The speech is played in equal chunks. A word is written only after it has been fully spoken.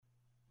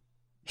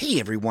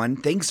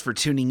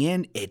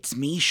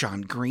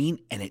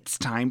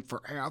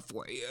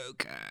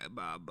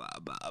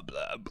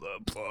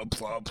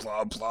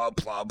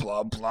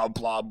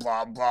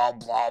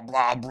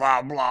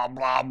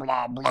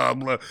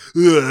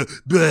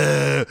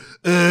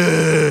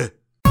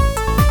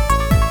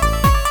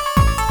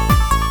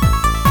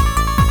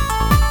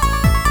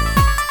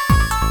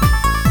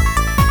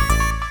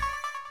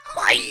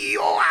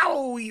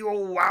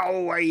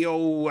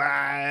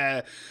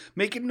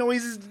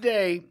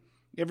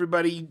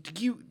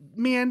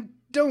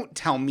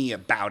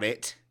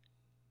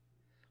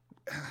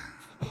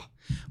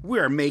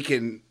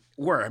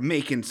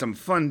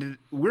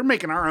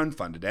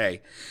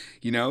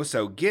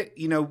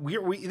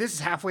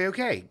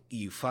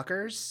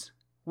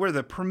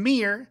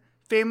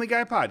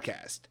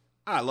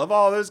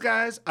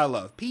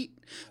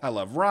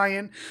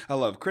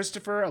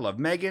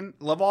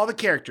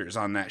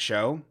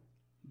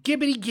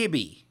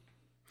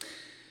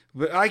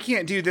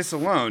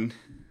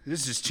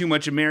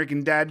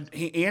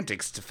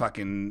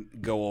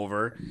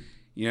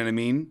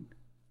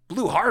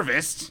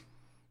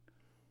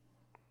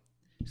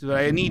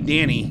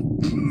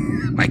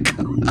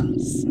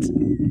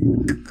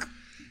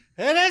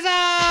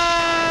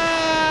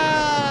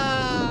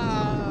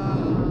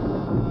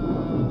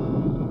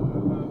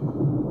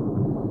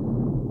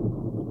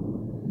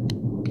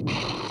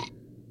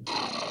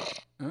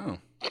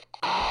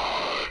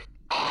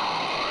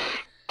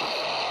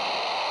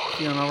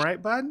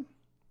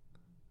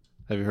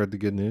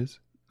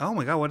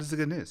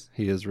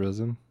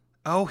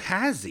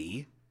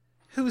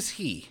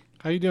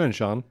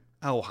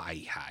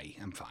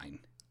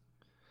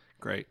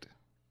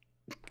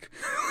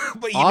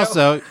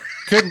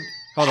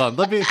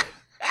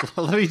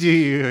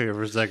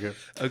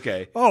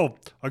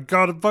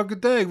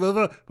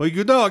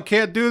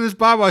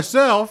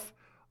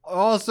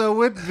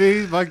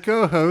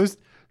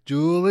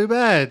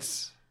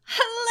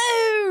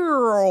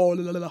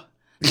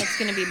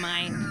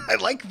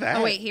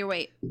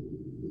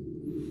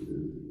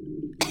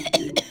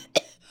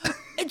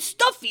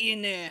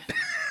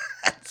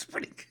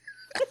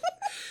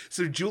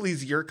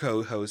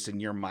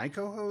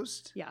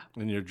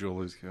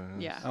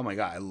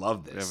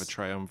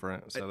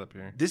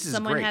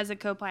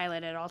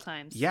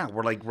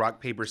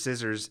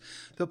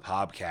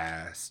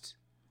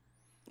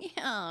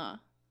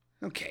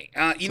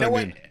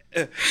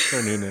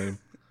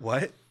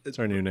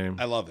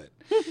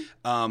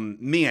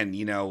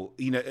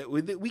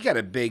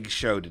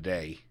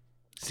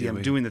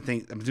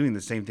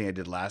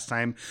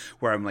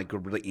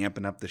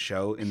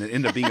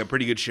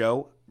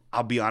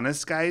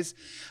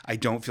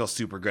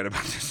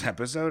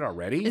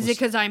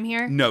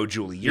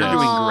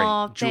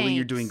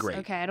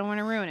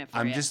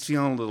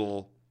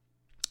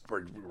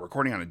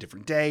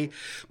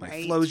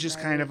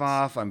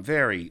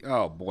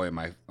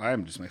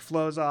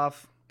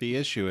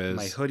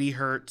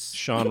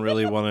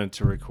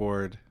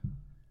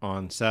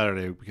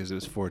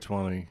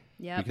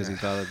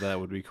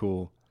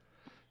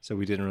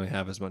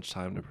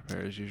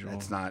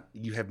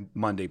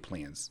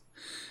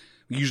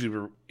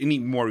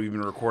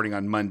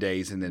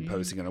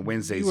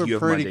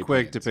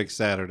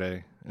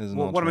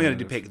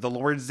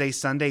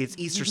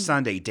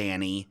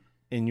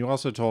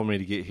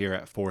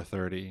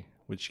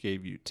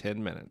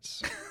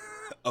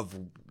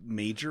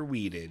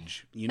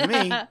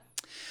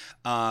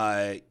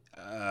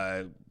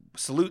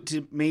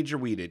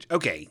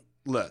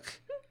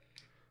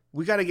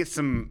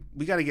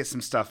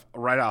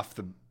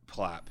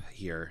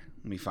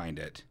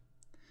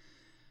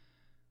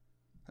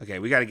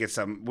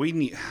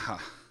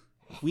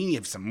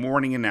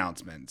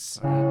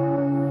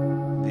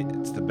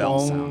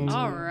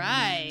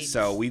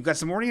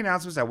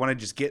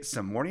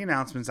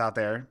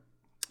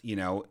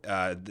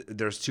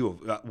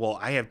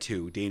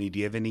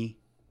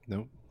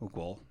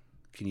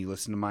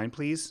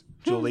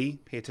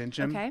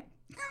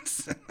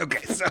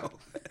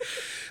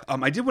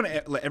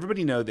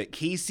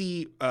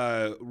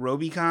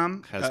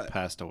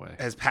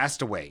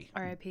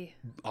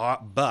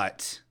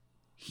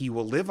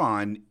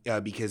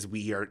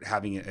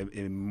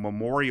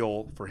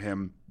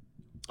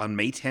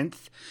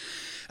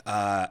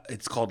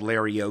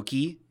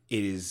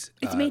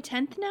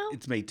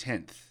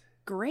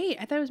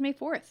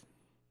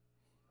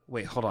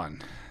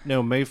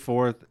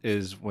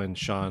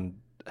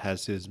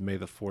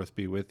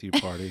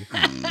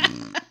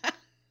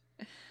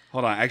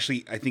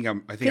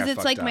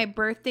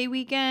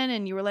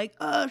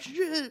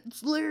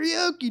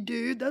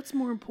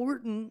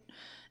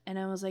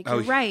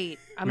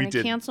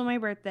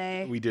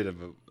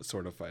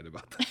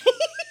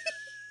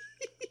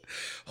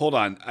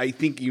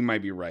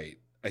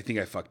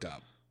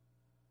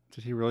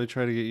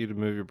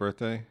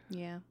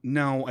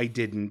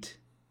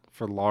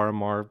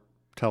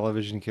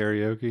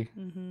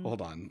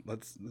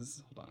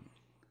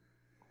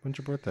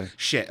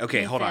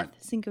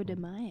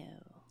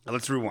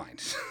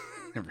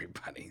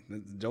everybody.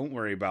 Don't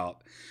worry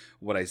about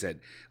what I said.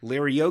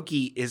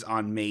 Karaoke is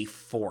on May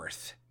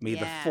 4th. May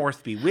the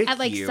 4th be with you. At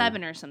like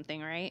 7 or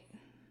something, right?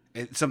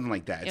 Something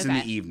like that. It's in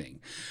the evening,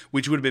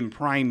 which would have been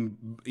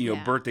prime,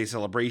 birthday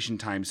celebration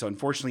time. So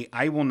unfortunately,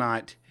 I will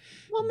not.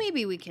 Well,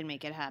 maybe we can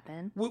make it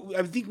happen.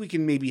 I think we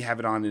can maybe have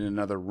it on in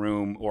another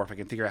room, or if I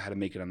can figure out how to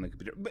make it on the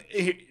computer. But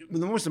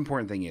the most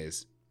important thing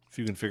is, if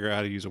you can figure out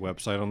how to use a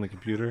website on the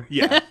computer.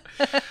 Yeah.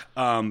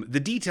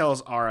 The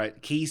details are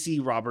at Casey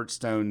Robert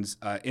Stone's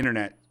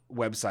internet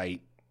website,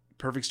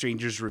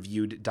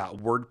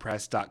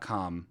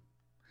 perfectstrangersreviewed.wordpress.com.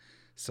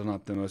 Still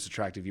not the most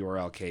attractive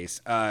URL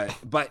case.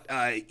 But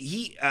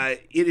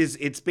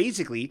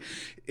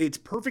it's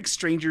Perfect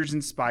Strangers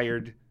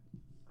inspired.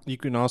 You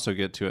can also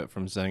get to it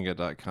from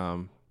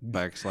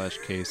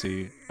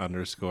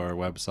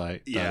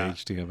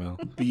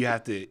Zenga.com/Casey_website.html. But you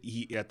have to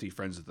be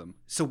friends with them.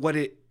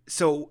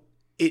 So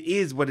it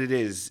is what it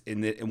is,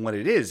 and what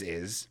it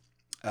is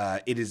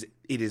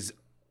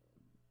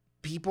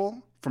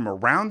people from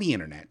around the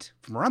internet,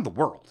 from around the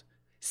world,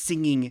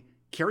 singing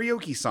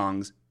karaoke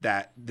songs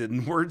that the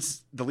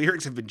lyrics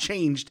have been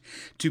changed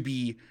to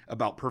be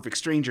about perfect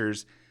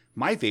strangers.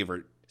 My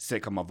favorite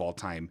sitcom of all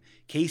time,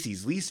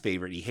 Casey's least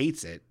favorite. He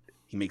hates it.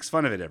 He makes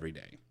fun of it every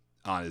day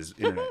on his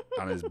internet,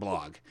 on his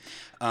blog.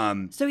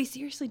 So he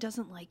seriously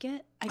doesn't like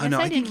it? I guess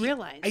I didn't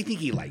realize. I think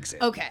he likes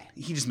it. Okay.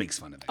 He just makes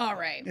fun of it. All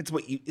right. It's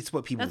what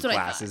people in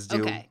classes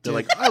do. Okay. They're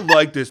like, I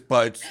like this,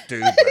 but it's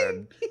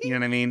stupid. You know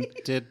what I mean?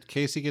 Did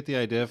Casey get the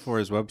idea for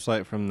his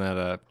website from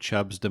that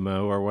Chubbs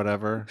Demo or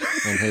whatever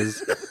in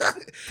his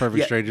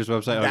Perfect Strangers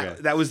website? Okay.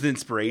 That was the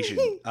inspiration.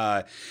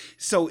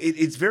 So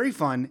it's very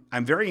fun.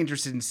 I'm very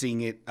interested in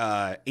seeing it.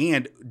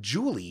 And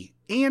Julie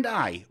and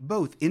I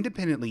both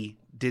independently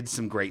did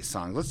some great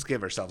songs. Let's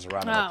give ourselves a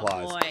round of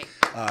applause. Boy.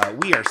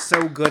 We are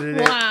so good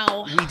at it.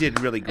 Wow. We did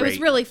really great. It was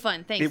really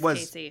fun. Thanks,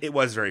 Casey. It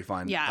was very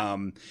fun. Yeah.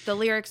 The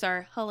lyrics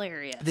are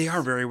hilarious. They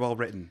are very well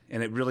written,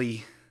 and it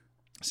really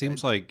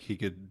seems like he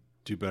could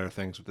do better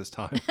things with his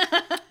time.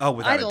 Oh,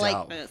 without a like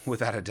doubt. this.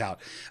 Without a doubt.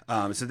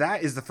 So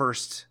that is the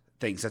first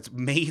thing. So that's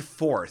May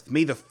 4th.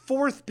 May the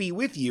 4th be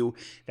with you.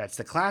 That's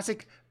the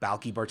classic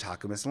Balky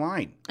Bartakamus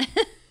line.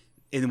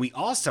 And then we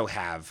also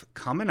have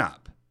coming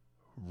up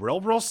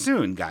real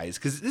soon, guys,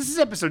 because this is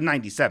episode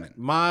 97.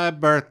 My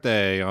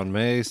birthday on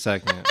May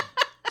 2nd.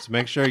 So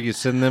make sure you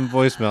send them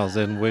voicemails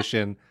in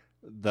wishing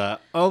the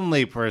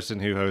only person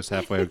who hosts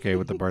Halfway Okay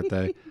with the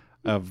birthday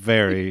a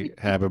very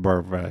happy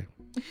birthday.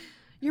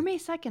 You're May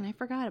 2nd. I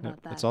forgot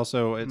about that. It's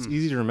also, it's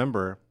easy to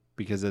remember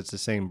because it's the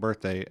same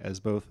birthday as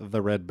both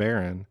the Red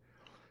Baron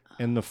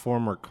and the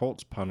former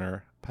Colts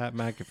punter, Pat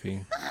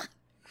McAfee.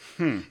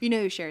 You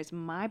know who shares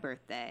my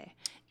birthday?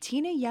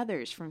 Tina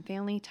Yothers from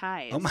Family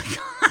Ties. Oh my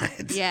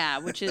God. Yeah,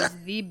 which is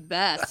the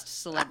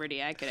best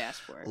celebrity I could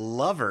ask for.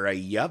 Love her, a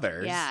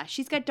Yothers. Yeah,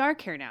 she's got dark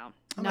hair now.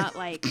 Not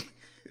like...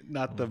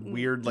 Not the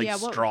weird,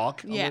 straw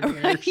color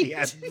right. she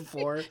had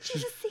before.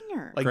 She's a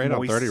singer. Like great on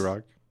moist. 30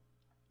 Rock.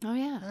 Oh,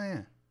 yeah. Oh,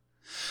 yeah.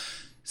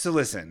 So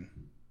listen,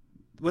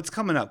 what's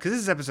coming up? Because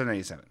this is episode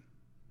 97.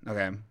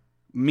 Okay.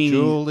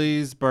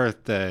 Julie's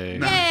birthday.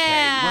 Yeah.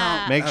 Okay, well,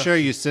 Make sure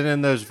you send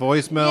in those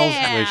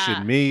voicemails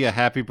wishing me a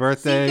happy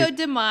birthday. Cinco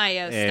de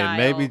Mayo and style.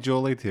 maybe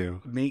Julie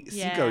too.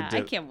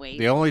 I can't wait.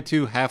 The only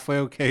two halfway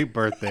okay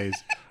birthdays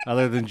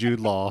other than Jude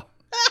Law.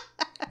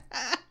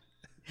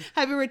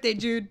 Happy birthday,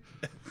 Jude.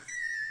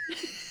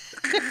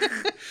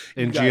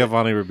 And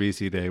Giovanni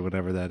Ribisi Day,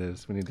 whenever that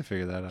is. We need to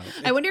figure that out.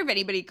 I wonder if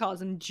anybody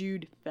calls him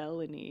Jude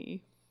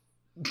Felony.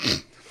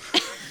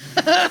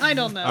 I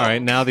don't know. All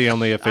right, now the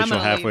only official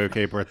halfway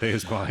okay birthday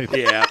is mine.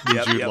 Yeah,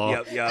 Jude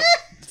Law. yep.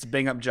 It's a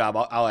bang up job.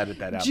 I'll edit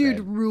that out. Jude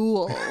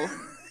Rule.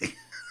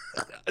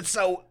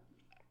 So,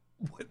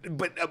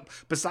 but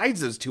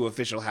besides those two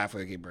official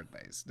halfway okay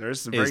birthdays,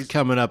 there's some It's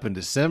coming up in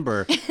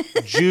December.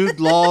 Jude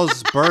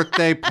Law's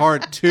birthday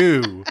part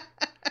 2.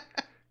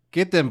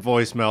 Get them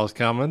voicemails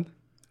coming.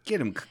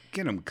 Get him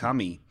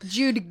cummy.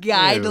 Jude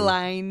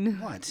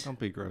Guideline. What? Don't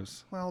be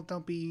gross. Well,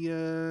 don't be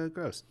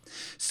gross.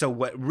 So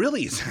what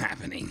really is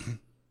happening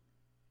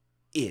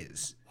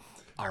is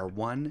our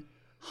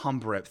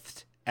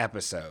 100th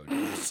episode.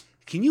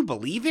 Can you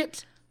believe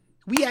it?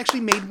 We actually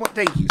made one.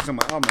 Thank you so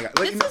much. Oh my God.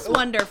 This is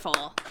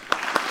wonderful.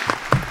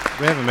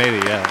 We haven't made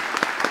it yet.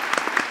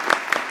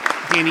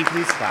 Danny,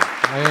 please clap.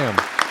 I am.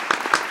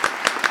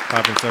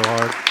 Clapping so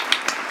hard.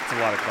 It's a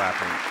lot of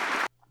clapping.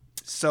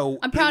 So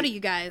I'm proud of you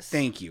guys.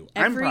 Thank you.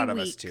 Every I'm proud of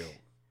us week. too.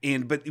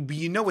 But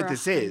you know what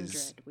this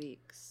is? 100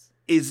 weeks.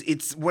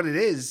 It's what it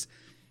is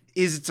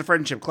it's a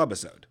friendship club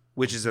episode,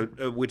 which is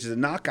a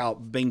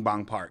knockout bing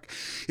bong park.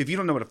 If you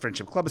don't know what a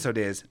friendship club episode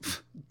is,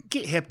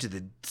 get hip to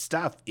the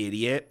stuff,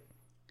 idiot.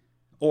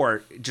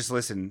 Or just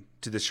listen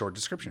to this short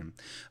description.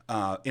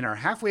 In our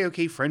Halfway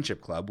Okay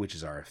Friendship Club, which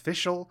is our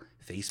official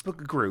Facebook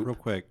group. Real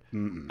quick,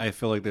 I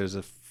feel like there's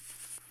a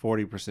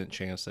 40%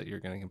 chance that you're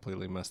going to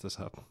completely mess this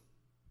up.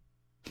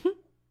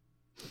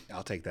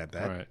 I'll take that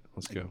bet. All right,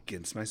 let's go.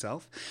 Against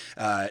myself.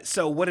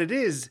 So what it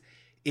is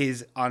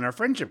on our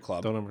friendship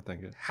club. Don't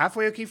overthink it.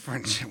 Halfway Okay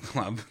Friendship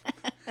Club.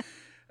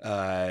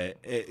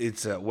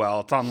 It's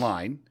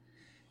online,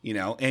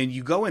 and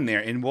you go in there,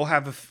 and we'll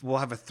have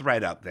a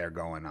thread up there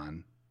going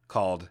on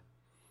called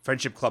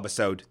Friendship Club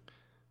Episode.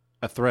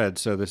 A thread.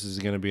 So this is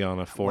going to be on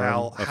a forum.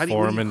 Well, a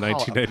forum in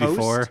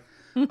 1984.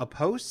 A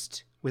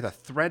post with a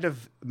thread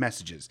of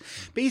messages.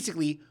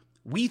 Basically,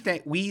 we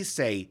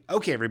say,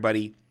 okay,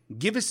 everybody,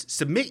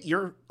 submit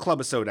your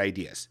clubisode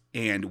ideas,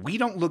 and we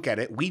don't look at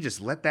it. We just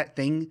let that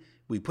thing.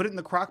 We put it in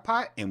the crock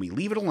pot and we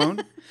leave it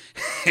alone,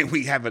 and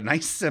we have a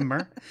nice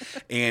simmer,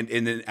 and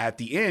then at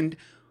the end,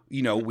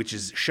 which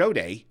is show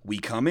day, we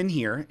come in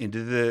here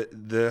into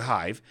the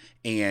hive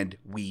and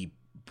we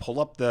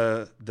pull up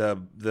the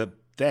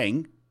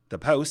thing, the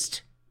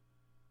post,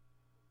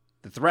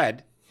 the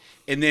thread.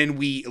 And then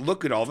we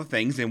look at all the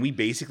things and we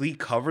basically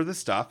cover the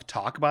stuff,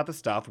 talk about the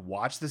stuff,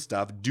 watch the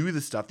stuff, do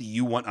the stuff that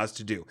you want us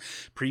to do.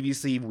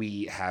 Previously,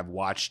 we have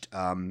watched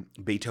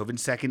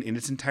Beethoven's Second in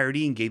its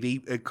entirety and gave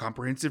a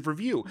comprehensive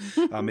review.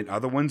 In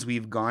other ones,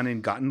 we've gone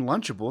and gotten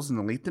Lunchables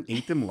and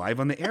ate them live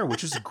on the air,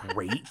 which is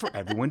great for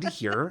everyone to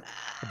hear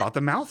about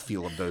the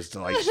mouthfeel of those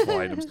delightful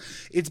items.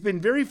 It's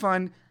been very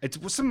fun. It's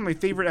some of my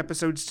favorite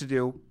episodes to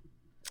do.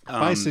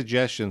 My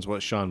suggestions,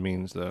 what Sean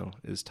means, though,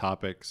 is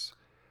topics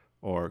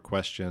or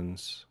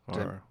questions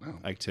or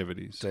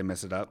activities. Did I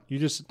mess it up? You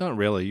just, not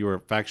really. You were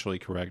factually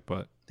correct,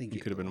 but you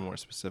could have been more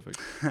specific.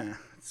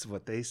 That's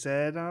what they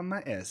said on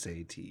my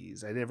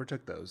SATs. I never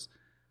took those.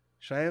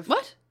 Should I have?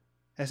 What?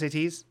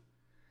 SATs?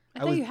 I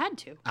thought you had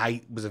to.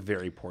 I was a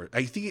very poor.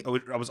 I think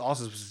I was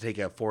also supposed to take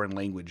a foreign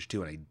language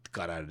too, and I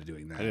got out of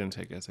doing that. I didn't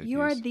take SATs. You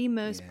are the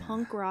most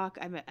punk rock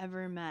I've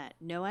ever met.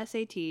 No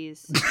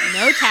SATs,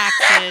 no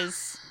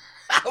taxes.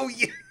 Oh,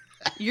 yeah.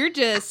 You're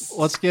just...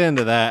 Let's get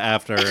into that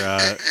after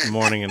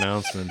morning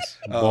announcements.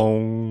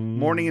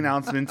 Morning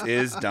announcements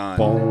is done.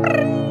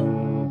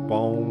 Boom.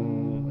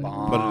 Boom.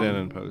 Put it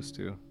in post,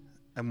 too.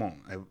 I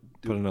won't.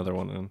 Put another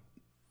one in.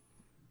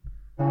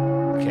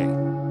 Okay.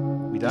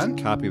 We done?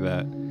 Just copy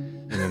that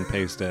and then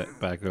paste it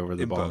back over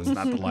the bong.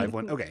 Not the live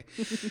one? Okay.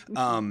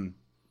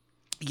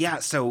 Yeah,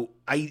 so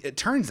it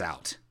turns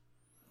out,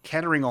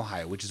 Kettering,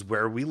 Ohio, which is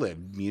where we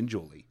live, me and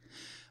Julie,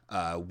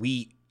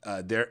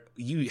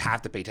 you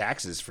have to pay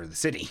taxes for the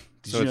city.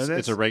 Did you know this?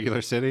 It's a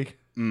regular city?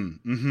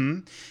 Mm-hmm.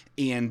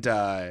 And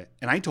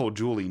I told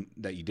Julie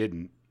that you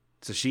didn't,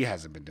 so she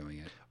hasn't been doing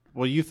it.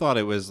 Well, you thought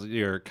it was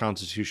your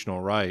constitutional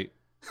right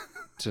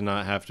to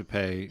not have to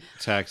pay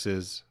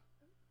taxes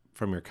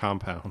from your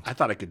compound. I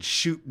thought I could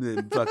shoot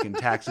the fucking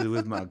taxes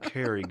with my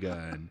carry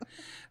gun.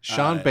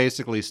 Sean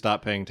basically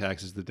stopped paying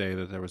taxes the day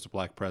that there was a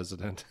black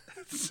president.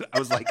 I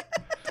was like,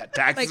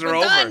 taxes are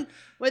over. Done.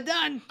 We're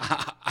done.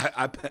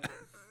 I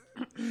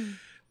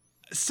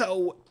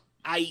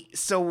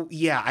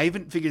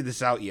haven't figured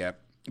this out yet,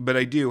 but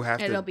I do have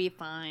to. It'll be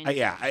fine.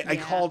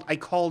 I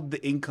called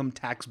the Income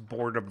Tax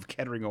Board of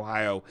Kettering,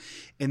 Ohio,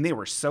 and they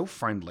were so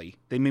friendly.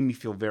 They made me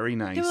feel very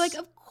nice. They were like,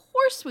 of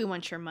course we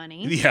want your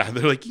money. Yeah,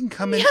 they're like, you can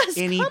come in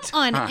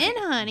anytime. Come on in,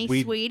 honey,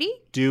 we sweetie.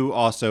 Do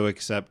also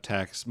accept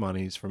tax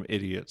monies from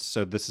idiots,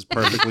 so this is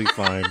perfectly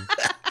fine.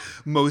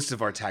 Most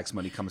of our tax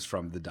money comes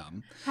from the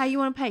dumb. How you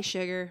want to pay,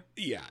 sugar?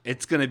 Yeah,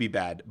 it's going to be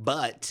bad.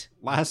 But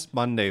last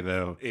Monday,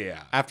 though,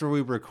 after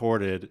we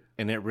recorded,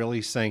 and it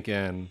really sank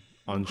in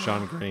on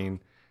Sean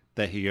Green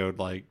that he owed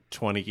like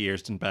 20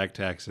 years in back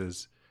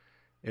taxes.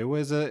 It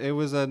was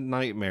a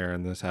nightmare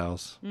in this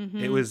house. Mm-hmm.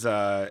 It was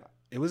a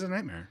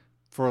nightmare.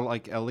 For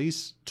like at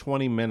least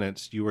 20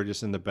 minutes, you were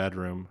just in the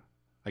bedroom.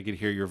 I could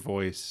hear your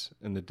voice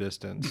in the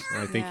distance.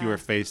 And I think you were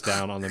face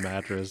down on the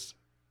mattress.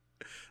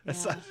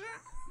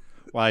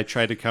 Well, I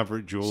tried to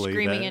comfort Julie.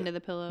 Screaming into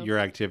the pillow. Your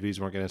activities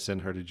weren't going to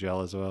send her to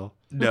jail as well.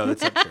 No,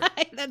 that's not true.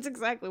 That's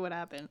exactly what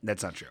happened.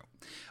 That's not true.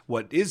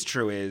 What is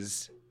true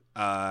is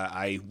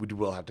I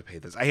will have to pay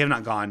this. I have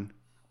not gone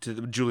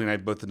Julie and I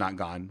both have not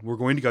gone. We're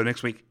going to go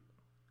next week.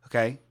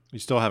 Okay? You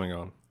still haven't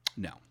gone?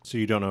 No. So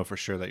you don't know for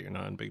sure that you're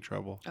not in big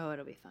trouble? Oh,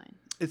 it'll be fine.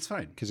 It's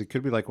fine. Because it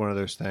could be like one of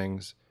those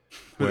things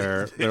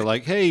where they're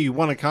like, hey, you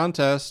won a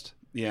contest.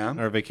 Yeah.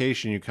 Or a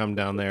vacation, you come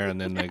down there and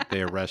then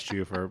they arrest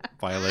you for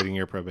violating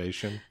your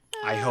probation.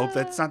 I hope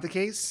that's not the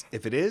case.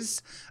 If it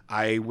is,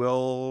 I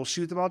will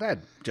shoot them all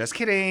dead. Just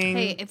kidding.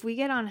 Hey, if we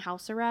get on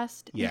house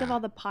arrest, think of all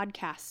the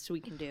podcasts we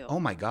can do. Oh,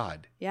 my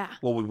God. Yeah.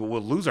 Well,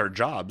 we'll lose our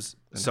jobs,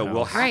 so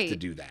we'll have to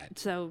do that.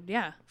 So,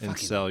 yeah. And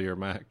sell your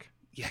Mac.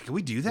 Yeah, can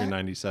we do that? Your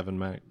 97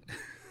 Mac.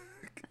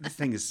 This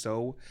thing is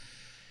so...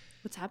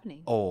 What's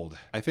happening? Old.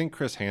 I think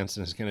Chris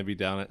Hansen is going to be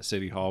down at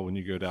City Hall when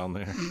you go down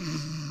there.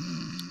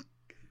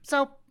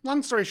 So,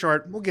 long story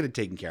short, we'll get it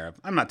taken care of.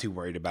 I'm not too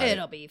worried about it.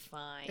 It'll be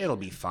fine. It'll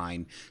be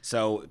fine.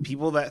 So,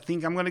 people that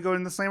think I'm going to go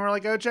in the slammer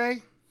like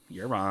OJ,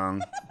 you're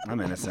wrong.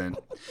 I'm innocent.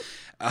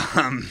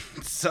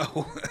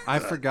 So I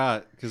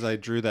forgot because I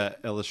drew that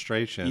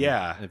illustration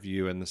of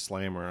you and the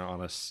slammer on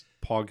a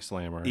Pog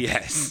Slammer.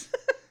 Yes.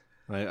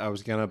 I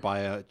was going to buy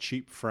a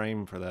cheap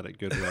frame for that at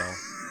Goodwill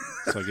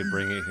so I could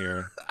bring it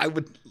here. I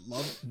would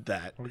love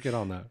that. We'll get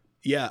on that.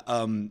 Yeah.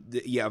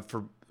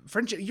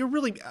 friendship. You're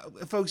really,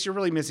 folks, you're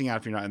really missing out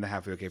if you're not in the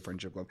Halfway Okay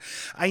Friendship Club.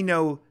 I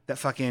know that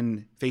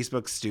fucking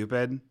Facebook's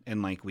stupid,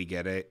 and like we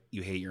get it.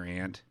 You hate your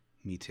aunt.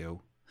 Me too.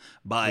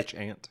 But which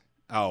aunt?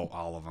 Oh,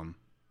 all of them.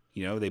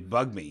 You know, they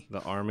bug me.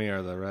 The army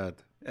or the red?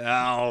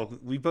 Oh,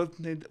 we both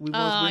went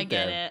I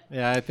get there. it.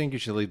 Yeah, I think you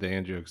should leave the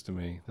aunt jokes to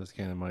me. That's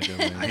kind of my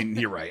domain.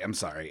 You're right. I'm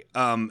sorry.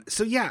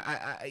 So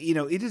yeah,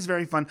 it is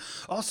very fun.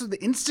 Also, the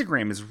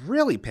Instagram is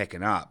really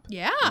picking up.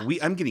 Yeah.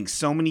 I'm getting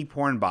so many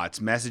porn bots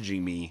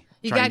messaging me.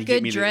 You trying got to get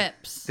good me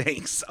drips.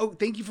 Thanks. Oh,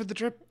 thank you for the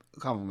drip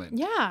compliment.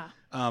 Yeah.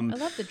 I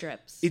love the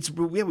drips.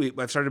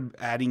 I've started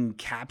adding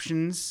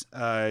captions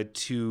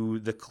to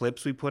the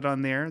clips we put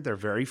on there. They're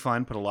very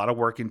fun. Put a lot of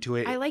work into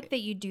it. I like that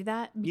you do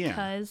that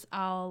because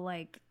I'll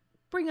like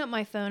bring up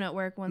my phone at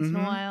work once in a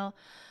while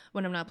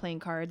when I'm not playing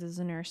cards as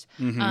a nurse.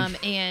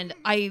 And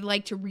I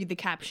like to read the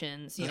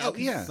captions. You know, oh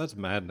yeah, that's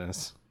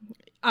madness.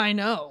 I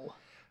know.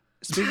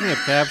 Speaking of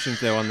captions,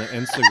 though, on the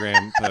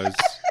Instagram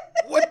posts,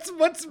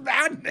 what's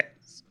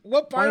madness?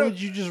 What part? Why would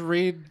you just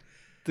read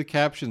the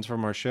captions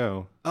from our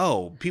show?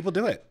 Oh, people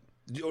do it.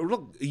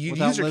 Look, Without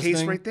user case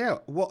listening? right there.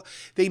 Well,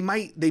 they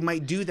might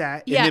do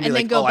that. Yeah, and then,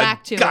 then go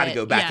back to it. Gotta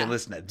go back Yeah, and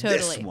listen to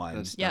totally. this one.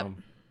 That's Yep.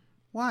 dumb.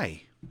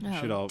 Why?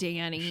 Oh,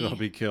 Danny. Should all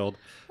be killed.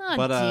 Oh,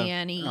 But,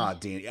 Danny. Oh,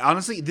 Danny.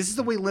 Honestly, this is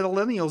the way little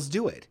millennials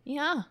do it.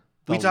 Yeah.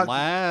 The We talked-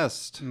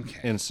 last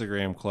Okay.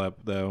 Instagram clip,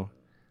 though,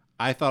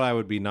 I thought I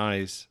would be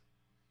nice,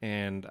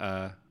 and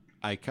I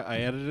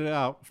edited it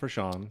out for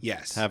Sean.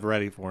 Yes. To have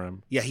ready for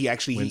him. Yeah, he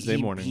actually Wednesday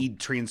morning. he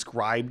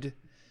transcribed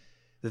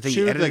the thing.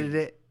 To He edited the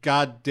it.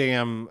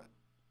 goddamn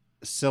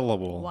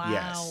syllable. Wow.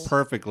 Yes.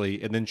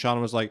 Perfectly. And then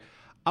Sean was like,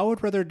 I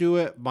would rather do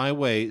it my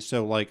way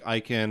so like I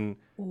can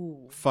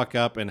fuck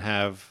up and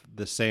have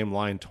the same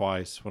line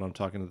twice when I'm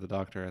talking to the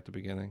doctor at the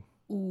beginning.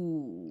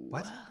 Ooh.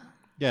 What?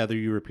 Yeah, there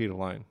you repeat a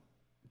line.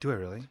 Do I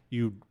really?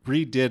 You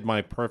redid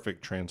my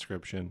perfect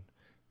transcription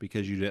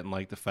because you didn't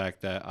like the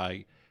fact that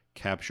I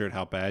captured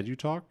how bad you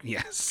talk.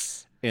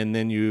 Yes. And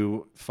then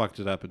you fucked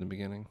it up in the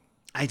beginning.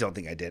 I don't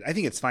think I did. I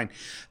think it's fine.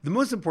 The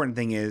most important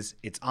thing is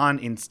it's on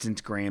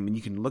Instagram and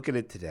you can look at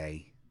it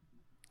today.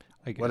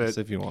 I guess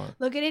if you want.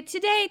 Look at it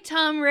today,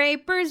 Tom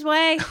Raper's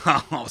way.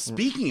 Oh,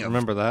 speaking of,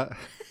 Remember that?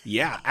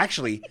 yeah,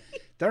 actually,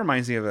 that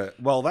reminds me of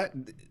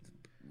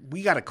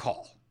we got a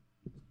call.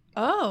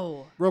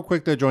 Oh. Real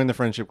quick though, join the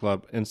friendship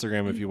club.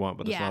 Instagram if you want,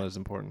 but it's Yeah. not as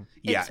important.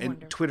 Yeah, It's and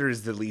wonderful. Twitter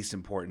is the least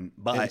important,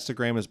 but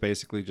Instagram is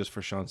basically just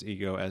for Sean's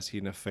ego as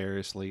he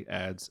nefariously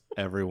adds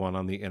everyone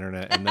on the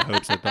internet in the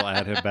hopes that they'll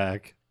add him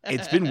back.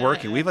 it's been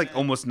working. We have like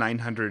almost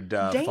 900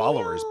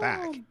 followers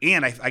back.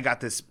 And I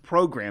got this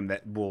program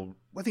that will,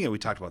 I think we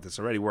talked about this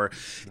already, where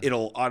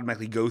it'll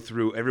automatically go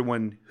through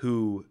everyone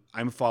who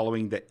I'm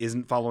following that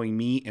isn't following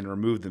me and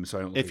remove them so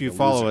I don't look If like you a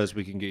follow loser. us,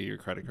 we can get your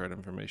credit card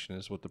information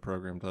is what the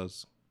program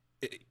does.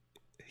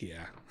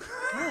 Yeah.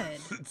 Good.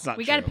 It's not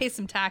We got to true. pay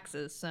some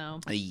taxes, so.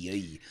 Ay,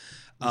 ay.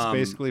 It's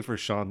basically for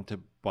Sean to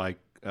buy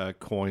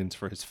coins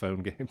for his phone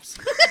games.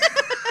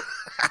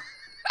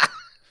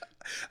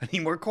 I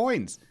need more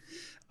coins.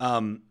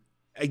 I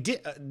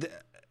did.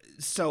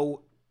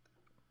 So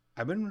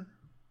I've been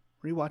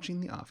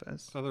rewatching The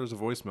Office. Oh, there was a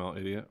voicemail,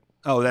 idiot.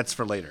 Oh, that's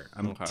for later.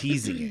 I'm Okay.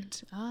 teasing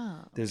it.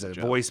 Oh. There's a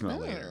job. voicemail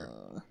later.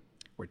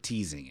 We're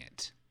teasing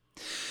it.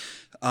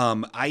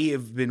 I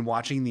have been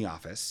watching The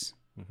Office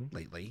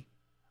lately.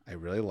 I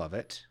really love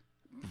it.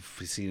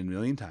 I've seen it a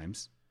million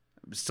times.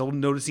 I'm still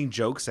noticing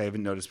jokes I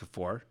haven't noticed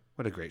before.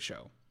 What a great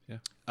show. Yeah.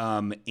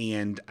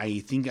 And I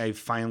think I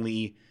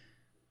finally,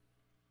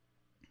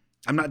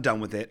 I'm not done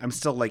with it. I'm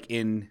still like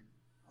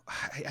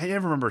I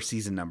never remember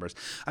season numbers.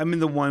 I'm in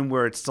the one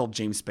where it's still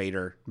James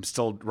Spader. I'm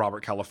still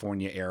Robert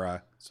California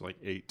era. So like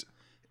 8.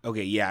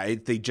 Okay, yeah. I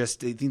think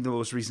the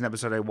most recent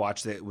episode I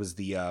watched that was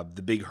the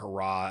big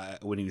hurrah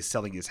when he was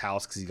selling his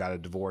house because he got a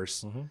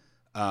divorce.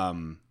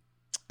 And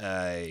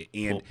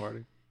Pool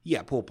party.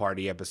 yeah, pool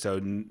party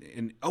episode.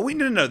 And oh wait,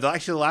 no.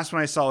 Actually, the last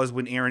one I saw is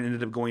when Aaron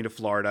ended up going to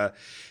Florida,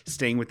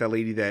 staying with that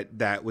lady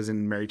that was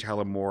in Mary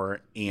Tyler Moore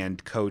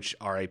and Coach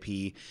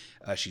R.I.P.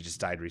 She just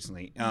died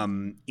recently.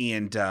 And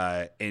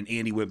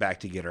Andy went back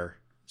to get her.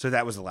 So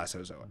that was the last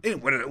episode.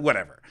 Anyway,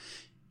 whatever.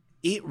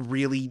 It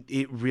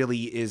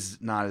really is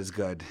not as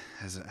good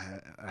as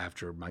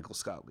after Michael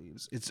Scott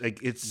leaves. It's like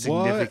it's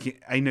significant.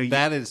 What? I know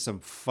That is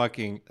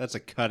that's a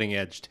cutting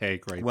edge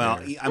take right well,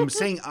 there. I'm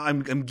saying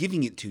I'm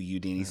giving it to you,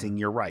 Danny, saying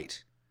you're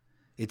right.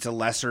 It's a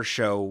lesser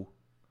show.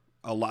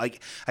 I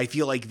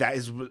feel like that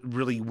is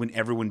really when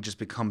everyone just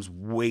becomes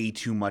way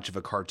too much of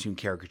a cartoon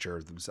caricature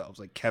of themselves.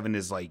 Like Kevin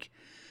is like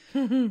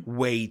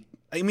way.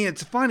 I mean,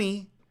 it's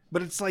funny,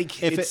 but it's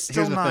like it's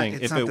still here's the not. thing.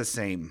 It's not the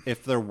same.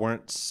 If there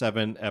weren't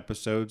 7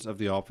 episodes of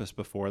The Office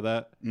before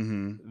that,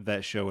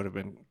 that show would have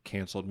been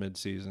canceled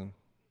mid-season.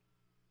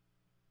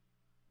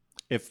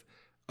 If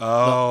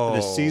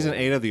the season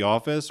 8 of The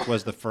Office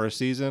was the first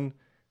season,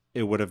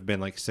 it would have been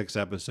like 6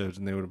 episodes,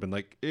 and they would have been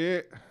like,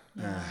 eh.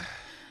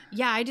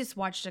 Yeah, I just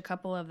watched a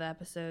couple of the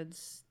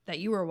episodes that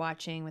you were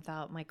watching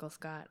without Michael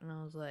Scott, and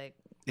I was like,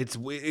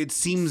 It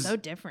seems so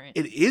different.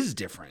 It is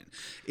different.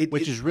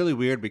 Which is really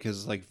weird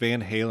because like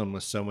Van Halen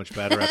was so much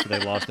better after they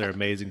lost their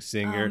amazing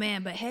singer. Oh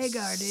man, but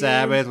Hagar, dude.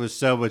 Sabbath was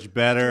so much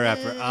better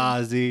after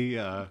Ozzy.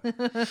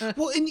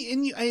 Well,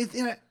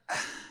 and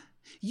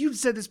you've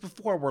said this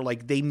before, where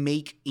like they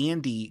make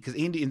Andy, because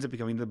Andy ends up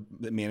becoming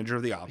the manager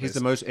of the office. He's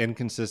the most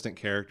inconsistent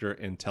character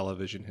in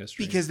television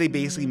history because they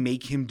basically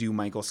make him do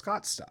Michael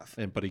Scott stuff,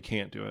 but he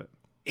can't do it,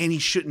 and he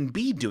shouldn't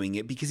be doing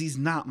it because he's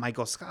not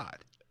Michael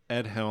Scott.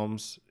 Ed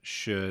Helms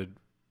should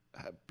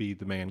be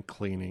the man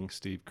cleaning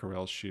Steve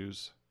Carell's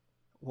shoes.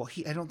 Well,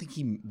 I don't think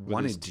he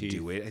wanted to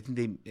do it. I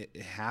think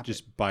it happened.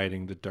 Just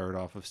biting the dirt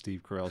off of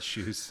Steve Carell's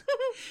shoes.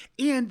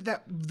 And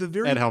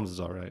Ed Helms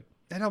is all right.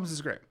 Ed Helms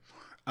is great.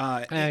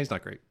 He's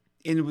not great.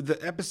 In the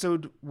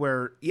episode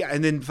where,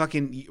 and then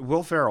fucking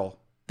Will Ferrell,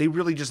 they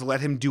really just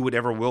let him do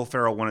whatever Will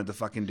Ferrell wanted to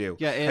fucking do.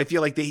 Yeah, I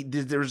feel like they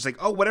were just like,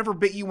 oh, whatever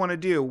bit you want to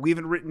do. We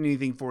haven't written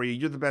anything for you.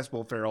 You're the best,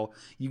 Will Ferrell.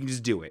 You can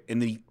just do it. And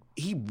then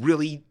he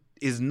really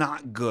is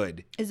not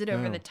good. Is it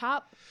over the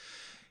top?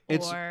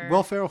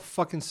 Will Ferrell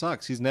fucking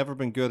sucks. He's never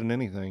been good in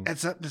anything.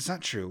 That's not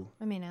true.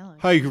 I mean, I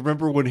like. Hey, you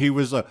remember when he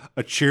was a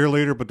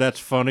cheerleader, but that's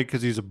funny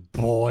because he's a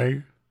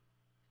boy?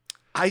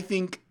 I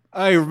think.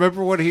 I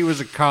remember when he was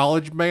a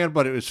college man,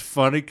 but it was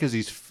funny because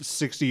he's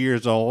 60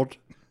 years old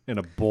and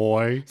a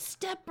boy.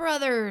 Step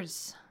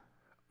Brothers.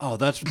 Oh,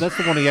 that's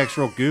the one he acts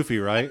real goofy,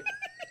 right?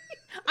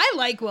 I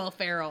like Will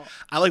Ferrell.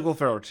 I like Will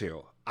Ferrell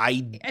too.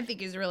 I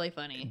think he's really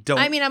funny.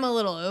 I mean, I'm a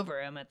little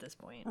over him at this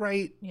point.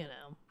 Right. You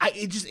know.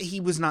 He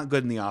was not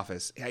good in The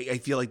Office. I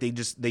feel like they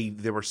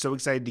were so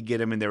excited to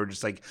get him, and they were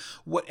just like,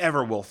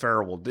 whatever Will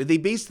Ferrell will do. They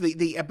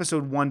basically,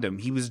 episode 1'd him.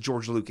 He was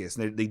George Lucas,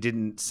 and they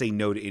didn't say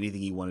no to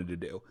anything he wanted to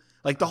do.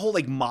 Like the whole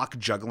like mock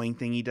juggling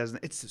thing he does.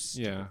 It's so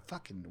stupid.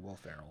 Fucking Will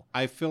Ferrell.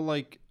 I feel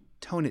like.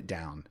 Tone it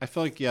down. I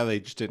feel like, they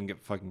just didn't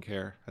fucking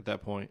care at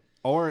that point.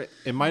 Or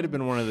it might have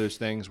been one of those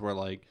things where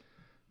like,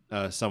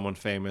 someone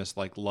famous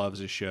like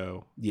loves a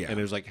show, and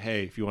it was like,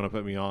 hey, if you want to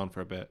put me on for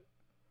a bit,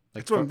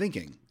 like that's what I'm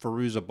thinking.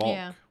 Fairuza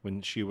Balk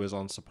when she was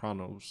on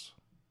Sopranos.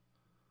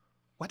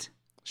 What?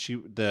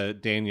 The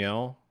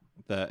Danielle,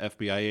 the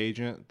FBI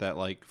agent that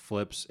like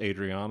flips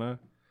Adriana,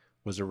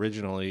 was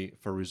originally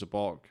Fairuza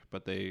Balk,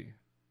 but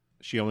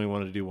she only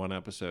wanted to do one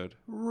episode.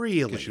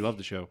 Really? Because she loved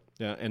the show.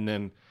 Yeah, and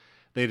then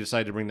they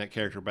decided to bring that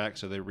character back,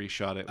 so they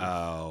reshot it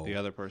with the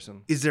other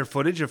person. Is there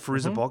footage of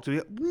Fairuza Balk?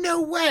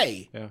 No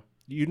way. Yeah.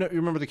 You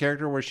remember the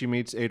character where she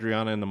meets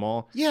Adriana in the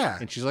mall? Yeah.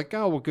 And she's like,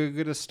 oh, we'll go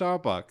get a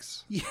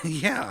Starbucks.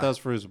 Yeah. That was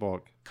Fairuza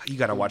Balk. You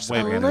got to watch a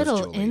Sopranos, little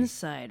Julie.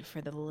 inside for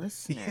the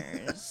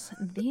listeners.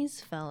 These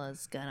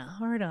fellas got a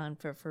hard on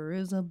for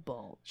Fairuza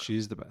Balk.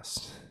 She's the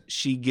best.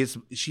 She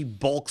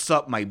bulks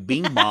up my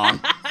bing bong.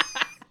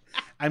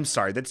 I'm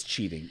sorry, that's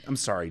cheating. I'm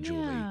sorry,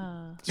 Julie.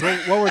 Yeah. So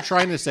what we're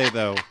trying to say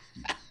though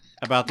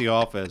about The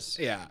Office,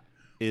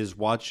 is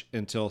watch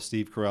until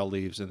Steve Carell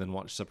leaves and then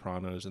watch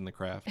Sopranos in The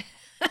Craft.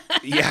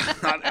 Yeah,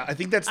 I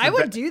think that's. I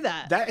would do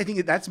that. I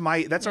think that's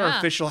our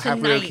official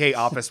Halfway Okay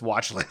Office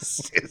watch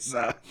list. Is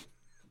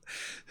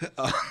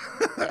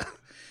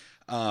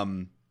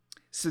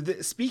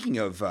speaking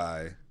of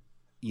Fairuza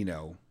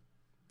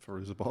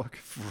Balk.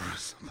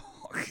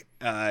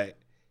 I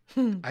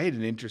had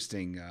an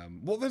interesting.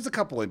 There's a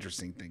couple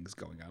interesting things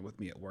going on with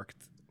me at work.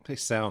 They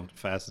sound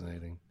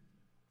fascinating.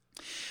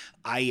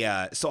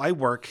 I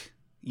work.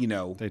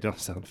 They don't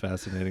sound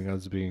fascinating. I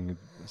was being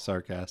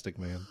sarcastic,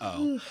 man.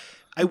 Oh.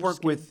 I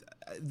work with,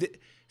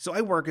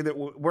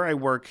 where I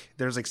work,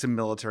 there's like some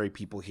military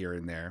people here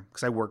and there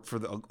because I work for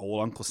the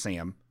old Uncle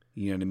Sam.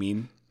 You know what I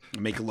mean? I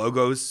make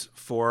logos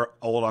for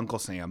old Uncle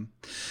Sam.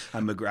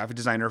 I'm a graphic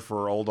designer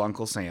for old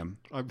Uncle Sam.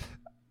 I'm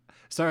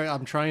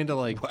trying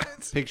to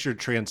picture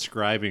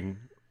transcribing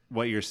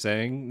what you're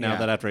saying now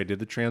that after I did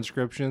the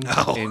transcription.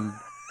 Oh. And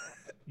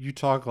you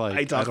talk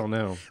like, I don't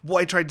know. Well,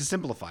 I tried to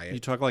simplify it. You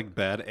talk like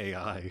bad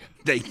AI.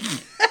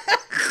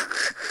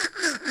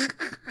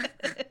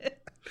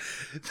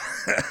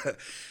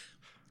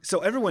 So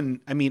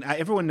everyone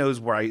knows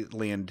where I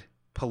land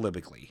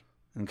politically.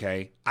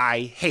 Okay,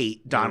 I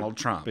hate Donald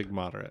Trump. Big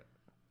moderate.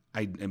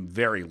 I am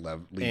very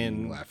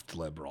left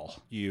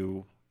liberal.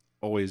 You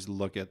always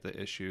look at the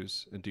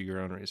issues and do your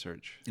own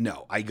research.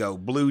 No, I go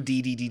blue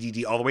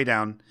D all the way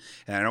down,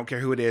 and I don't care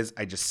who it is.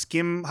 I just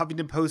skim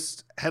Huffington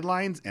Post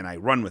headlines and I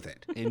run with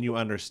it. And you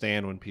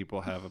understand when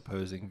people have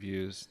opposing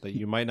views that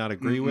you might not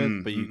agree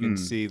with, but you can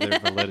see their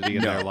validity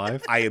in their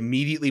life. I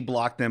immediately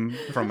block them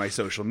from my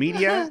social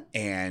media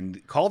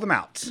and call them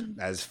out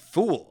as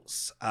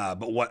fools.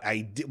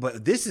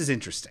 But this is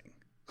interesting.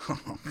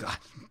 Oh God,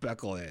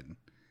 buckle in,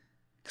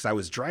 because I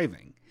was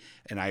driving,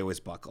 and I always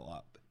buckle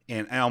up.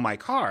 And on my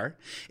car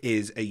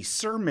is a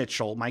Sir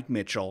Mitchell, Mike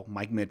Mitchell.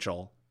 Mike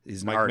Mitchell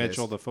is an artist. Mike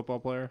Mitchell, the football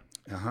player?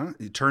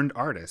 He turned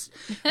artist.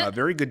 A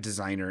very good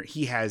designer.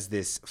 He has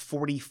this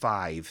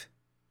 45.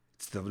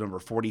 It's the number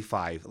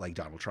 45, like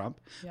Donald Trump.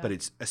 Yeah. But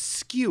it's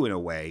askew in a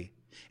way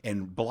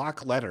and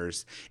block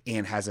letters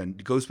and has a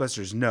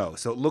Ghostbusters no.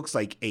 So it looks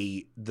like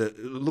the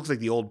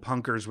old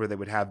punkers where they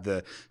would have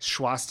the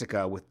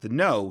swastika with the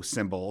no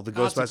symbol, the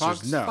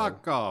Ghostbusters no.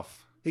 Fuck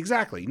off.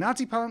 exactly.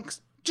 Nazi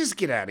punks, just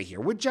get out of here,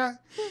 would ya?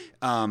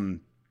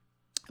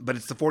 But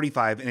it's the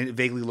 45, and it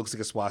vaguely looks like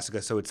a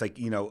swastika. So it's like,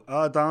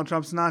 Donald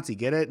Trump's a Nazi.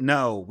 Get it?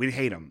 No, we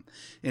hate him.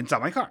 And it's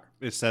on my car.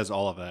 It says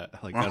all of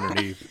that, like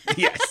underneath.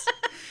 Yes.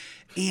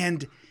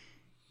 And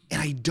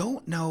I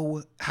don't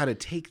know how to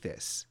take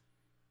this.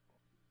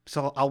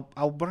 So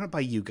I'll run it by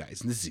you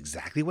guys. And this is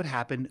exactly what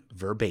happened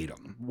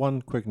verbatim.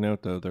 One quick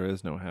note, though, there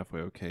is no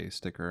halfway okay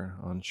sticker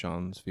on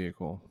Sean's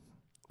vehicle.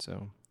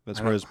 So that's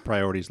where his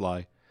priorities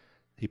lie.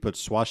 He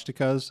puts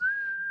swastikas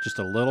just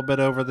a little bit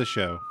over the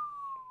show.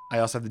 I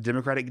also have the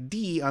Democratic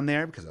D on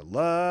there because I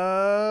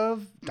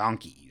love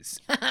donkeys.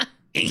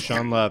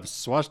 Sean loves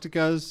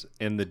swastikas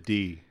and the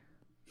D.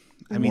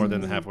 More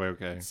than halfway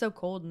okay. It's so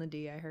cold in the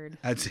D, I heard.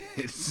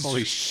 It's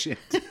Holy shit.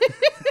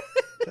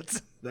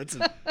 That's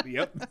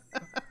yep.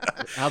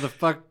 How the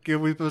fuck are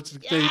we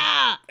supposed to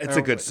It's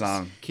a good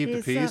song. keep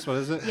the peace? What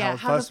is it? Yeah,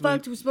 how the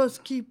fuck do we supposed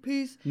to keep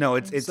peace? No,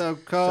 it's so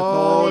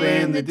cold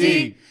in the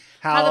D.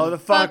 How the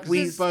fuck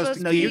we supposed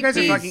to No, you keep guys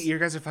are peace? fucking. You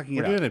guys are fucking it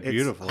We're up. doing it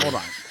beautiful. Hold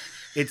on.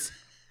 It's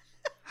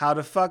how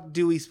the fuck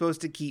do we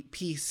supposed to keep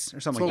peace or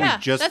something That's like what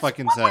we just that's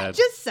fucking what said. we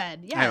just said.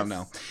 Yes. that. I don't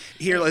know.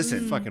 Here,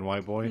 listen. Fucking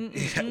white boy.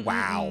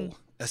 Wow.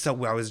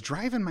 So I was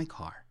driving my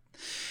car,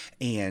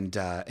 and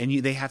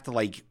they have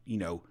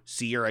to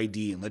see your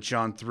ID and let you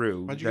on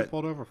through. What'd you get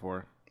pulled over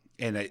for?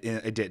 And I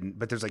didn't.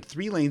 But there's like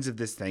 3 lanes of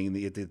this thing, and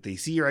they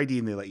see your ID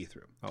and they let you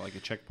through. Oh, like a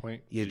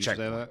checkpoint? Yeah, Did you check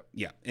say that?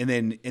 Yeah, and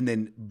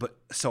then, but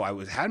so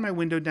I had my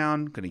window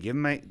down, going to give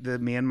the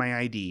man my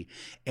ID,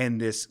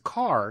 and this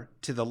car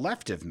to the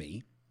left of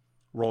me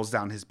rolls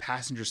down his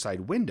passenger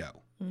side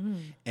window,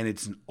 and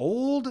it's an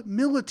old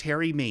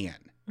military man.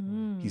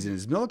 He's in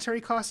his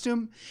military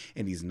costume,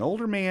 and he's an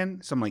older man.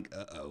 So I'm like,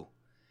 uh-oh.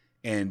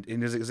 And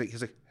he's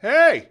like,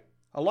 hey,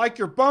 I like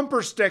your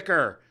bumper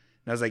sticker.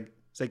 And I was like,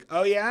 it's like,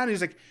 oh yeah? And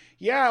he's like,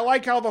 yeah, I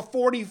like how the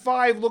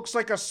 45 looks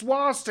like a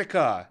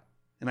swastika.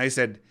 And I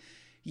said,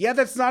 yeah,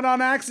 that's not on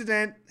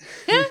accident.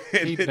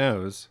 He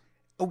knows.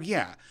 Oh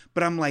yeah.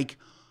 But I'm like,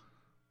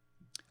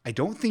 I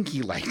don't think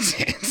he liked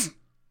it.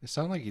 It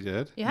sounded like he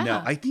did. Yeah.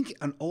 No, I think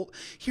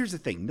here's the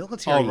thing,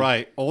 military. All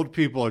right. Old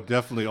people are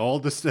definitely all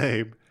the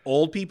same.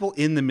 Old people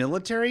in the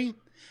military,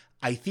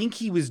 I think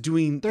he was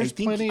doing. There's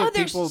plenty of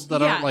people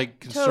that aren't like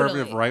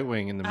conservative totally. right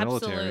wing in the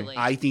military. Absolutely.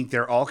 I think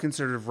they're all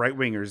conservative right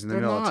wingers in the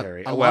They're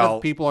military. Not. A Well, lot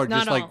of people are Not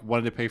just all. like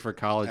wanted to pay for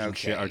college and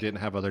shit, Okay. or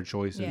didn't have other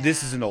choices. Yeah.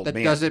 this is an old That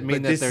man. doesn't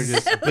mean but that they're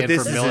just but in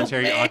this for is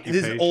military this occupation.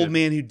 is an old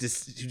man who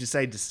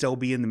decided to still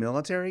be in the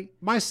military.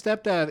 My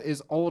stepdad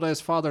is old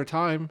as father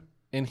time,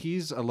 and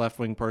he's a left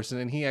wing person,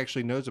 and he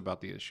actually knows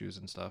about the issues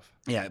and stuff.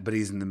 Yeah, but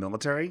he's in the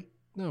military.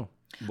 No.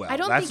 Well, I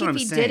don't that's think what if I'm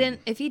he saying.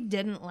 if he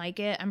didn't like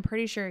it, I'm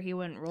pretty sure he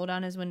wouldn't roll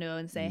down his window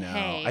and say, No,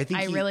 "Hey, I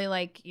think he- really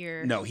like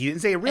your." No, he didn't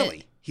say it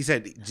really. He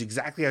said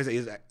exactly as he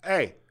was like,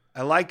 hey,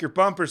 I like your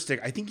bumper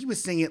sticker. I think he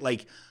was saying it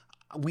like,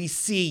 we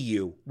see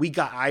you. We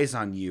got eyes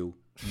on you.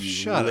 You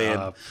Shut lib.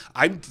 up.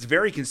 I'm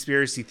very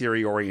conspiracy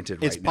theory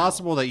oriented It's right now.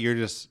 possible that you're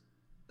just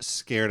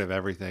scared of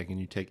everything and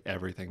you take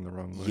everything the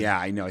wrong way. Yeah,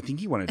 I know. I think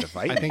he wanted to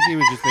fight. I think he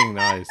was just being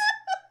nice.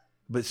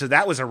 But so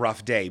that was a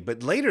rough day.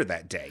 But later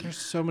that day, There's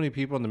so many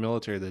people in the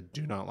military that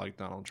do not like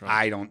Donald Trump.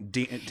 I don't.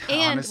 And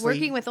Honestly,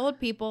 working with old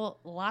people,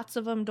 lots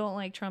of them don't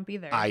like Trump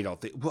either. I don't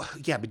think. Well,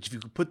 yeah, but if you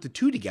could put the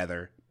two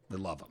together, they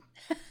love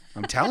him.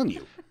 I'm telling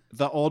you.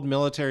 The old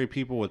military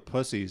people with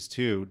pussies,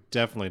 too,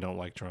 definitely don't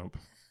like Trump.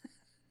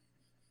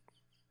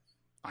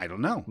 I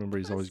don't know. Remember,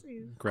 he's always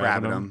Pussies.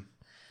 grabbing them.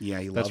 Yeah,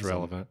 he loves That's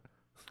relevant.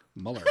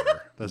 them. Mueller.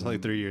 That's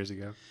like 3 years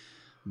ago.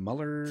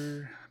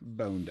 Mueller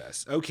boned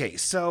us. Okay,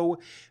 so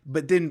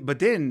but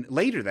then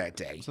later that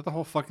day. Is that the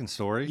whole fucking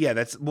story? Yeah,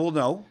 that's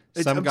no.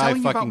 Some I'm guy telling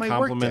you about fucking my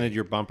work complimented day.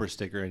 your bumper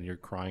sticker and you're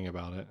crying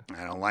about it.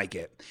 I don't like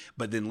it.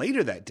 But then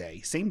later that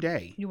day, same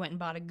day, You went and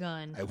bought a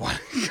gun. I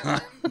want.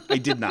 I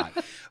did not.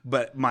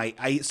 But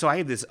I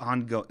have this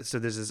ongoing. So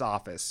there's this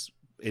office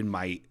in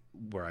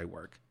where I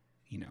work.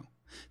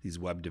 These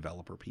web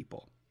developer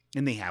people,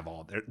 and they have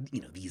all their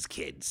these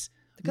kids.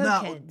 The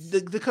code kids.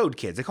 The code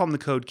kids. They call them the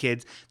code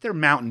kids. They're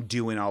Mountain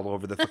Dewing all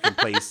over the fucking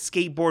place,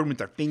 skateboarding with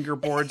their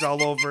fingerboards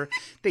all over.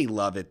 They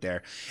love it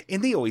there,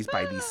 and they always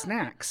buy these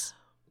snacks.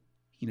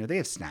 They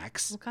have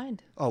snacks. What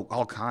kind? Oh,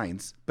 all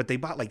kinds. But they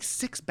bought like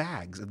 6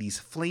 bags of these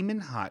Flamin'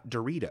 Hot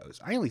Doritos.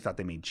 I only thought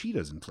they made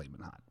Cheetos in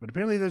Flamin' Hot, but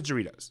apparently there's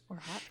Doritos. Or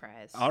hot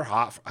fries.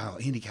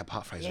 Handicap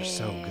hot fries are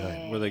so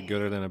good. Were they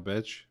gooder than a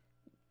bitch?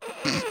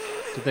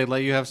 Did they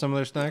let you have some of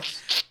their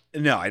snacks?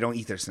 No, I don't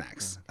eat their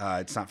snacks.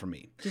 It's not for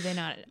me. Do they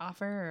not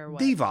offer or what?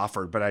 They've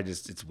offered, but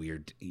it's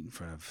weird to eat in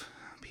front of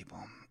people.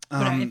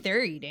 But if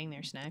they're eating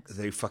their snacks.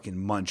 They fucking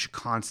munch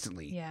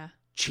constantly. Yeah.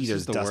 This Cheetos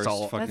is the dust worst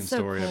all. fucking That's so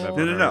story I've cool.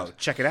 ever No. heard.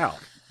 Check it out.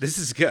 This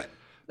is good.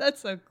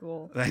 That's so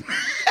cool.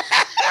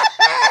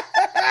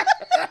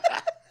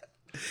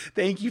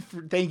 Thank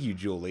you,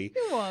 Julie.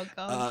 You're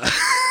welcome.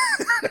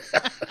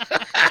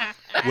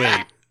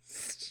 Wait.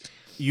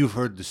 You've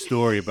heard the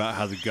story about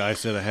how the guy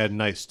said I had a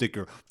nice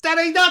sticker. That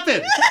ain't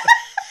nothing!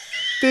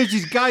 There's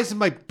these guys in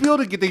my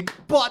building and they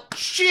bought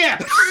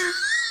chips!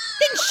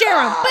 Didn't share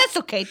them, but it's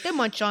okay. They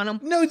munch on them.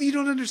 No, you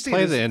don't understand.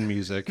 Play the end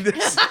music.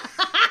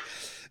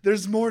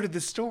 There's more to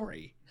the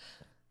story.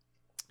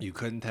 You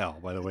couldn't tell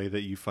by the way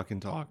that you fucking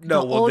talk.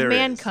 No, The well, old there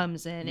man is.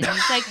 comes in and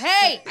he's like,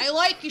 "Hey, I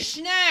like your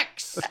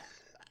snacks."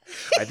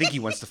 I think he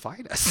wants to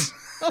fight us.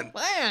 Oh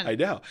man, I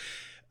know.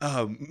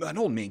 An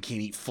old man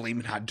can't eat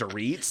flaming hot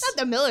Doritos. not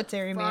the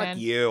military Fuck man.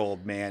 you,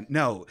 old man.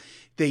 No,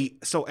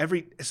 so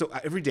every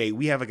day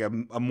we have like a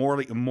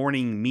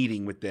morning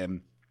meeting with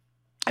them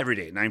every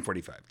day at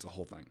 9:45. It's a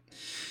whole thing.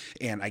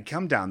 And I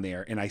come down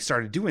there and I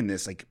started doing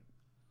this like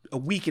a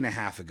week and a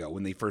half ago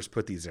when they first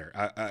put these there.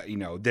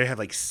 They have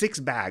like 6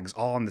 bags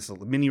all on this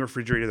mini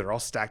refrigerator. They're all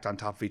stacked on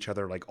top of each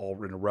other, like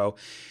all in a row.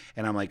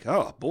 And I'm like,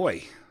 oh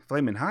boy,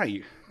 flaming hot,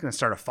 you're gonna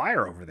start a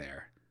fire over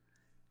there.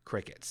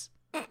 Crickets.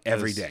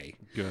 Every day.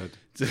 Good.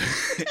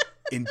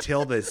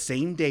 Until the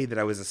same day that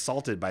I was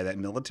assaulted by that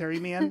military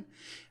man,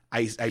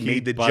 I He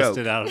made the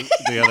busted joke. out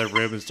the other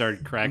room and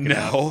started cracking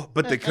up. No,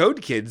 but the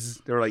code kids,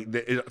 they were like,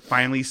 it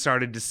finally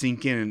started to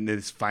sink in, and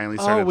it finally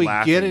started Oh, we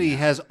laughing. get it. He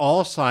has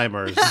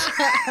Alzheimer's.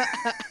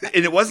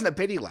 And it wasn't a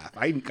pity laugh.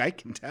 I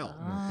can tell.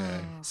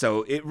 Okay.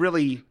 So it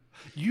really,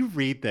 You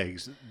read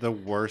things the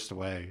worst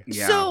way.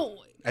 yeah. So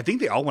I think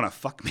they all want to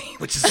fuck me,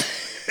 which is,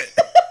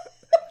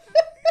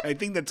 I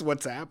think that's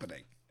what's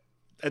happening.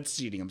 That's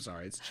cheating. I'm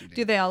sorry. It's cheating.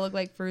 do they all look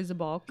like Fruza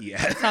Bulk?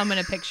 Yeah. So I'm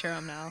gonna picture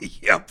them now.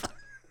 Yep.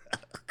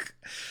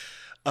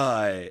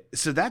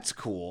 So that's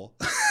cool.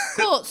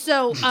 Cool.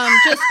 So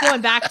just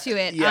going back to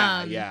it.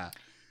 Yeah.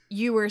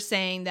 You were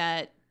saying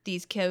that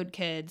these code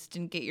kids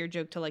didn't get your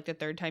joke till like the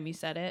 3rd time you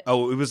said it.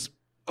 Oh, it was.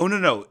 Oh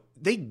no,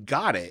 they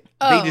got it.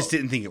 Oh. They just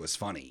didn't think it was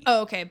funny.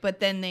 Oh, okay. But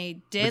then they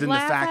But did then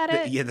laugh the fact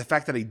at that it. the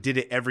fact that I did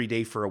it every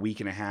day for a week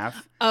and a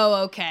half,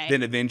 Oh, okay.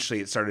 then eventually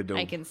it started to.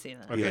 I can see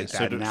that. Okay. Okay, like so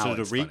that, to, now so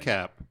to it's funny.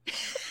 recap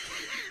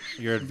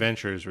your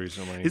adventures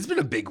recently. It's been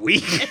a big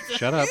week.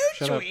 Shut up.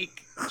 Shut up.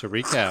 Week. To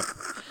recap,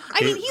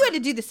 I mean, you had to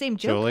do the same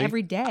joke Jolie?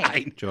 every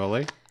day.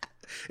 Jolie,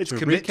 It's To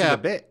commit to the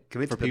recap, bit.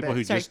 Commit for to the people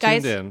who bit. Sorry, just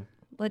guys. tuned in,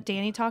 Let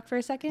Danny talk for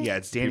a second. Yeah,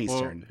 it's Danny's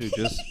people turn. who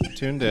just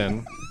tuned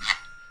in,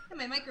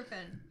 My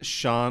microphone.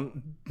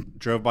 Sean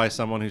drove by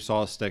someone who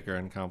saw a sticker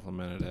and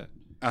complimented it.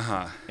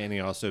 Uh-huh. And he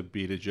also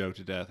beat a joke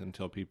to death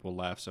until people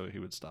laughed so he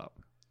would stop.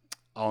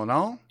 All in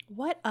all,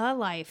 What a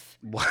life.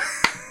 what?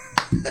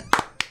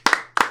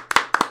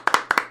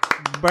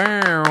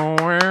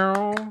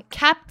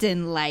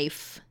 Captain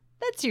Life.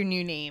 That's your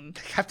new name.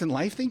 Captain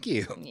Life, thank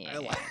you. Yeah. I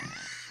like.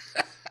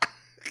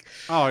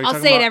 Oh, are you I'll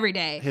talking say it about every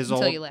day his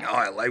until old- you Oh, laugh.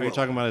 I like. Are you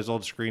talking about his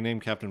old screen name,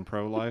 Captain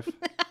Pro Life?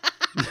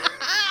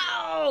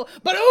 Ow!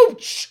 But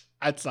ouch!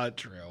 That's not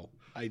true.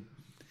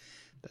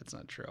 That's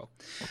not true.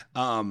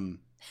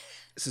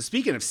 So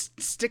speaking of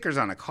stickers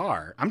on a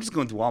car, I'm just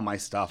going through all my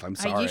stuff. I'm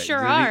sorry. You sure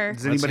Does are.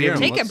 Does Let's anybody hear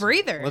have 'em. Take a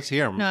breather. Let's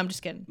hear him. No, I'm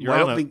just kidding. You're, Well,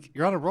 I on don't a, think-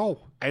 you're on a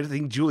roll. I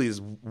think Julie is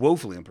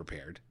woefully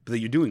unprepared, but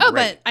you're doing Oh,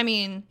 great. but I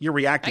mean, You're I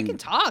reacting. can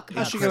talk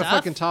about How's she stuff. gonna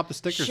fucking top the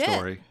sticker Shit.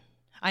 story?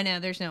 I know,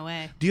 there's no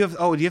way. Do you have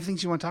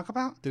things you want to talk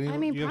about? Did I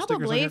mean, you have stickers on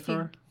probably your if you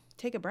car?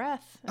 take a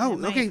breath. Oh, I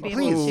might okay, be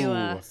please. able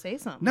to say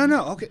something.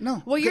 No. Okay,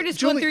 no. Well, you're Okay, just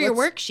going Julie, through your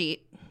let's- worksheet.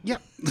 Yeah.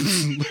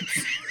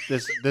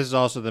 This is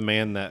also the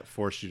man that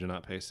forced you to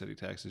not pay city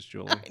taxes,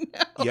 Julie.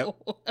 Yep.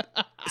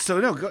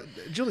 So no, go,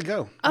 Julie,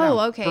 go. Oh, Now,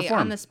 okay.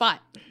 perform. On the spot.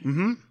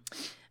 Mm-hmm.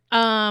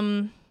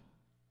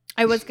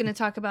 I was going to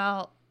talk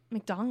about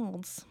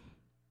McDonald's.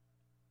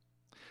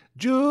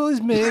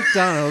 Julie's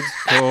McDonald's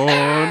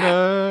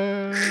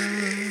Corner.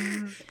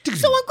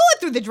 So I'm going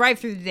through the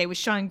drive-through today with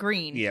Sean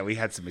Green. Yeah, we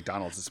had some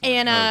McDonald's this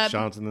morning. And Oh,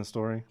 Sean's in the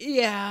story.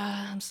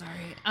 yeah, I'm sorry.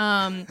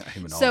 I'm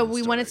in all So the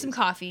we wanted some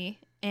stories. coffee,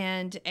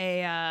 and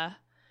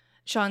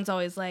Sean's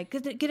always like,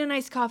 get a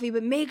nice coffee,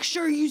 but make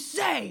sure you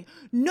say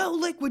no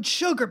liquid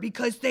sugar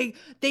because they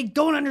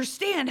don't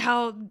understand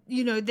how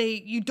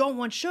you don't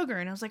want sugar.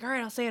 And I was like, all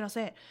right, I'll say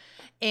it.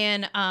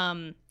 And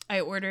I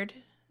ordered,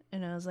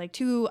 and I was like,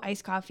 2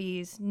 iced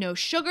coffees, no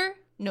sugar,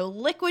 no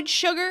liquid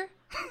sugar,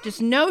 just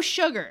no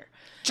sugar.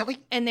 Julie.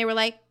 And they were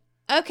like,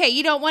 okay,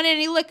 you don't want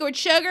any liquid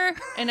sugar?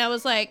 And I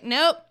was like,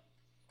 nope.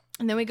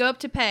 And then we go up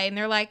to pay, and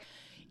they're like,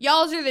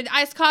 y'all's are the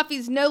iced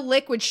coffees, no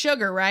liquid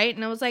sugar, right?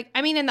 And I was like,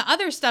 I mean, and the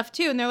other stuff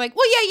too. And they're like,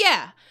 well,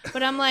 yeah.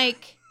 But I'm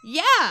like,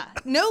 yeah,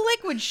 no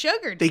liquid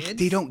sugar, dude.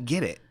 They don't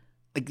get it.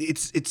 Like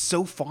it's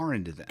so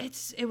foreign to them.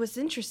 It was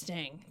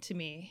interesting to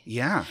me.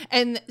 Yeah.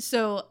 And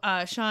so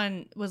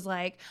Sean was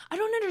like, I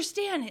don't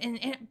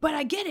understand, but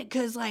I get it,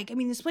 because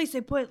this place,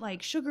 they put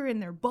like sugar in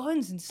their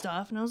buns and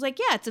stuff. And I was like,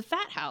 yeah, it's a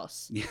fat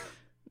house. Yeah.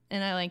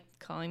 And I like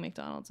calling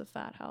McDonald's a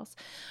fat house.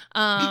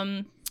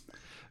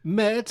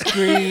 Met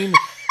screen,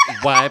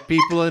 white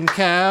people and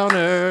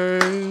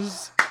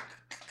counters.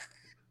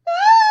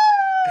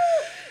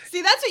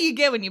 See, that's what you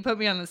get when you put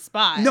me on the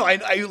spot. No, I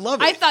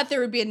love it. I thought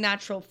there would be a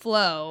natural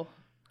flow.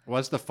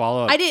 What's the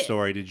follow-up I did-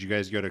 story? Did you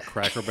guys go to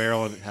Cracker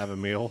Barrel and have a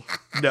meal?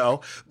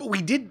 No, but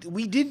we did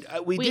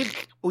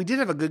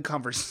have a good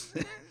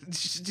conversation.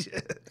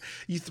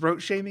 You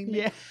throat shaming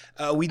me?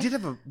 Yeah. We did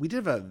have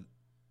a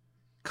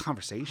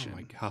conversation. Oh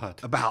my god.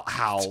 About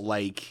how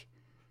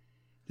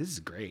this is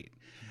great.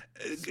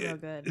 So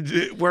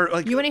good. We're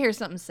like, You want to hear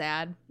something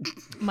sad?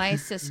 My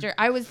sister,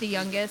 I was the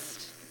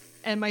youngest,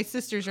 and my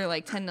sisters are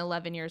like 10 and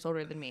 11 years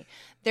older than me.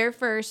 Their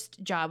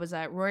first job was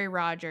at Roy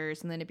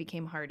Rogers, and then it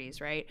became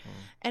Hardee's, right?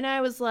 And I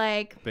was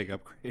like, Big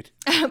upgrade.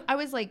 I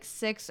was like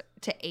 6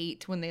 to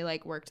 8 when they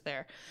like worked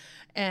there.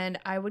 And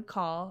I would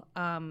call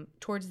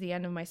towards the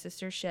end of my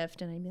sister's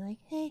shift, and I'd be like,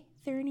 hey,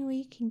 is there any way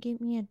you can get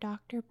me a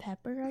Dr.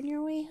 Pepper on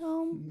your way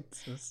home?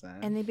 it's so sad.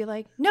 And they'd be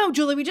like, no,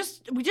 Julie, we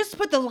just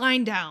put the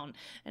line down.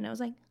 And I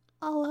was like,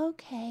 oh,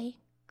 okay.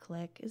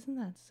 Click. Isn't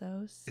that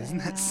so sad? Isn't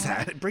that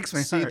sad? It breaks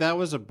my See, heart. that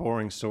was a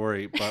boring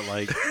story, but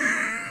like,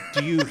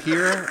 do you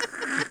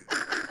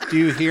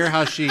hear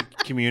how she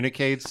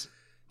communicates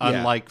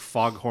unlike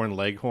Foghorn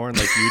Leghorn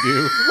like you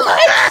do?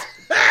 What?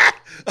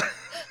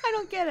 I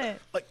don't get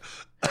it. Like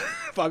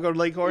Foghorn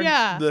Leghorn,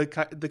 Yeah.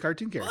 the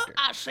cartoon character.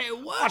 I say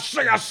what? I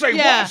say,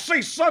 Yeah. what? I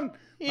say, son.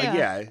 Yeah. Like,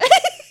 yeah.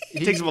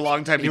 It takes him a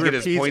long time He to get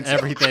his repeats points.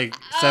 everything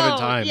 7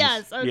 times.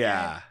 Yes. Okay.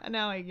 Yeah.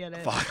 Now I get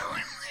it.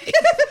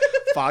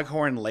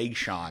 Foghorn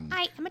Leghorn.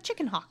 I am a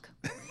chicken hawk.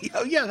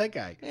 Oh yeah, that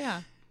guy.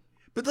 Yeah.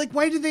 But like,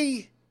 why do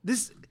they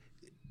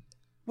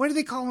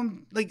call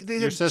him like they?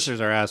 Your sisters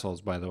are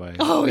assholes, by the way.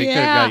 Oh, they yeah.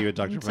 could have got you a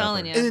Dr. I'm Pepper.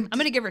 telling you. And then I'm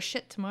going to give her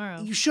shit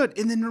tomorrow. You should,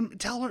 and then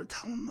tell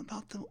him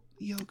about the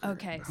yogurt.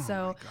 Okay, Oh, so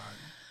my God.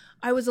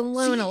 I was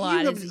alone See, a lot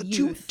you have as a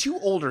two youth.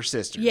 older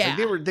sisters. Yeah.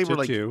 Like, they were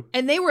like Two.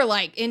 And they were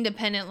like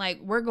independent,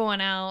 like we're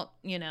going out,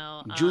 you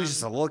know. Julie's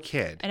just a little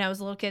kid. And I was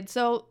a little kid.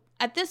 So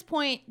at this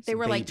point, they a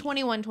were like baby.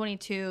 21,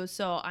 22.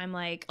 So I'm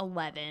like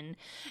 11.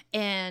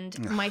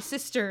 And my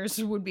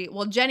sisters would be,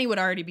 well, Jenny would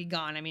already be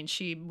gone. I mean,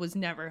 she was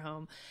never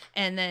home.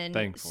 And then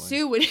Thankfully.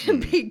 Sue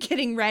would be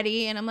getting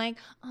ready. And I'm like,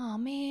 oh,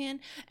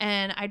 man.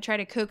 And I'd try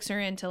to coax her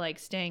into like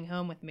staying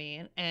home with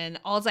me. And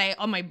all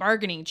my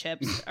bargaining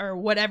chips or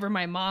whatever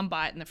my mom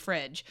bought in the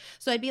fridge.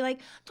 So I'd be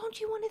like,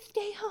 don't you want to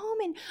stay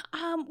home?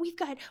 And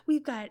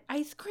we've got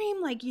ice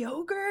cream, like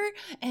yogurt.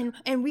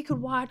 And we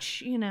could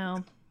watch, you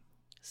know,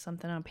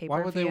 something on paper.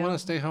 Why would they want to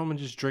stay home and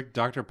just drink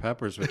Dr.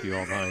 Peppers with you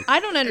all night? I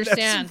don't That's some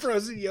understand.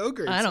 frozen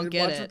yogurt. I don't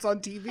get watch it. what's on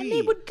TV. And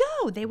they would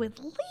go. They would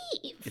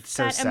leave. It's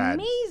so that sad.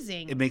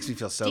 Amazing. It makes me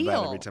feel so bad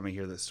Deal. every time I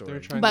hear this They're story.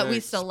 trying But to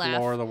we still laugh.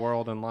 explore the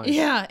world and life.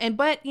 Yeah,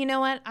 but you know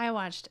what? I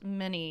watched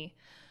many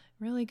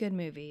really good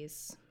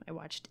movies. I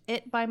watched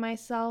It by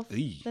myself,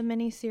 Eey. the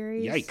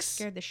miniseries. Yikes.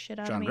 Scared the shit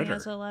out John of me Ritter.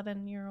 as an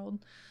 11-year-old.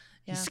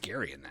 Yeah. He's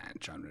scary in that,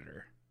 John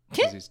Ritter.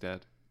 'Cause he's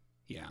dead.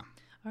 Yeah,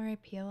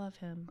 R.I.P. I love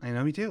him. I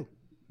know, me too.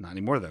 Not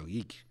anymore though.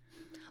 Eek.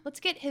 Let's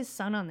get his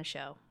son on the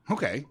show.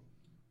 Okay.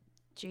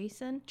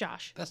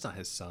 Josh. That's not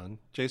his son.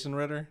 Jason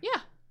Ritter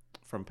Yeah.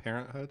 from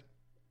Parenthood.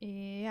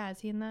 Yeah, is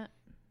he in that?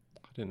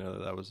 I didn't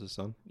know that was his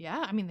son.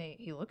 Yeah, I mean,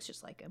 he looks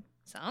just like him.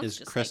 Sounds Is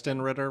just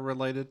Kristen Ritter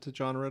related to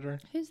John Ritter?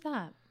 like him. Who's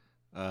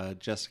that?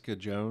 Jessica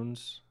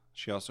Jones.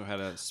 She also had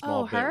a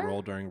small bit her?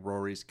 role during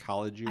Rory's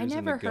college years I in the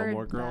never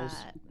Gilmore heard Girls.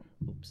 that.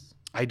 Oops.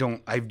 I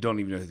don't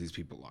even know who these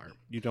people are.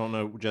 You don't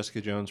know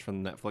Jessica Jones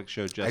from the Netflix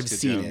show Jessica I've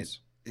seen Jones?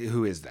 it.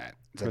 Who is that?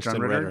 Is that Kristen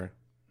John Ritter? Ritter.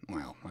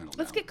 Wow, I don't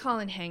Let's know. get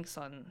Colin Hanks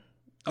on.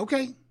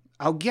 Okay.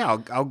 I'll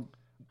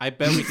I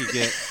bet we could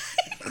get.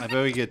 I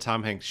bet we could get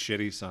Tom Hanks'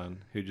 shitty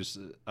son, who just.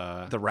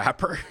 the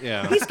rapper.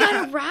 Yeah. He's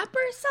got a rapper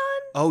son?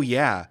 Oh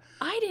yeah.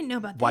 I didn't know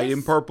about White this.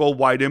 and purple,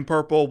 white and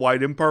purple,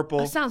 white and purple.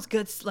 That sounds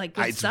good, like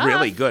good It's stuff.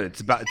 really good.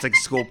 It's like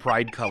school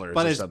pride colors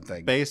But or it's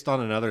something. based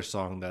on another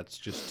song that's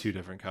just two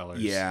different colors.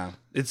 Yeah,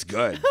 it's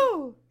good.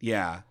 Ooh.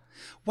 Yeah.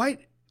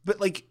 White, but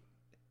like,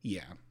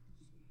 yeah.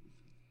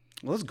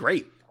 Well, it's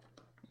great.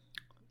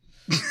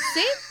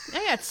 See?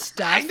 I got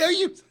stuff. I know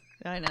you.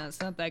 I know, it's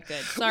not that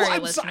good. Sorry, Well,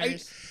 I'm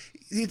listeners.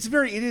 sorry.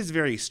 It is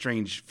very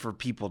strange for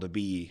people to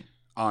be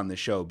on the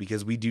show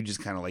because we do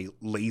just kind of like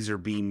laser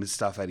beam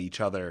stuff at each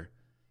other.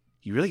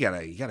 You really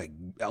gotta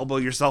elbow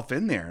yourself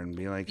in there and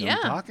be like, Yeah.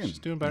 I'm talking. She's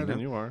doing better you know?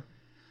 than you are.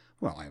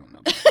 Well, I don't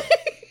know.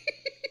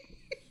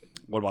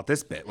 What about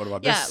this bit? What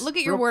about Yeah, this? look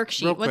at your Real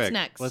worksheet. What's quick,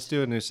 next? Let's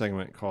do a new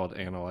segment called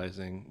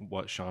Analyzing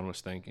What Sean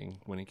Was Thinking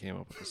when he came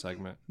up with the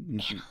segment.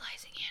 Analyzing.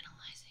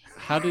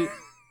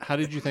 How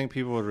did you think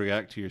people would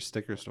react to your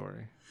sticker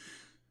story?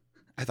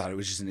 I thought it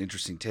was just an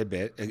interesting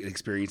tidbit, an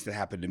experience that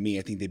happened to me.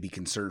 I think they'd be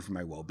concerned for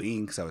my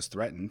well-being because I was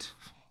threatened.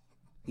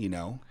 You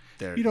know,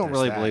 You don't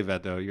really believe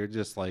that, though. You're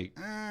just like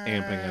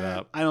amping it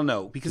up I don't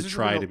know because to there's a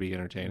try little- to be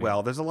entertaining.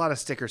 Well, there's a lot of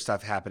sticker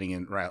stuff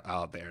happening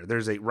out there.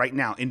 There's a right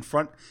now in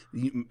front.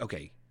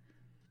 Okay,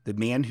 the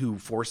man who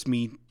forced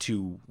me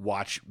to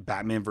watch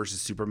Batman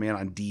versus Superman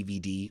on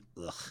DVD.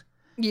 Ugh.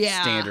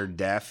 Yeah. Standard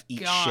def.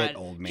 Eat God. shit,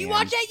 old man. You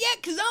watch that yet?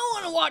 Because I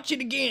want to watch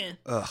it again.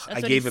 Ugh. That's I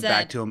what gave he it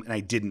back said. to him and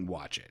I didn't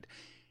watch it.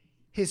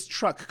 His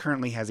truck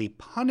currently has a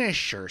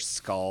Punisher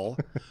skull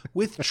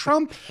with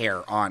Trump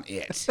hair on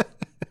it.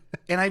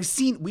 And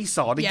we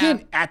saw it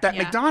again at that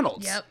Yeah.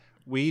 McDonald's. Yep.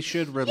 we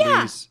should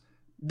release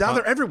Now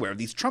they're everywhere.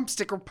 These Trump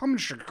sticker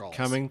Punisher skulls.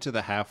 coming to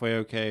the Halfway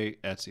Okay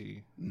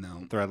Etsy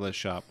No. threadless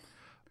shop.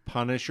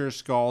 Punisher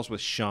skulls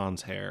with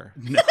Sean's hair.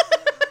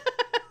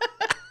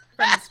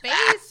 From his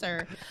face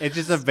or. It's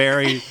just a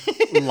very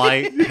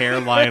light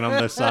hairline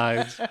on the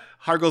sides.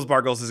 Hargles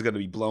Bargles is going to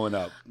be blowing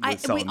up.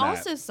 We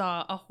also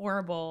saw a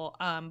horrible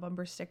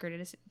bumper sticker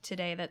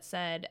today that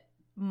said,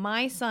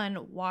 "My son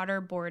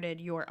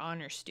waterboarded your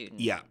honor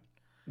student." Yeah.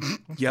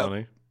 That's Yep.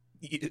 funny.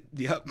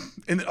 Yep.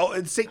 And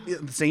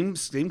the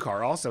same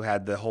car also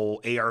had the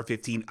whole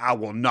AR-15 "I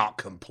will not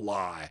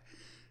comply"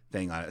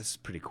 thing on it. It's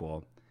pretty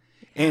cool.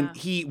 And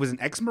he was an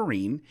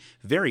ex-Marine,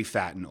 very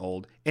fat and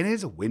old, and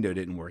his window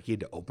didn't work. He had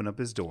to open up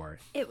his door.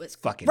 It was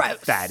Fucking gross.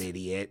 fat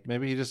idiot.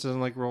 Maybe he just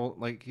doesn't like roll.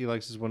 Like he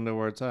likes his window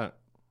where it's at.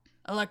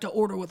 I like to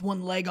order with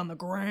one leg on the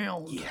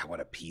ground. Yeah, what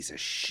a piece of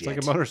shit. It's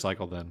like a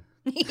motorcycle then.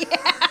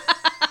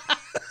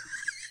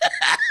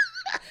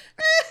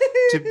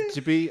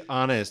 To be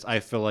honest, I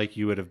feel like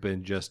you would have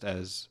been just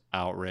as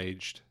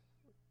outraged.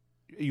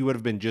 You would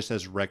have been just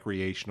as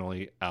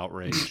recreationally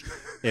outraged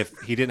if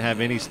he didn't have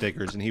any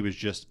stickers and he was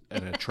just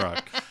in a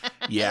truck.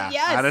 Yeah,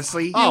 Yes.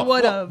 honestly. You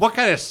would've. What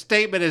kind of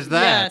statement is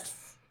that? Yes.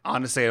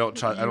 Honestly, I don't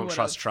would've.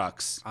 trust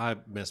trucks. I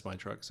miss my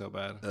truck so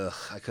bad. Ugh,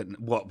 I couldn't.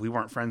 Well, we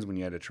weren't friends when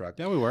you had a truck.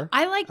 Yeah, we were.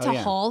 I like to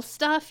yeah. haul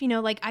stuff,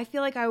 like I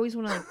feel like I always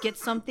want to get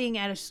something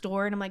at a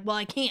store and I'm like, well,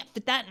 I can't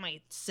fit that in my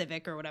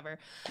Civic or whatever.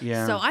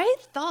 Yeah. So I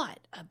thought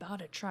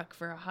about a truck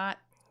for a hot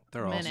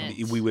They're minute.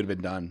 awesome. We would have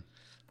been done.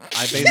 I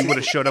If you basically, would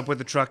have showed up with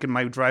the truck in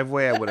my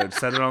driveway, I would have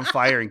set it on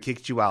fire and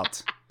kicked you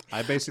out.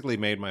 I basically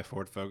made my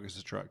Ford Focus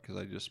a truck because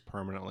I just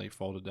permanently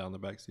folded down the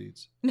back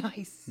seats.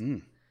 Nice.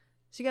 Mm.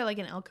 So you got like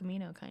an El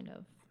Camino kind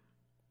of.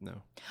 No.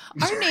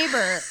 Our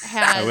neighbor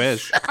has. I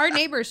wish. Our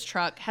neighbor's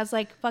truck has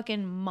like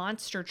fucking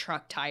monster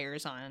truck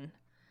tires on.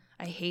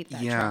 I hate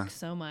that Yeah. truck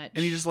so much.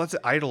 And he just lets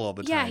it idle all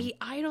the Yeah, time. he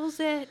idles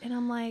it, and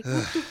I'm like,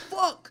 what the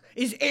fuck?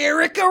 Is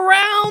Eric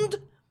around?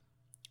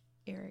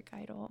 Eric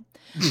idle.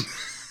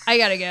 I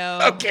gotta go.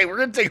 Okay, we're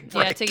going to take a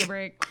break. Yeah, take a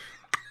break.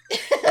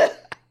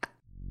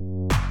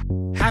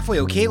 Halfway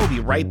okay, we'll be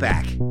right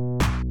back.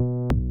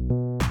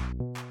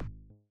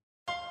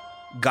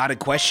 Got a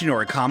question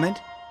or a comment?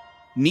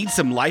 Need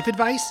some life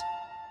advice?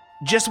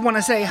 Just want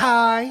to say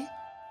hi?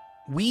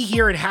 We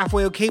here at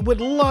Halfway Okay would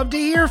love to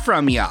hear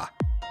from ya.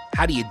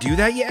 How do you do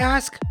that, you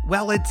ask?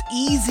 Well, it's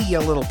easy, a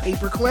little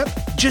paperclip.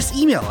 Just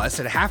email us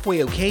at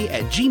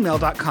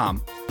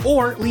halfwayok@gmail.com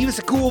or leave us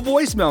a cool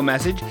voicemail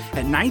message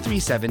at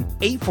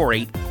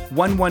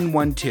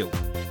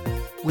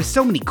 937-848-1112. With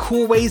so many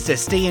cool ways to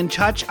stay in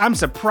touch, I'm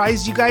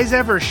surprised you guys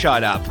ever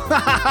shut up.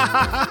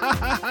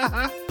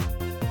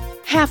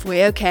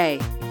 Halfway okay.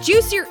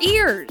 Juice your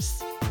ears.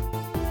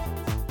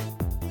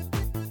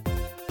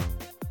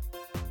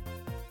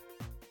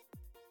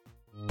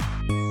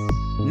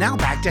 Now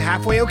back to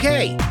Halfway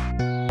Okay.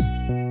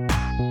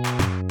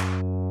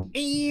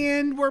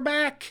 And we're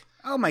back.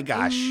 Oh my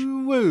gosh.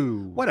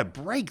 Woo. What a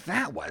break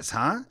that was,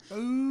 huh?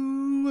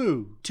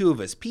 Ooh. Two of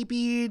us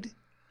pee-peed.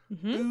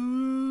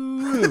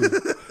 Ooh.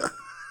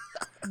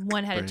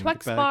 One had a Bring it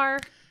Twix back. bar.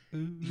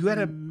 You had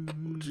a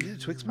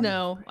Twix bar?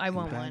 No, I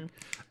want one.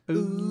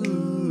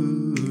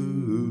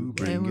 Ooh,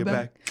 bring we're it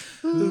back. back.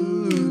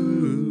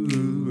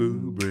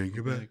 Ooh, bring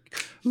it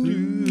back.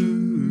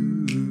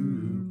 Ooh,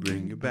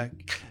 bring it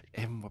back.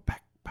 And we're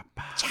back.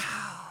 Ba-ba.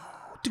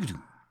 Doo-doo.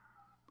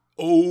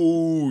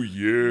 Oh,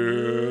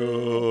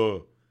 yeah.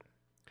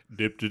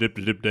 Dip dip dip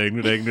dip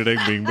dang dang dang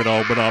bing but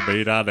all but I'll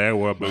be down there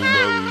where boom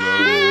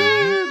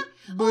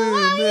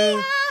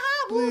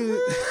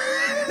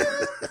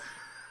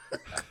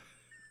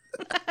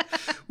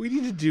We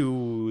need to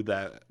do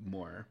that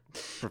more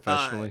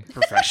professionally.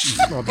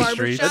 Professionally. On the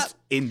streets. Barbershop. Let's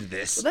end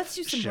this. Well, let's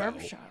do some show.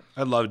 barbershop.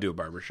 I'd love to do a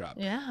barbershop.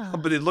 Yeah.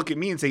 But they'd look at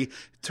me and say,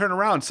 "Turn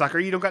around, sucker!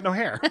 You don't got no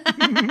hair." You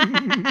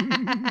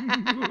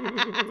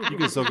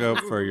can still go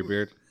for your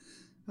beard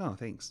Oh,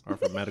 thanks. or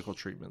for medical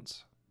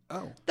treatments.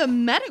 Oh, The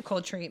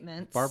medical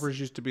treatments. Barbers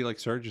used to be like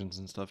surgeons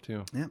and stuff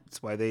too. yeah.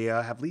 That's why they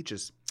have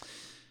leeches.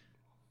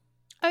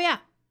 Oh yeah.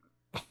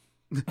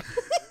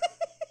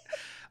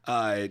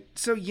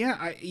 So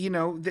yeah,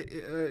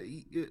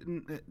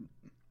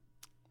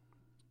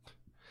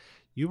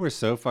 You were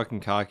so fucking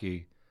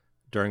cocky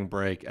during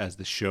break as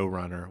the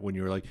showrunner when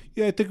you were like,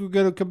 "Yeah, I think we're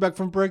gonna come back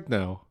from break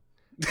now,"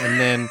 and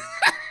then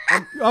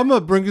I'm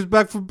gonna bring us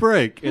back from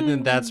break, and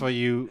then that's what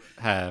you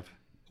have.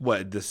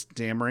 what the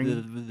stammering?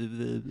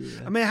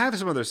 I mean, I have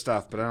some other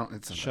stuff, but I don't.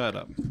 It's Shut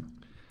up.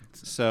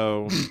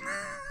 So,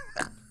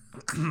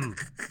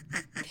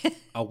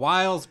 a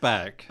whiles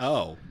back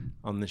Oh,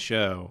 on the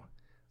show,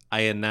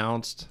 I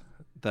announced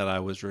that I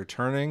was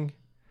returning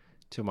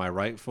to my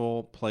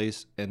rightful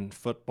place in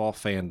football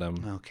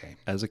fandom okay.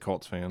 as a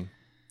Colts fan.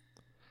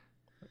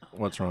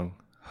 What's wrong?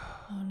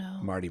 Oh no.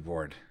 Marty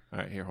bored. All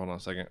right, here, hold on a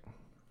second.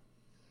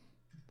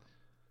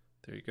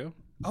 There you go.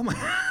 Oh my.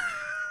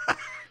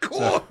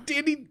 Cool.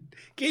 Danny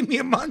gave me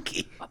a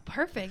monkey. Oh,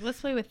 perfect.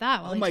 Let's play with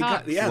that while Oh he my god.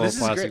 talks. Yeah, Little this is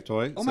plastic great.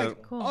 toy. Oh my. So-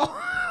 Cool.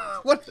 Oh,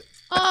 what?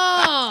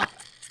 Oh.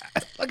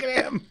 Look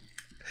at him.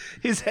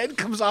 His head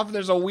comes off and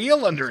there's a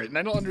wheel under it, and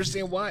I don't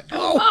understand why.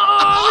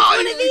 Oh, it's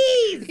one of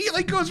these. He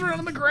like goes around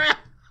on the ground.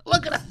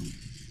 Look at him.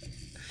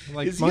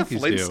 Like Is he a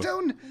monkeys do.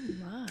 Flintstone?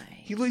 My.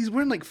 He's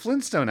wearing like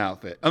Flintstone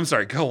outfit. I'm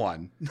sorry. Go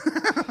on.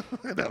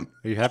 Look at him.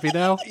 Are you happy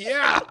now?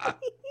 Yeah.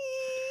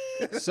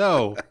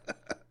 So,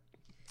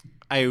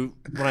 when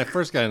I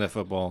first got into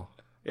football,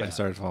 I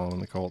started following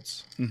the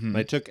Colts. Mm-hmm.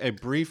 I took a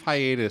brief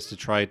hiatus to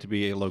try to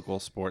be a local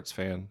sports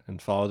fan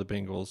and follow the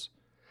Bengals.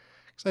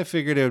 Because I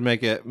figured it would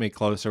make me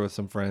closer with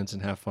some friends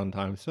and have fun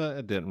times. So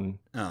it didn't.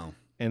 Oh.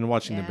 And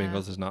watching the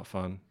Bengals is not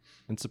fun.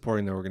 And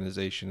supporting the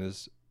organization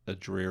is a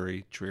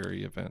dreary,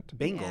 dreary event.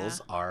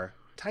 Bengals are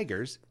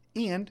tigers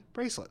and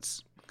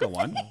bracelets. Go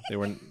on.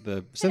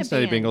 The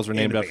Cincinnati Bengals were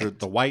named after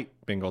the white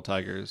Bengal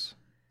tigers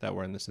that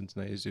were in the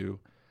Cincinnati Zoo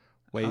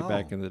way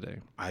back in the day.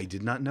 I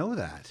did not know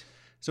that.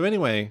 So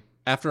anyway,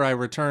 after I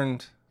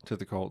returned to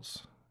the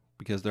Colts,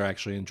 because they're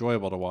actually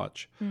enjoyable to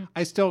watch,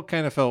 I still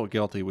kind of felt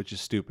guilty, which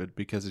is stupid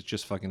because it's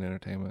just fucking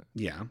entertainment.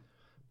 Yeah.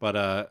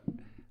 But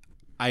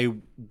I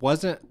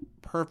wasn't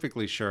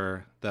perfectly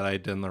sure that I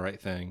had done the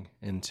right thing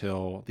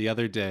until the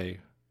other day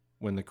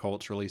when the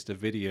Colts released a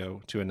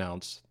video to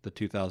announce the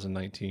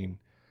 2019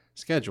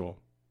 schedule.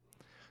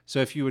 So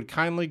if you would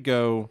kindly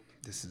go,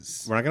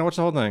 we're not going to watch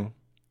the whole thing,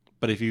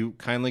 but if you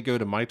kindly go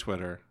to my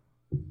Twitter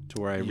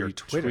to where I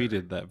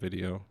retweeted that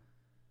video.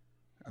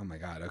 Oh my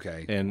God.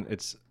 Okay. And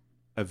it's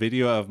a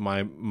video of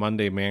my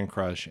Monday man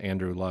crush,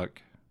 Andrew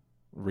Luck,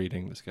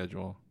 reading the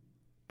schedule.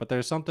 But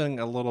there's something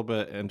a little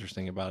bit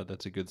interesting about it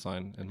that's a good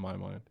sign in my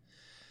mind.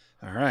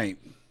 All right.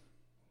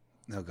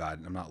 Oh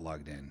God, I'm not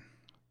logged in.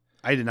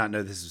 I did not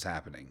know this was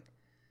happening.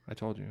 I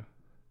told you.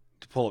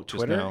 To pull up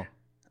Twitter? Just now.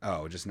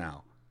 Oh, just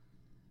now.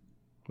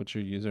 What's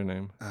your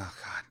username? Oh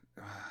God.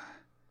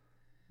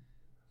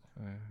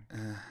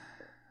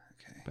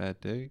 Okay.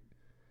 Bad date.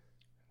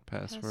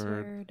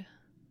 Password.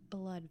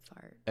 Blood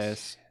fart.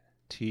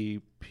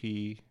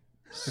 STP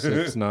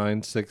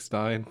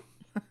 6969.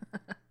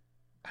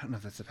 I don't know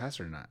if that's the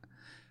password or not.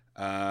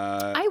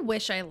 I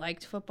wish I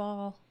liked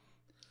football.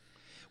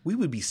 We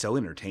would be so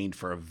entertained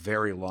for a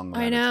very long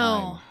amount I know.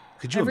 of time.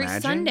 Could you Every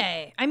imagine?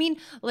 Sunday. I mean,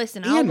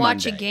 listen, And I'll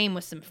watch Monday. a game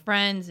with some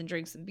friends and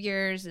drink some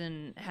beers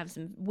and have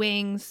some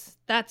wings.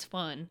 That's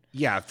fun.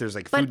 Yeah, if there's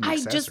like But food and I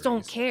just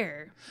don't accessories.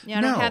 care. Yeah,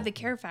 I No. don't have the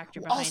care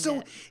factor behind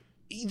Also,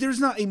 it. there's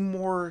not a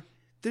more...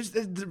 There's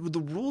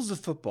the rules of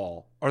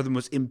football are the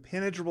most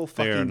impenetrable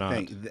They are fucking not.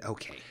 thing.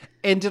 Okay.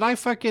 And did I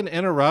fucking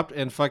interrupt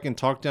and fucking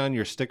talk down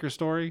your sticker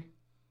story?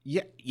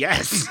 Yeah.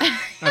 Yes.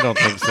 I don't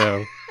think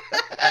so.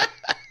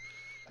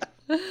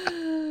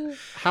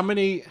 How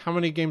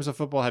many games of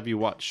football have you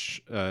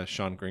watched,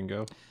 Sean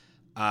Gringo?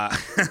 I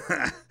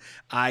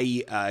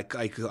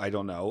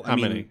don't know. How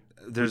many?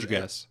 There's What'd you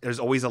guess? There's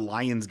always a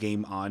Lions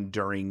game on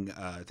during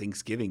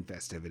Thanksgiving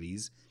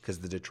festivities because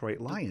the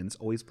Detroit Lions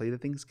always play the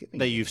Thanksgiving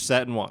That game. you've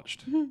sat and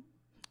watched.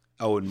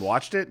 Oh, and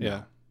watched it? Yeah.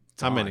 No,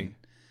 it's How on. many?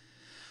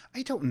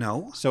 I don't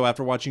know. So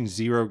after watching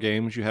 0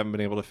 games, you haven't been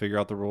able to figure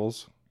out the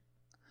rules?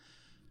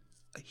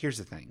 Here's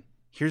the thing.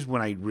 Here's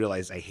when I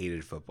realized I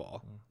hated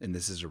football, and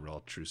this is a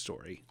real true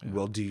story. Yeah.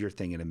 We'll do your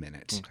thing in a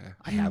minute. Okay.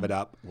 I have it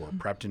up. We're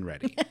prepped and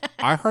ready.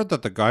 I heard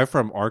that the guy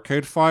from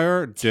Arcade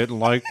Fire didn't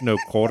like no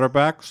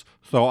quarterbacks,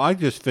 so I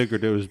just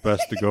figured it was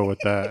best to go with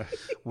that.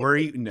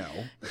 No.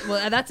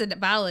 Well, that's a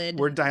valid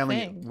We're dialing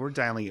thing. We're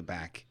dialing it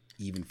back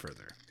even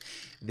further.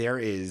 There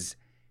was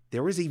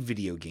a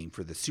video game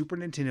for the Super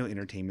Nintendo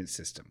Entertainment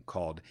System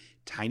called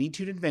Tiny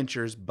Toon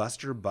Adventures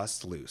Buster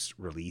Busts Loose,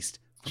 released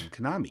from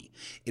Konami.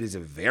 It is a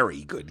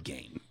very good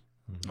game.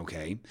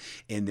 Okay.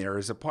 And there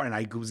is a part, and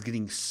I was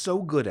getting so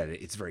good at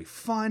it. It's very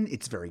fun.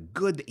 It's very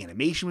good. The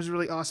animation was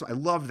really awesome. I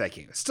loved that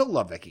game. I still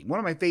love that game. One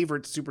of my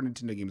favorite Super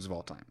Nintendo games of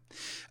all time.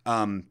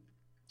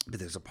 But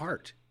there's a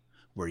part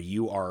where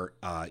you are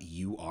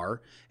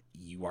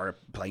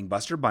playing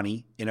Buster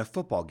Bunny in a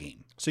football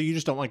game. So you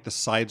just don't like the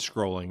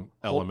side-scrolling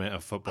element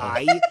of football?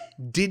 I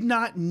did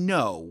not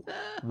know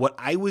what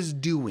I was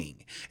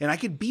doing, and I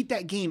could beat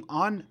that game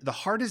on the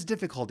hardest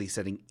difficulty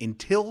setting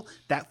until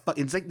that.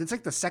 It's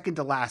like the second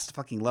to last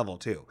fucking level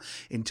too.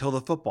 Until the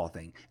football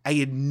thing, I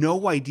had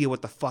no idea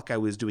what the fuck I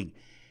was doing.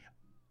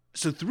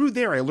 So through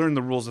there, I learned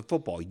the rules of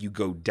football. You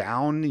go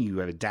down, you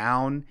have a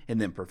down, and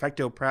then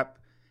Perfecto Prep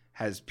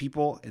has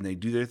people, and they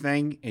do their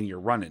thing, and you're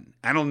running.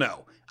 I don't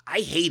know. I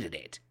hated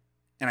it.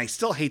 And I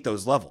still hate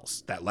those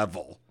levels, that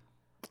level.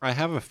 I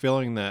have a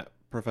feeling that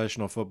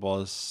professional football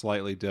is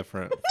slightly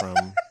different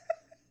from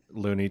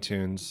Looney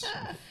Tunes.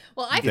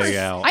 Well,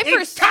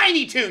 It's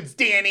Tiny Toons,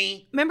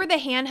 Danny. Remember the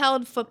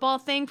handheld football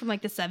thing from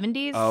like the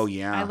 70s? Oh,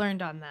 yeah. I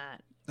learned on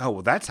that. Oh,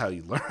 well, that's how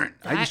you learn.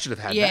 I just should have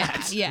had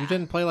that. Yeah. You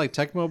didn't play like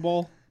Tecmo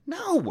Bowl?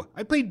 No,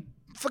 I played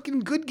fucking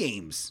good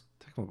games.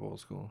 Tecmo Bowl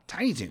was cool.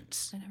 Tiny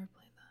Toons. I never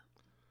played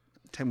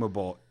that. Tecmo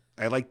Bowl.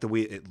 I like the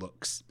way it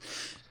looks.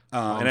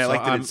 And I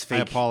like that it's fake.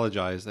 I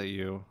apologize that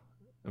you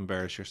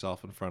embarrass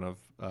yourself in front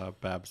of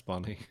Babs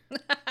Bunny.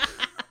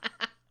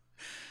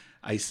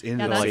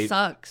 That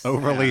sucks.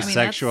 Overly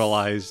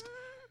sexualized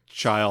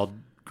child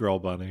girl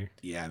bunny.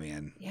 Yeah,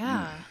 man.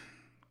 Yeah.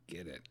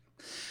 Get it.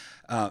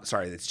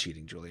 Sorry, that's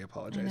cheating, Julie. I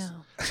apologize.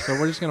 So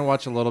we're just going to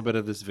watch a little bit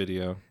of this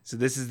video. So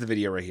this is the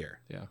video right here.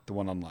 Yeah. The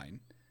one online.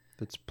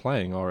 That's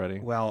playing already.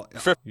 Well,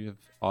 you have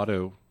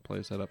auto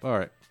play set up. All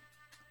right.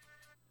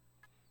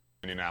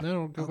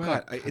 No, go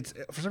back. God. It's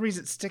for some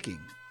reason it's sticking.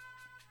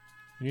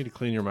 You need to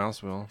clean your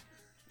mouse wheel.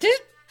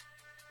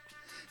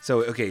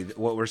 So, okay,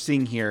 what we're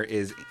seeing here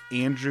is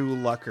Andrew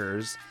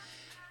Luckers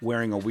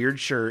wearing a weird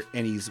shirt,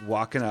 and he's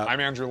walking up. I'm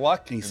Andrew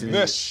Luck, and He's in-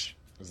 this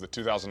is the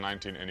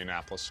 2019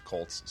 Indianapolis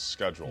Colts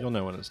schedule. You'll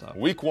know when to stop.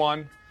 Week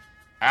 1,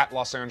 at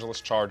Los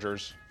Angeles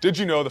Chargers. Did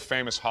you know the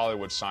famous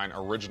Hollywood sign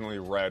originally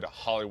read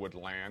Hollywood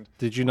Land?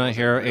 Did you not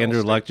hear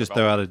Andrew Luck just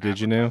throw out a "Did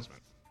you know"?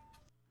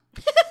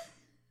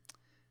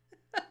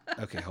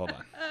 Okay, hold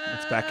on.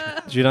 It's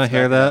back. Did you not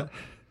hear that?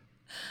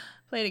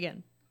 Play it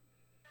again.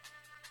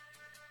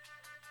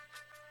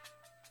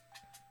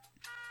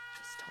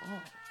 He's tall.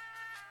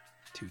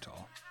 Too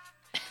tall.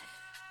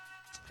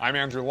 I'm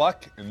Andrew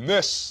Luck, and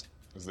this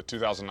is the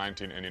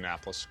 2019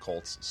 Indianapolis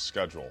Colts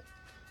schedule.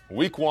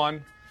 Week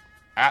 1,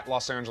 at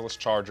Los Angeles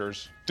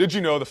Chargers. Did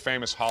you know the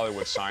famous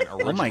Hollywood sign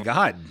originally... Oh my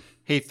God.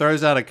 He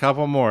throws out a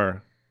couple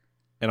more.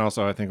 And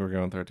also, I think we're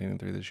going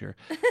 13-3 this year.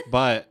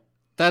 But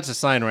that's a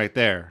sign right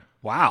there.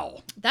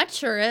 Wow. That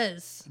sure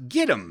is.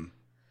 Get him.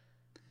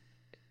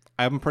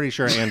 I'm pretty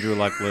sure Andrew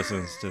Luck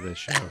listens to this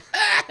show.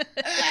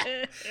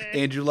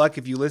 Andrew Luck,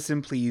 if you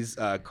listen, please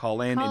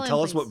call in and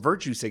tell us please. what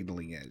virtue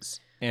signaling is.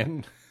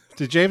 And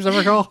did James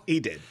ever call? He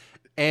did.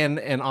 And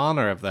in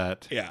honor of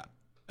that, Yeah.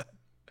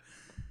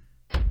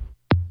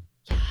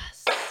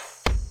 Yes.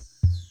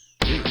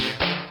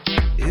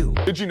 Ew.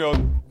 Did you know...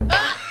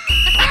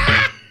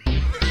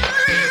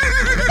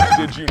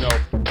 Did you know...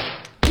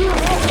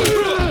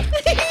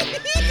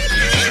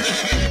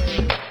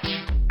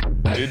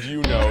 Did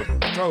you know...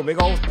 Throw a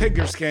big old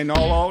pigger skin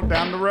all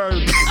down the road.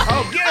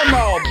 Oh, get them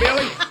all,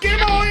 Billy. Get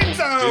them all in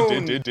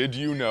zone. Did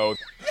you know...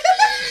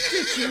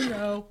 Did you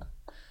know?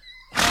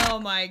 Oh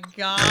my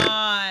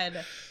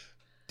God.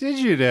 did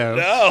you know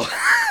No.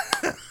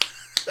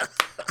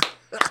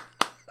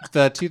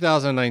 the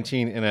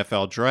 2019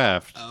 NFL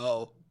Draft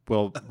Oh,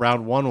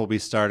 round 1 will be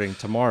starting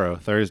tomorrow,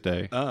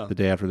 Thursday, Oh. the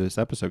day after this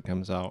episode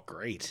comes out.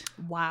 great.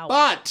 Wow.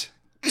 But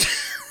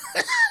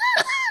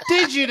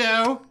did you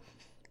know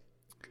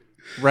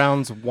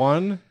rounds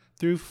 1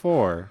 through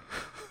 4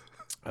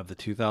 of the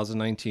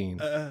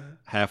 2019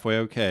 Halfway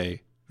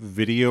Okay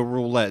Video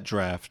Roulette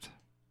Draft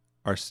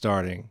are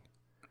starting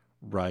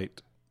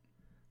right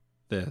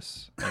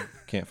this. I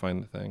can't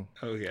find the thing.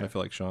 Oh, yeah. I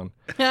feel like Sean.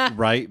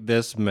 Right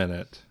this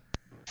minute.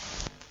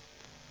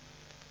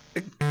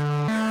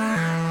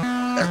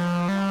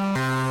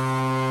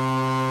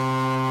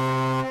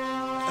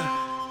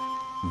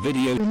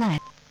 Video.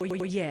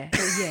 Oh yeah.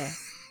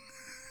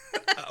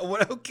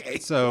 What? Okay.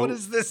 So- what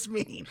does this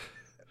mean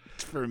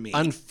for me?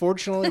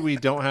 Unfortunately, we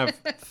don't have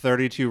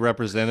 32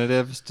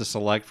 representatives to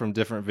select from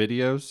different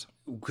videos.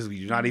 Because we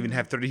do not even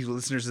have 30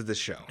 listeners of this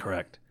show.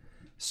 Correct.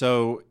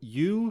 So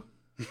you,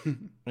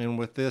 and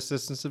with the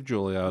assistance of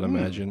Julia, I would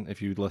imagine,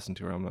 if you listen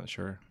to her, I'm not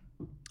sure.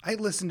 I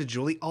listen to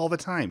Julie all the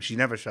time. She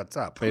never shuts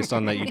up. Based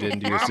on that you didn't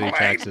do your city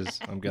taxes,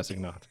 I'm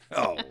guessing not.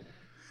 Oh,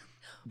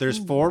 There's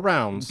 4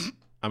 rounds.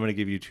 I'm going to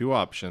give you 2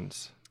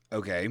 options.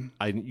 okay.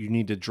 You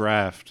need to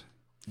draft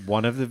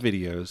one of the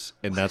videos,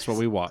 and that's what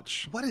we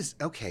watch. What is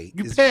okay?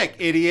 You pick,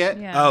 idiot.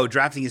 Yeah. Oh,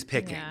 drafting is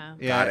picking. Yeah.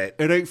 Got it.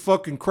 It ain't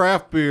fucking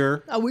craft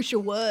beer. I wish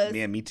it was.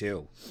 Yeah, me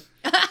too.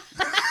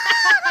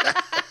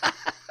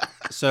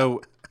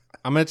 So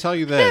I'm going to tell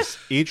you this.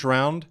 Each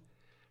round,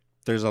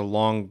 there's a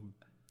long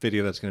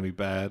video that's going to be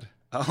bad,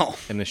 Oh,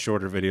 and a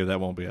shorter video that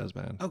won't be as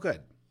bad. oh, good.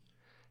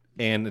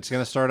 And it's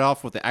going to start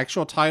off with the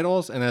actual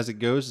titles, and as it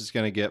goes, it's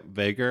going to get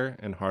vaguer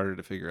and harder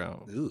to figure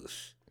out.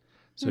 Oof.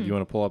 So do you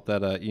want to pull up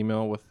that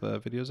email with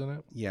videos in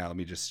it? Yeah, let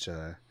me just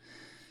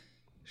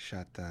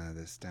shut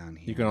this down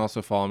here. You can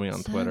also follow me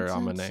on Twitter.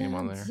 I'm a name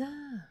on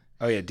there.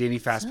 Oh yeah, Danny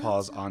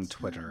Fastpaws on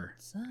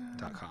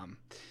Twitter.com.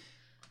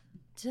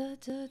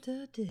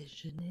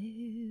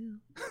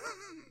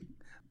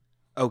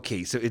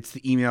 Okay, so it's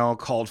the email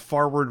called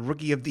Forward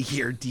Rookie of the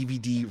Year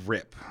DVD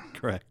Rip.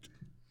 Correct.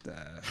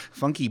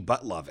 Funky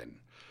Butt Lovin'.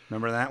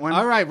 Remember that one?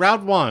 All right,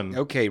 round 1.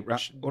 Okay,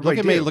 what do Look I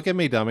at me. do? Look at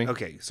me, dummy.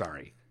 Okay,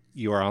 sorry.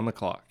 You are on the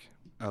clock.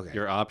 Okay.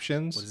 Your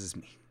options, What does this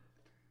mean?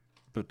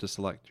 but to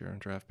select your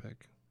draft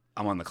pick.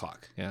 I'm on the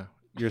clock. Yeah.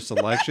 Your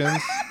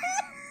selections,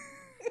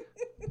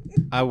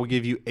 I will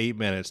give you 8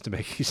 minutes to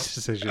make these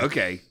decisions.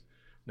 Okay.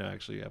 No,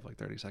 actually, you have like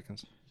 30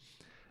 seconds.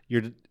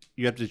 You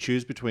have to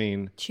choose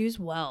between Choose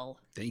well.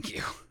 Thank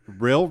you.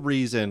 Real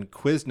Reason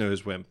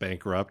Quiznos went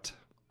bankrupt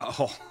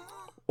Oh,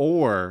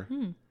 or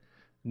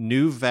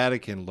New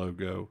Vatican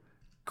logo,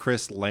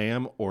 Chris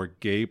Lamb or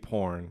gay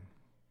porn.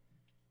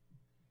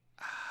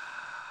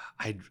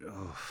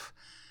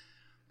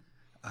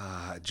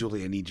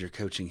 Julie, I need your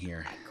coaching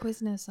here.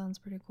 Quiznos sounds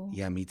pretty cool.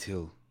 Yeah, me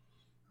too.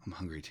 I'm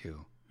hungry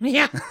too.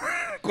 Yeah.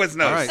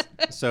 Quiznos. All right.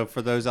 So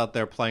for those out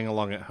there playing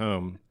along at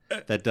home,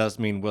 that does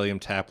mean William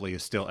Tapley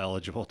is still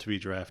eligible to be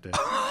drafted.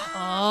 Oh.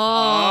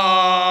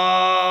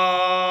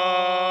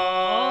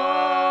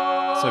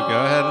 So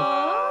go ahead.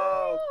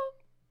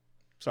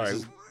 Sorry.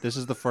 This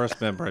is the first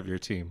member of your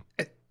team.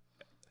 It's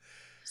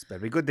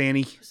better be good,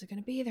 Danny. Who's it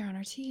gonna be there on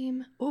our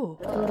team? Ooh.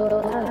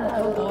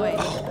 Oh boy.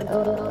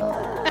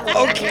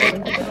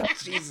 Okay.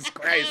 Jesus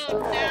Christ.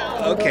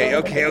 Okay.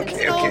 Hold on.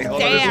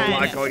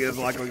 There's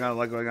a lot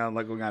going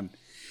on.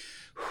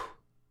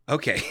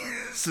 Okay.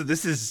 So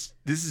this is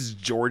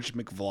George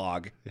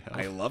McVlog. Yeah.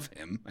 I love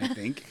him. I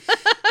think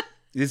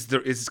this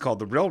is called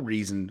The Real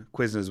Reason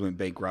Quiznos Went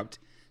Bankrupt.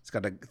 It's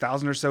got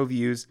 1,000 or so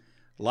views,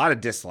 a lot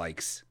of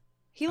dislikes.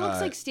 He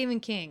looks like Stephen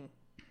King.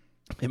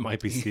 It might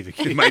be Stephen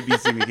It King. might be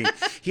Stephen King.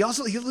 He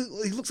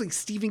looks like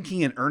Stephen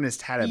King and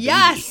Ernest had a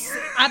Yes, baby.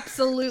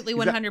 absolutely,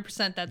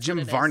 100%. That's Jim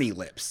what it is. Varney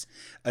lips.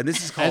 And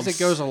this is called As it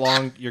goes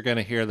along, you're going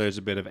to hear there's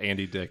a bit of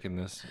Andy Dick in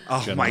this. Oh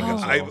general my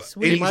God. as well.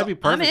 sweet. He might be I'm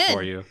perfect in.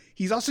 for you.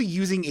 He's also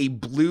using a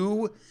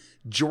blue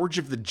George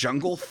of the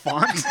Jungle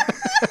font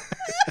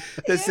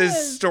that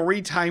says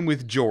 "Story Time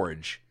with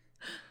George."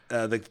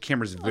 The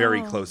camera's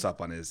very close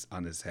up on his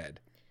head.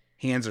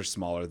 Hands are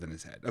smaller than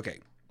his head. Okay.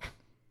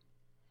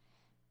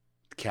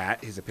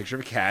 Cat is a picture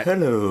of a cat.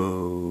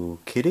 Hello,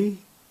 kitty.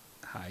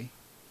 Hi.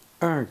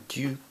 Aren't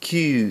you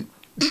cute?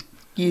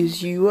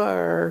 Yes, you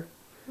are.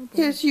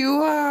 Yes,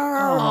 you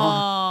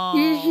are.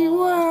 Yes,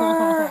 you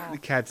are. The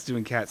cat's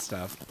doing cat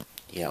stuff.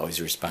 He always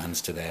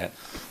responds to that.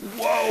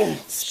 Whoa!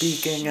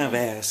 Speaking of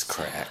ass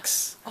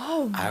cracks,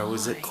 I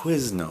was at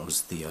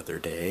Quiznos the other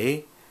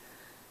day,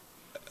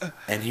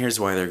 and here's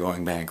why they're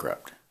going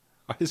bankrupt.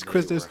 Is They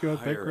Quiznos were going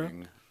bankrupt?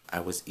 hiring- I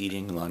was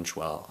eating lunch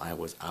while I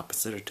was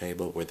opposite a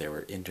table where they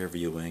were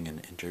interviewing an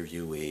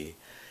interviewee,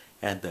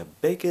 and the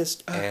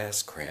biggest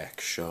ass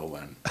crack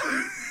showing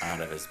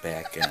out of his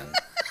back end.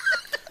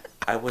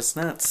 I was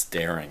not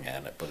staring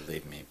at it,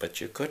 believe me,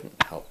 but you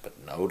couldn't help but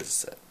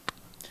notice it.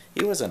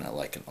 He wasn't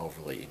like an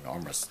overly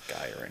enormous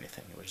guy or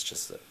anything. It was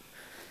just that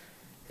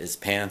his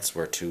pants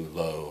were too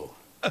low.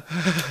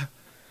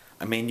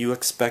 I mean, you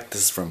expect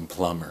this from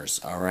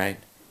plumbers, all right?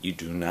 You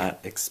do not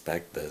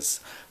expect this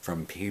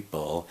from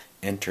people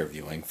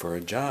interviewing for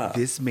a job.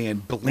 This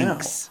man Now,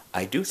 blinks.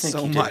 I do think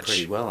so he did much.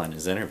 pretty well on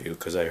his interview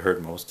because I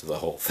heard most of the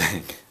whole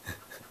thing.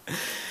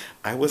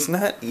 I was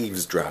not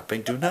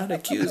eavesdropping. Do not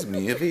accuse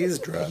me of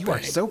eavesdropping. You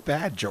are so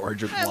bad,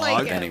 George. I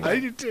like it. Anyway. I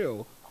do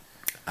too.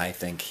 I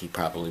think he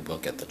probably will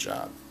get the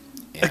job,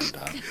 and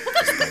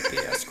despite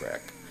the ass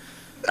crack.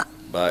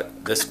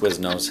 But this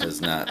Quiznos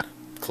has not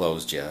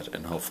closed yet,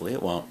 and hopefully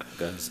it won't,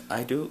 because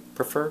I do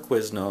prefer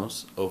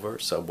Quiznos over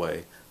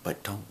Subway.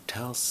 But don't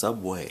tell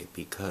Subway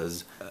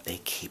because they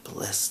keep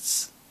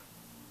lists,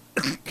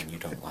 and you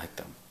don't like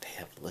them. They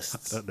have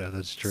lists. No, that's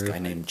This true. guy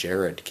named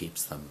Jared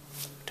keeps them.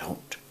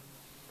 Don't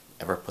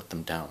ever put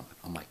them down.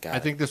 Oh my God! I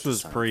think this was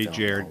It's on film.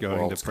 pre-Jared The going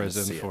to world's gonna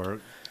prison see it.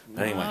 for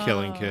But anyway,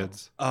 killing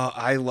kids.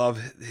 I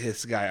love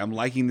this guy. I'm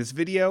liking this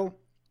video,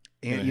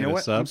 Gonna and you hit know a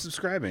what? sub? I'm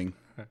subscribing.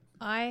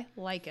 I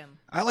like him.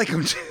 I like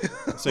him too.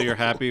 So you're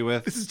happy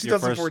with This is your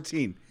first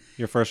 2014.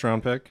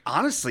 round pick?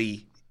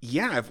 Honestly,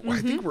 yeah.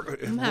 I think we're.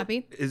 I'm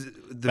happy. Is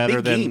the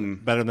Better big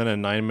game? than a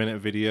 9-minute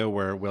video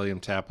where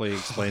William Tapley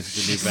explains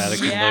that the new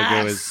Vatican Yes.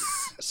 logo is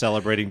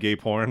celebrating gay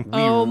porn.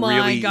 Oh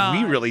my God.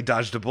 We really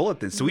dodged a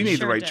bullet then. So we made the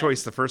sure right did.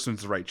 choice. The first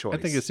one's the right choice. I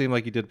think it seemed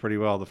like you did pretty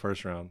well the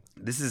first round.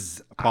 This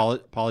is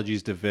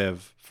Apologies to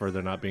Viv for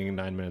there not being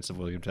 9 minutes of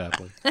William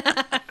Tapley.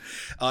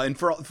 and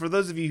for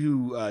those of you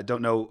who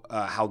don't know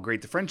how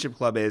great the Friendship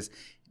Club is,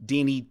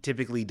 Danny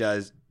typically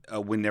does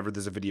whenever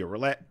there's a video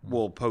roulette,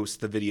 we'll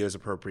post the videos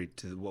appropriate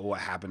to what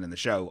happened in the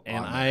show.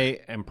 And on I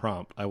am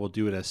prompt. I will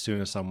do it as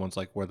soon as someone's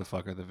like, where the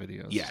fuck are the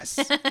videos? yes.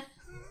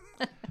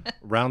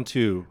 Round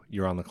 2,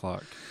 you're on the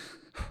clock.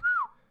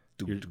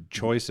 Your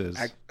choices.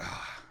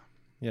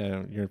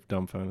 Yeah, your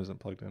dumb phone isn't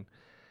plugged in.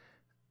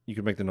 You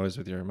can make the noise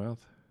with your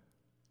mouth.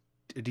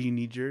 Do you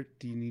need your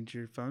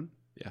phone?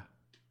 Yeah.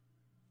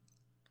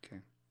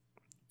 Okay.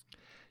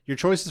 Your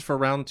choices for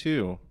round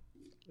 2,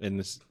 and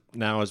this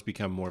now has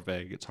become more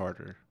vague. It's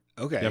harder.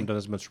 Okay. You haven't done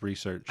as much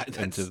research That's-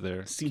 into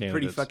their seemed candidates.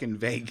 pretty fucking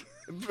vague.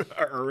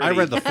 already. I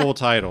read the full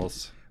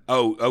titles.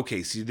 Oh,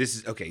 okay. So this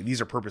is okay.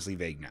 These are purposely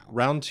vague now.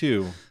 Round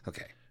 2,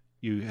 Okay.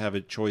 you have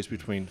a choice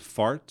between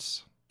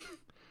farts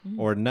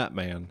or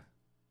Nutman.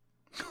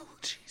 Oh,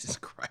 Jesus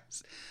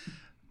Christ.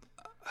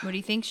 What do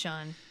you think,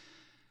 Sean?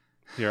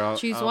 Here, I'll,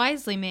 Choose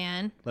wisely,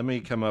 man. let me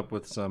come up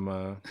with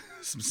some.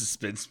 Some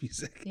suspense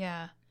music.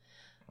 Yeah.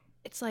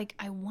 It's like,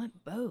 I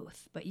want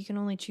both, but you can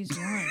only choose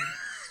one.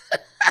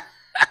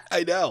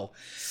 I know.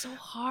 So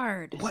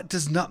hard. What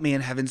does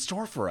Nutman have in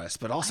store for us?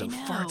 But also, I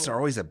know. farts are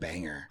always a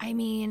banger. I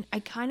mean, I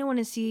kind of want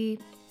to see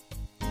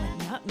what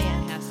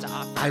Nutman has to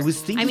offer. I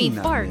was thinking I mean,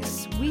 Nutman.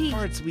 farts.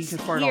 We can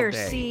fart hear, all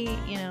day. see,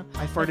 you know.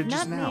 I farted but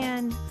just now.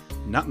 Nutman,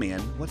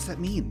 Nutman? What's that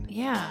mean?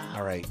 yeah.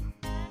 All right.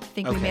 I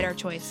think we Okay. made our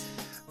choice.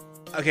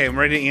 Okay, I'm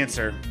ready to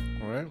answer.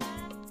 All right.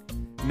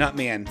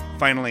 Nutman.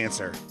 Final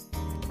answer.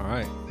 All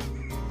right.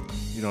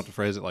 You don't have to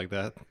phrase it like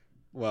that.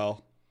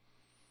 Well,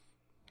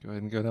 Go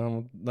ahead and go down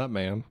with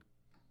Nutman.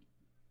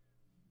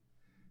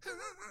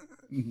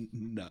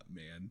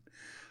 Nutman.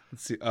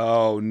 Let's see.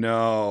 Oh,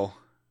 no.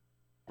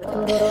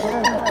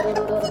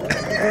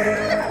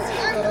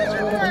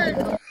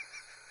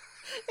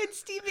 It's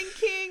Stephen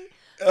King.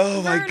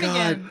 Oh, my Burn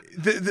God.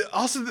 again.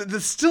 Also, the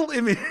still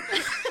image.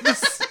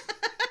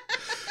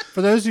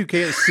 For those who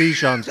can't see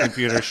Sean's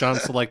computer, Sean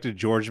selected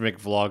George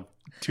McVlog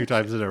 2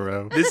 times in a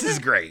row. This is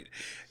great.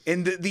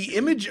 And the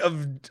image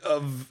of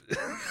of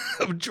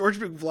George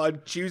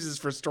McVlog chooses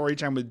for story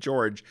time with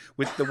George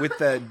with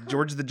the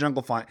George of the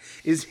Jungle font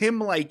is him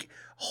like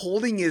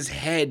holding his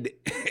head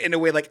in a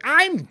way like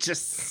I'm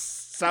just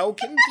so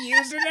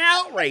confused and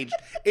outraged.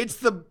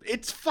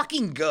 It's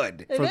fucking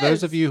good. For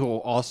those of you who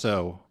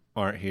also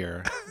aren't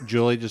here,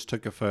 Julie just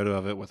took a photo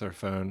of it with her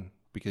phone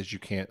because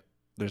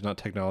there's not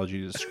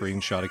technology to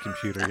screenshot a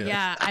computer yet.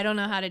 Yeah, I don't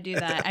know how to do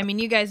that. I mean,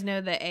 you guys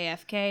know the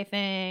AFK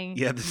thing.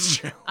 Yeah, that's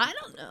true. I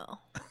don't know.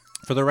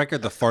 For the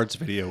record, the farts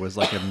video was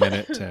like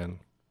 1:10.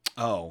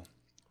 Oh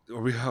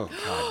God.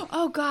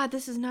 Oh God,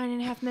 this is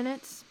 9.5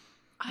 minutes.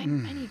 I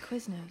need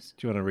Quiznos.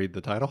 Do you want to read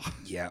the title?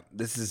 Yeah,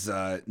 this is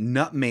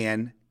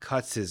Nutman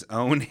cuts his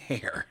own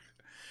hair.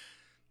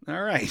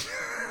 All right.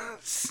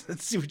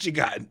 Let's see what you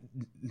got,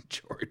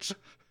 George.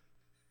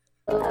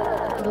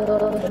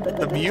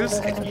 The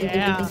music.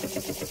 Yeah.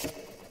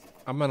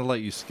 I'm going to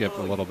let you skip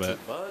a little bit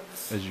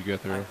Buds, as you go I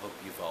through. hope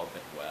you've all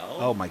been well.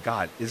 Oh my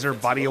God. Is there a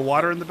body of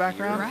water in the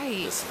background?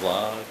 Right. This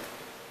vlog.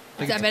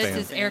 I it's a bet it's fan.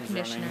 his air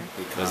conditioner.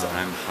 Because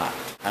I'm hot.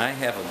 I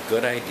have a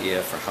good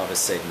idea for how to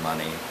save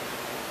money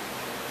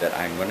that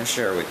I'm going to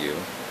share with you.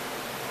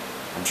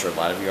 I'm sure a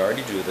lot of you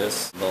already do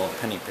this. A little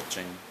penny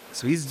pitching.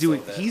 So he's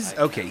doing. So that He's I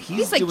can- okay.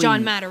 He's like doing,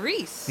 John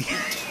Matarese.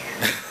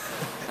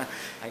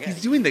 I got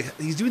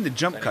He's doing the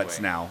jump cuts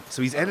Anyway, now.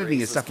 So he's editing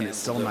his stuff, and it's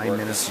still 9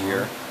 minutes this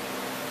year.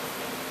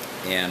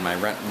 And my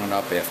rent went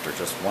up after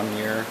just 1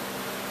 year,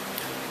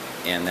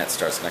 and that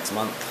starts next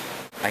month.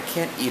 I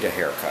can't eat a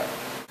haircut.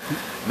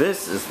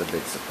 This is the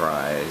big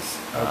surprise.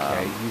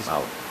 Okay,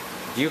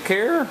 Do you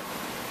care?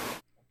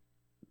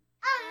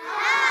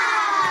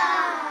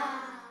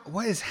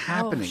 What is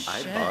happening? I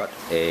Shit. bought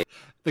a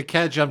The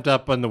cat jumped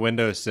up on the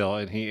windowsill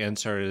and he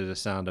inserted a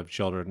sound of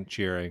children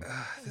cheering. Wow.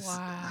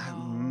 I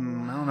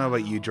don't know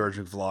about you, George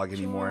McVlog,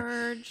 anymore.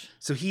 George.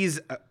 So he's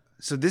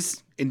so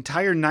this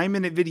entire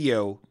 9-minute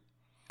video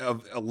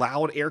of a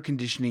loud air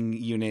conditioning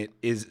unit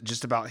is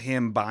just about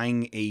him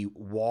buying a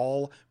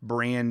Wall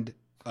brand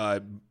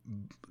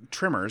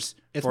trimmers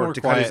It's for more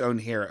to quiet. cut his own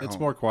hair at It's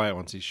home. more quiet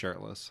once he's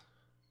shirtless.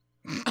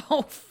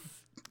 Oh,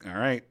 All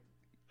right.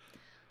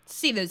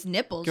 see those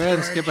nipples. Go ahead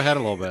and George. skip ahead a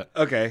little bit.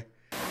 Okay.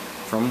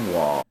 from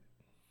Wall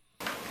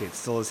Okay, it's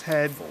still his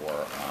head. for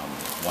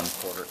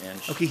 1/4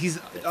 inch. Okay, he's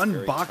It's very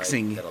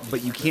unboxing, tight. That'll but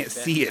be you good can't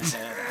back see in it. the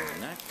head and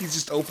the neck. He's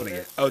just opening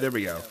it. Oh, there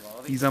we go.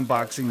 He's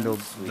unboxing the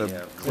You don't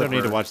need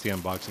clipper. to watch the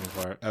unboxing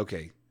part.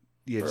 Okay.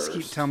 Yeah, just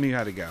keep First. telling me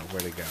how to go,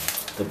 where to go.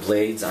 The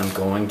blades I'm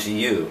going to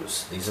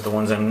use. These are the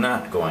ones I'm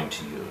not going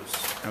to use.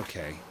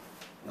 Okay.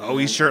 Oh,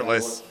 he's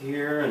shirtless. Look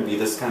here and be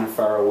this kind of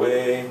far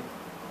away.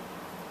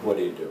 What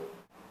do you do?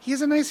 He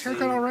has a nice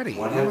haircut See, already.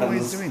 what I don't know why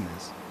he's happens- doing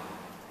this.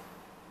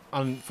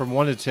 From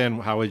 1 to 10,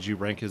 how would you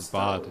rank his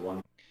bod?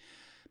 One-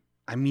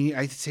 I mean,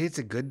 I'd say it's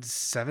a good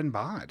 7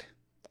 bod.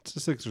 It's a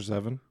 6 or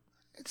 7.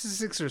 It's a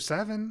 6 or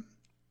 7.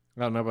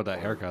 I don't know about that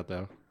haircut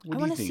though. What I do you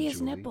want to think, see his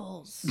Julie?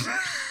 nipples.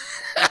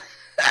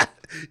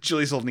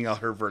 Julie's holding out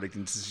her verdict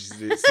and she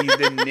sees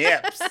the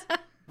nips.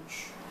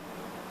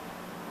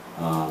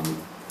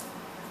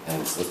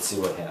 And so let's see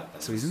what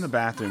happens. So he's in the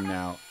bathroom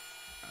now.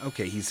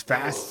 Okay, he's I'm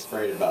fast.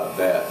 afraid about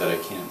that I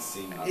can't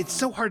see nothing. It's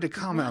so hard to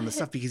comment on the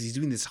stuff because he's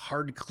doing this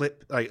hard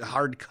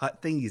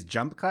cut thing. These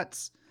jump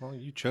cuts. Well,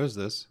 you chose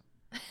this.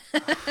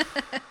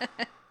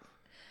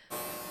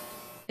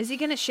 Is he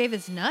gonna shave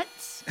his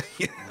nuts?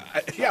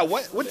 Yeah.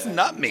 What's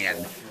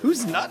Nutman?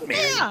 Who's Nutman?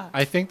 Yeah.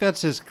 I think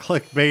that's his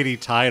clickbaity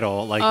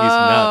title. Like he's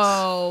nuts.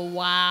 Oh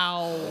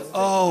wow.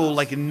 Oh,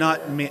 like a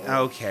Nutman.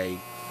 Okay.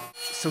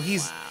 So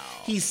he's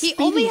He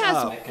speeding only has-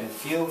 up. I can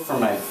feel for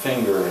my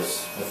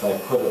fingers if I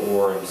put it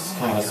where it's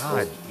kind of God.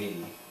 supposed to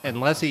be.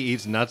 Unless he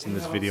eats nuts in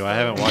this video. I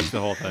haven't watched the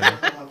whole thing.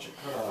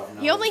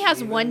 He only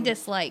has one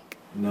dislike.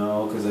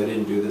 No, because I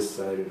didn't do this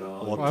side at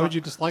all. Why would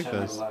you dislike I'm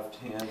this?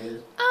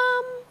 left-handed.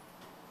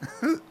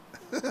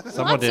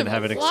 Someone Lots didn't of-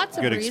 have an lots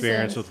of good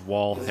experience reasons. with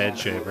wall head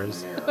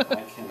shavers. I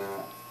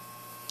cannot.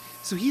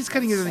 So he's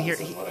cutting his own hair.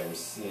 This is what I'm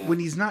seeing. When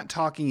he's not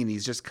talking and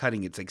he's just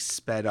cutting, it's like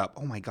sped up.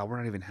 Oh my God, we're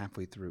not even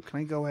halfway through. Can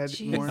I go ahead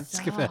more? Jesus.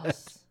 Skip ahead.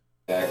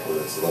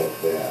 backwards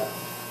like that.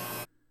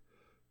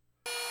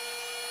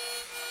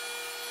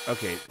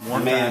 Okay, I more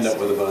may end fast.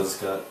 up with a buzz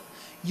cut.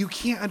 You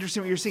can't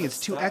understand what you're saying. It's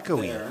too Stop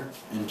echoey. there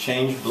and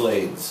change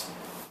blades.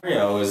 You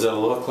know, does it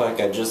look like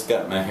I just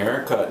got my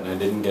hair cut and I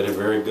didn't get a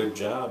very good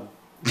job?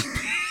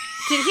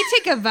 Did he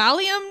take a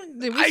Valium?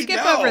 Did we I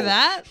skip know. over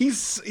that?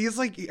 He's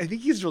like, I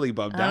think he's really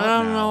bummed I out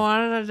don't now. know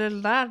why I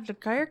did that. The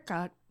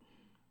haircut.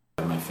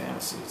 My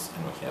fantasies,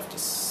 and we have to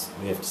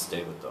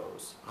stay with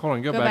those. Hold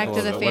on, go, Go back, back a to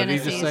little the bit. What did he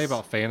just fantasies. say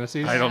about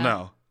fantasies? I don't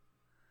know.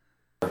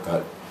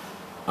 Haircut.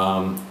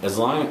 As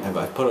long as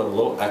I put a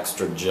little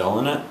extra gel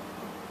in it,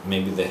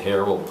 maybe the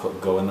hair will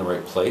go in the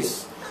right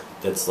place.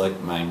 That's like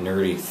my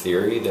nerdy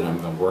theory that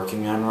I'm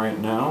working on right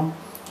now,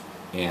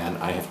 and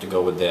I have to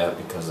go with that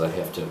because I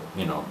have to,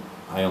 you know,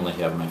 I only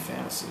have my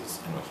fantasies,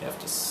 and we have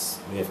to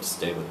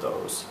stay with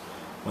those.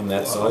 When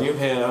that's all you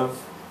have,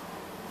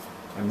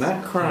 I'm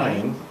not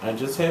crying. I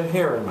just have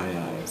hair in my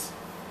eyes.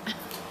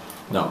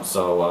 No,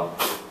 so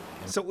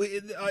So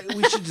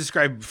we should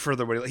describe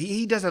further what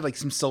he does have like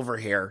some silver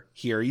hair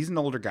here. He's an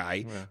older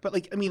guy, but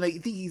like I mean, like, I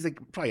think he's like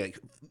probably like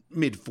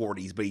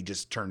mid-40s, but he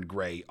just turned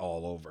gray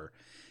all over.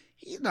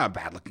 He's not a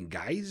bad-looking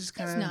guy. He's just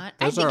kind of He's not.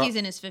 I think he's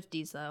in his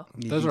 50s though.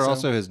 Those are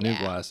also his new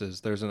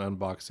glasses. There's an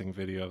unboxing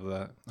video of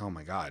that. Oh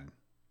my god!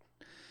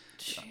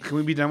 Can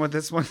we be done with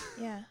this one?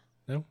 Yeah.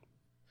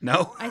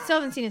 No. I still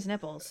haven't seen his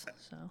nipples.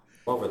 So.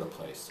 Over the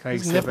place.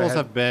 His nipples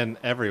have been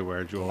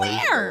everywhere, Julie.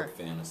 Where?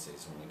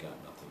 Fantasies when we got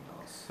nothing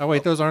else. Oh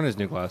wait, those aren't his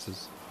new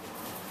glasses.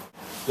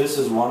 This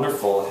is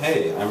wonderful.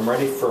 Hey, I'm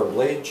ready for a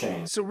blade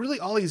change. So really,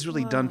 all he's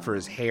really done for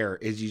his hair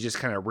is you just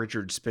kind of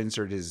Richard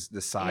Spencered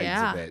the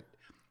sides of it,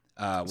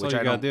 That's which all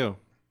you I gotta don't.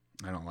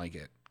 do. I don't like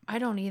it. I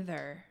don't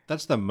either.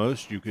 That's the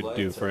most you could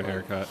do for a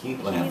haircut. He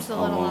needs a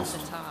little off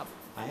the top.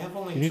 I have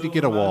only You need to two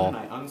get a of mine, wall. and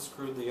I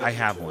unscrewed the I other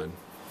have two. one.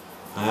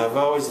 I have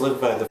always lived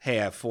by the. Hey,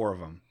 I have 4 of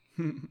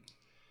them.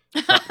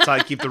 That's how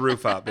I keep the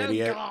roof up,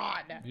 idiot.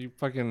 God. You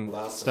fucking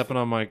Philosophy. stepping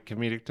on my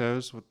comedic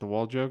toes with the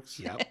wall jokes?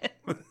 Yep.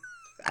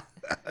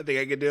 I think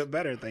I could do it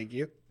better. Thank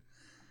you.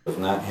 Of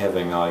not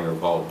having all your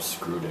bulbs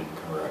screwed in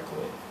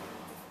correctly.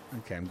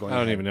 Okay, I'm going. I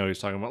don't ahead. even know what he's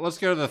talking about. Let's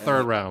go to the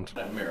third round.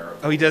 A mirror.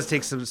 Oh, he does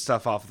take some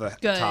stuff off the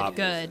Good, top.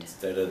 good.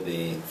 Instead of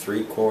the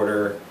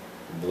 3/4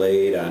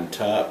 blade on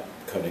top,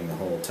 cutting the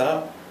whole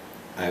top,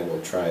 I will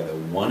try the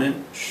 1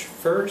 inch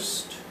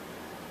first.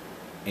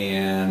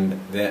 And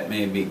that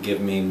maybe give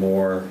me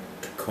more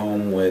to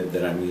comb with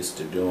that I'm used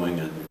to doing.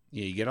 And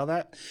Yeah, you get all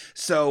that.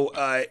 So,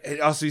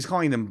 also he's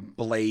calling them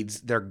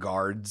blades. They're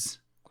guards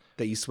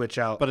that you switch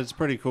out. But it's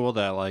pretty cool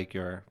that like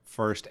your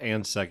first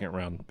and second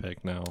round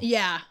pick now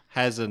Yeah.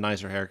 has a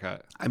nicer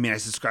haircut. I mean, I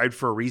subscribed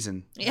for a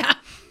reason. Yeah.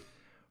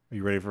 Are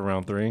you ready for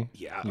round 3?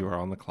 Yeah. You are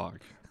on the clock.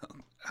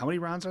 How many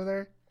rounds are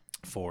there?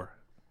 4.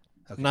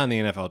 Not in the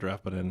NFL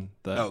draft, but in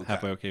the Oh, okay.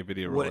 halfway okay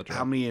video roulette What? draft.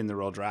 How many in the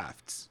real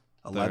drafts?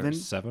 There's 11?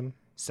 7?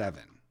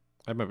 7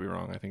 I might be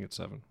wrong. I think it's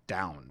 7.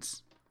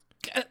 downs.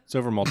 It's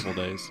over multiple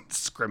days.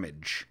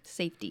 Scrimmage.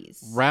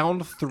 Safeties.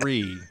 Round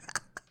 3.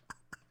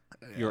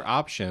 Your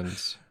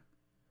options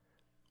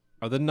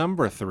are the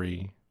number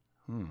 3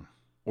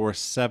 or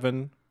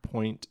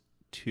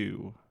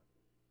 7.2.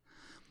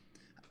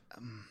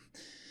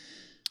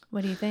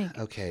 What do you think?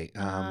 Okay.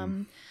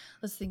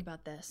 Let's think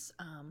about this.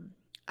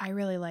 I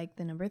really like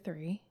the number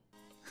 3.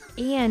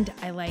 And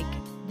I like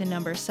the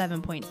number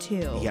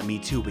 7.2. Yeah, me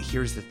too. But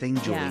here's the thing,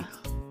 Julie. Yeah.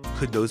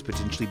 Could those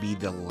potentially be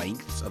the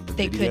lengths of the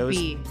They could videos?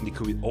 be. They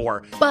could be.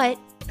 Or But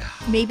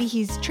maybe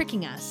he's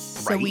tricking us.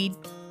 So Right. we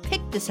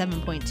picked the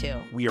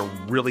 7.2. we are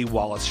really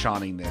Wallace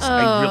Shawning this.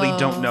 I really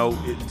don't know.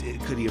 Oh.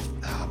 It could he have?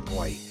 Oh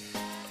boy.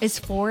 Is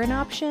 4 an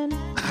option?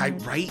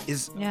 Right?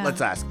 Yeah.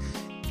 Let's ask.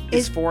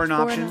 Is 4 an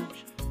option?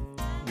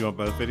 You want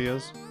both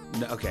videos?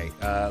 No, okay.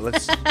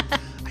 Let's.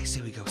 I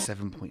say we go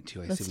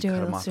 7.2. I Let's say we do cut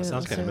it, him let's off. do it, Sounds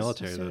let's kind of do it,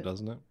 military let's do though, it.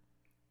 doesn't it?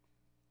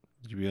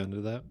 Would you be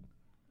under that?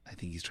 I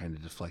think he's trying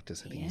to deflect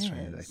us. I think he's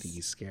trying to. I think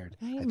he's scared.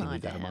 I am I think we on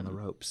got him on the him.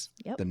 ropes.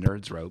 Yep. The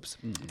nerds ropes.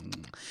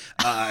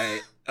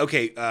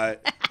 Okay.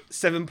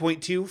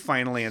 7.2.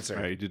 Final answer.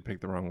 All right, you did pick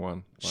the wrong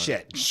one. But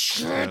Shit.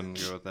 go ahead and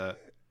go with that.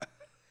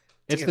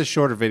 It's the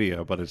shorter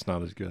video, but it's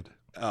not as good.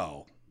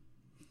 Oh.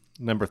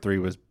 Number 3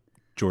 was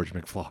George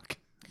McFlock.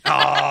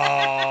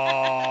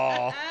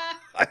 Oh.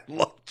 I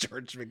love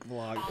George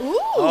McVlog. Ooh,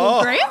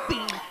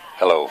 Grampy.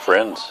 Hello,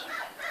 friends.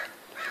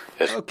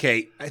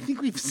 Okay, I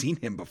think we've seen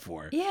him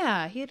before.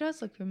 Yeah, he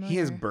does look familiar. He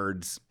has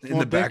birds in Well,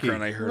 the Dicky.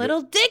 background. I heard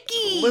Little it.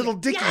 Dicky. Little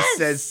Dicky Yes!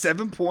 says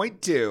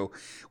 7.2.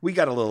 We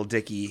got a little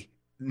Dicky.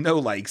 No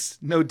likes,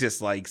 no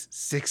dislikes,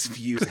 6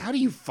 views. How do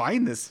you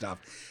find this stuff?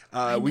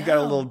 We got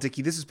a little know.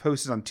 Dicky. This was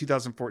posted on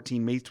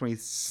 2014, May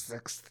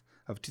 26th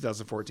of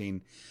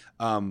 2014.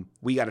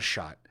 We got a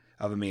shot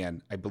of a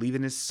man, I believe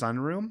in his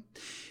sunroom.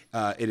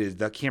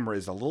 The camera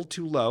is a little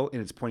too low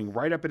and it's pointing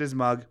right up at his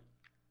mug.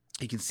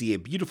 You can see a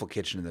beautiful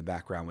kitchen in the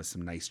background with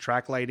some nice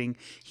track lighting.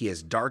 He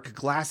has dark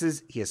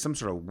glasses. He has some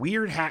sort of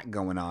weird hat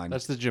going on.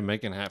 That's the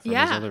Jamaican hat from his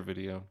Yeah. other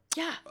video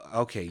Yeah,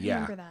 Okay, I yeah.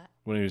 remember that.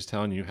 when he was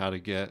telling you how to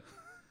get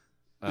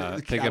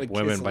pick How to up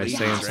women kiss by ladies,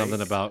 saying right?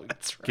 something about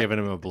That's right. giving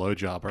him a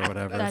blowjob or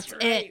whatever. That's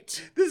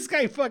it. This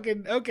guy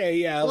fucking, okay,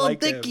 yeah, I Little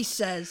like him. Dicky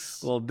says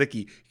Little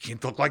Dicky. Can't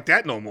talk like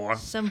that no more.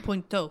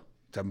 7.2.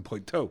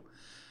 7.2.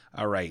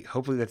 All right.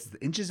 Hopefully that's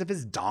the inches of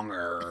his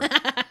donger.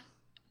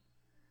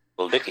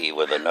 Little Dicky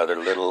with another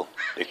Little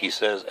Dicky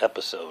Says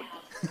episode.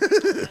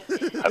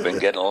 I've been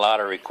getting a lot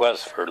of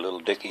requests for Little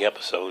Dicky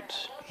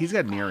episodes. He's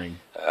got an earring.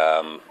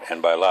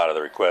 And by a lot of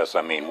the requests,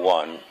 I mean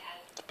one.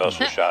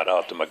 Special shout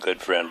out to my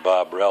good friend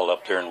Bob Rell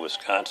up there in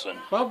Wisconsin.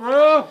 Bob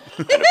Rowe!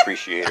 An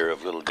appreciator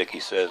of Little Dicky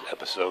Says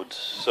episodes.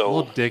 So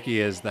Little Dicky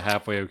is the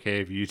halfway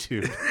okay of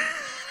YouTube.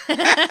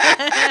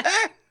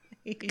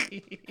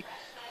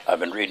 I've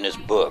been reading this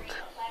book,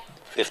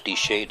 50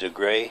 Shades of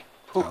Grey.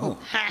 Oh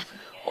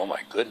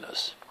my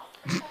goodness.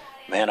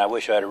 Man, I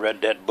wish I'd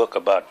read that book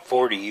about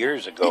 40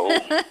 years ago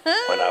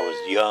when I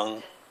was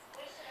young.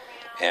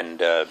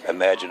 And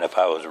imagine if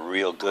I was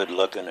real good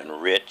looking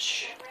and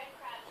rich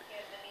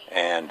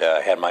and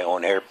had my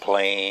own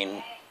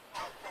airplane.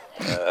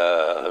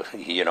 I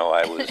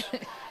was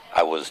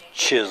I was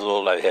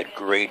chiseled. I had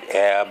great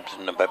abs,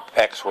 and my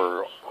pecs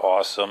were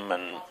awesome,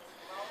 and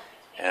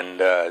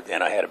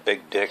I had a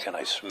big dick, and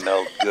I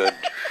smelled good.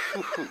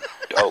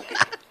 Doggy.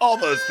 All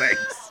those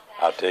things.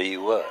 I'll tell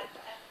you what.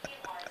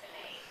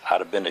 I'd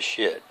have been a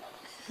shit,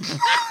 and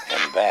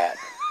that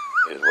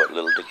is what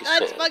little Dicky said.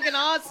 That's fucking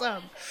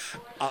awesome.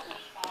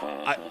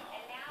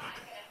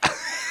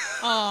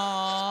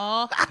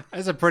 Aww.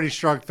 That's a pretty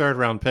strong third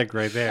round pick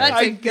right there.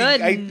 That's a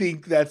good. I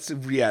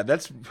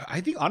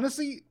think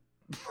honestly,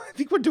 I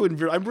think we're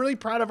doing. I'm really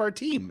proud of our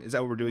team. Is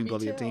that what we're doing?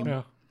 Building a team.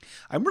 Yeah.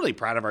 I'm really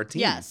proud of our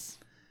team. Yes.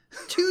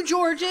 2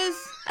 Georges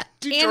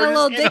Two and Georges a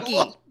little and a Dicky.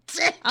 little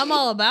Dicky. I'm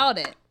all about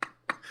it.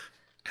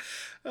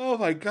 Oh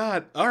my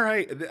god! All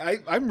right,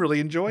 I'm really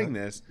enjoying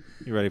this.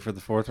 You ready for the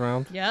fourth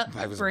round? Yep.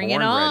 I was Bring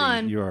born it ready.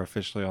 on. You are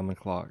officially on the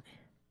clock.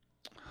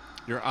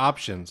 Your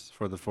options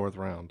for the fourth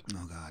round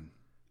Oh god.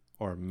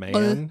 are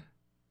man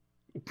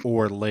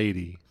or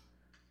lady.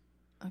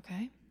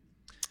 Okay.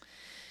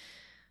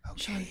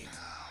 Okay.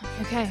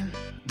 Okay.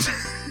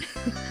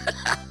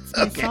 It's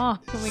my song.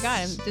 Oh my god,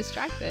 I'm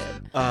distracted.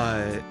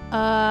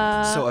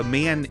 So a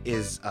man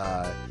is.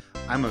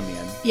 I'm a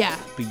man, Yeah,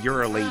 but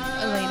you're a lady.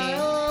 a lady.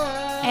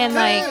 And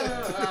like,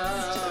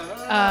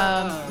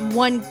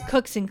 one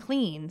cooks and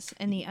cleans,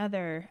 and the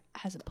other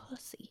has a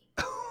pussy.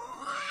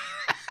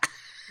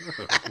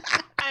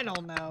 I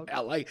don't know. I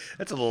like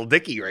that's a little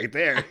Dicky right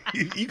there.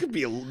 You could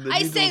be a.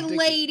 I say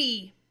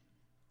lady.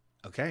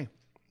 Okay.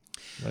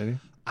 Lady?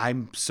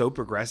 I'm so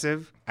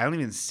progressive. I don't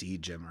even see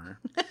Jimmer.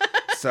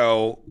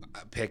 So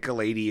pick a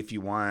lady if you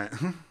want.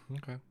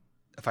 Okay.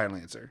 A final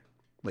answer,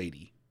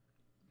 lady.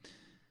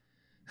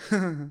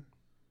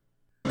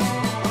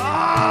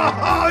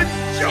 Oh,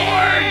 it's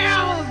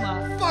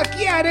George! Fuck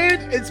yeah,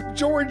 dude! It's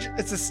George.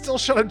 It's a still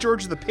shot of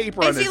George with the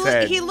paper on his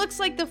head. He looks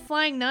like the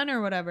flying nun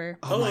or whatever.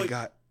 Oh my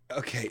god.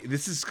 Okay,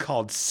 this is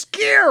called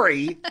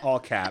Scary, all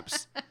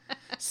caps.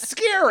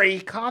 Scary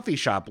coffee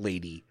shop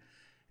lady.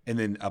 And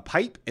then a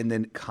pipe and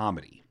then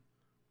comedy.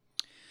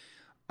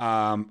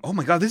 Oh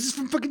my god, this is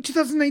from fucking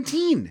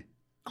 2019.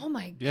 Oh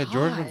my god. Yeah,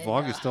 George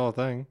McVlog is still a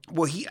thing.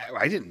 Well,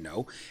 I didn't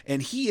know.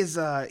 And he is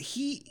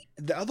the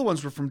other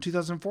ones were from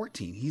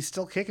 2014. He's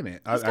still kicking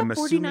it. He's got I'm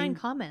 49 assuming.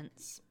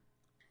 comments.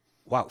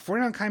 Wow,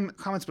 49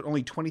 comments, but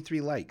only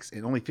 23 likes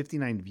and only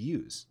 59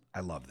 views.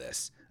 I love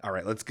this. All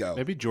right, let's go.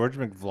 Maybe George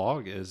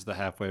McVlog is the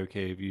halfway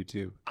okay of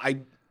YouTube.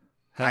 I'm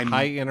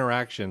High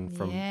interaction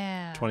from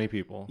Yeah. 20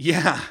 people.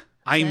 Yeah,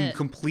 I'm it.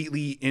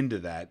 completely into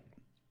that.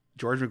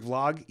 George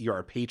McVlog, you're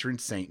our patron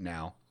saint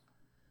now.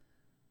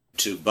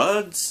 To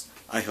Buds,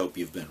 I hope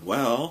you've been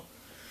well.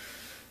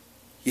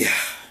 Yeah.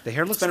 The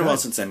hair looks It's been a while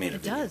good. since I made a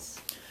It video, does.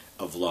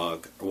 a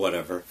vlog, or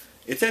whatever.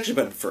 It's actually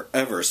been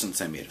forever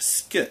since I made a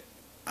skit.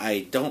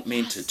 I don't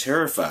mean to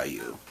terrify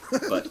you,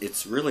 but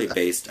it's really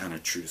based on a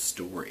true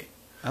story.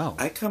 Oh,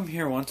 I come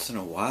here once in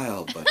a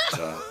while, but,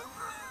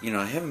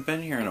 I haven't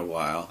been here in a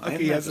while. Okay, I've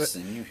he never has a-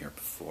 seen you here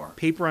before.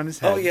 paper on his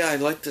head. Oh, yeah, I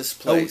like this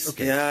place.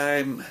 okay.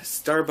 Yeah,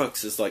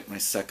 Starbucks is like my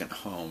second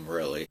home,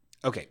 really.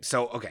 Okay,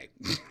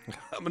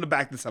 I'm going to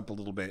back this up a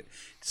little bit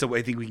so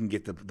I think we can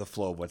get the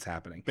flow of what's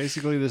happening.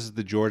 Basically, this is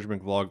the George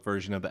McVlog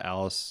version of the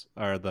Alanis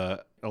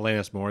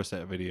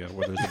Morissette video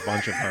where there's a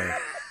bunch of her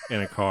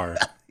in a car.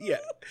 Yeah,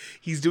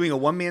 he's doing a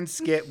one-man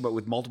skit, but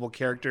with multiple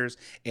characters,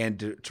 and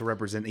to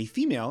represent a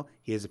female,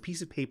 he has a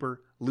piece of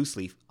paper, loose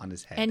leaf, on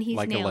his head. And he's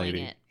Like a nailing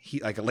lady. it. He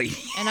like a lady.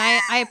 And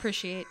I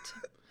appreciate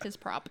his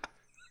prop.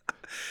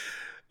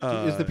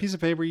 Is the piece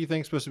of paper you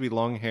think supposed to be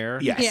long hair?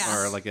 Yes. Yes.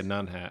 Or like a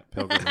nun hat,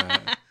 pilgrim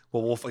hat?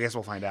 Well, I guess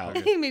we'll find out.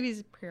 I think maybe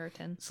he's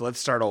Puritan. So let's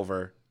start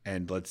over,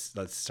 and let's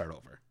start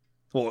over.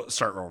 We'll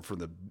start over from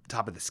the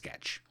top of the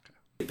sketch.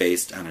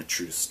 Based on a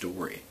true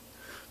story.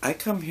 I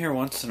come here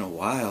once in a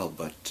while,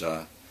 but, It's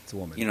a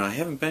woman. I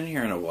haven't been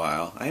here in a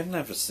while. I've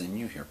never seen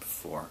you here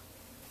before.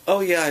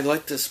 Oh, yeah, I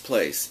like this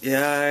place.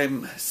 Yeah,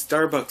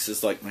 Starbucks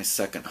is like my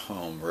second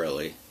home,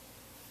 really.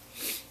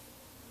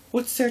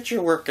 What's that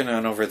you're working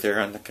on over there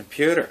on the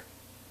computer?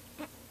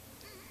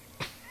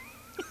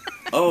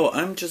 Oh,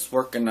 I'm just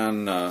working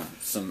on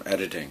some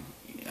editing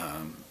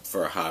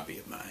for a hobby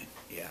of mine.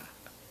 Yeah.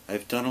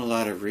 I've done a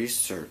lot of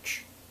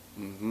research.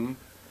 Mm-hmm.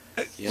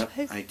 Yep,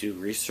 I do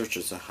research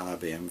as a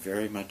hobby. I'm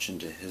very much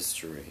into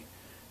history.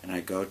 And I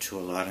go to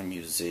a lot of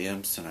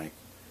museums, and I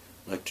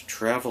like to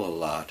travel a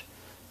lot.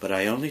 But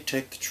I only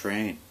take the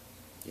train.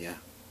 Yeah.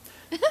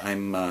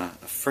 I'm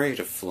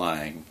afraid of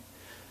flying.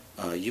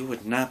 You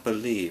would not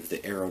believe the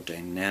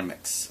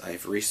aerodynamics.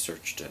 I've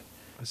researched it.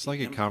 It's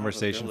like a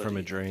conversation from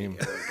a dream.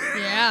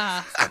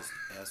 Yeah. It's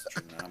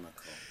astronomical.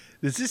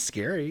 This is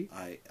scary.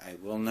 I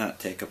will not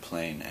take a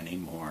plane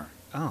anymore.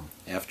 Oh.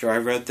 After I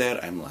read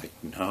that, I'm like,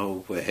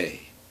 no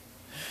way.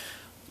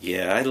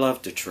 Yeah, I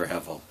love to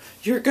travel.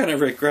 You're gonna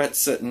regret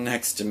sitting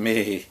next to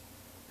me.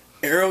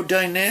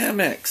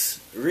 Aerodynamics.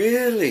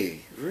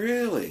 Really?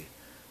 Really?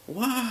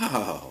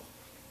 Wow.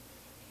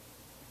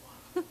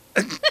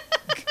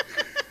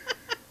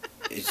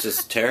 It's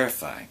just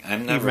terrifying.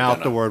 I'm He never mouthed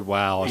gonna the word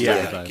wow. do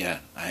several that times. again.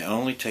 I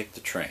only take the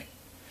train.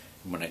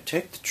 And when I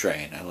take the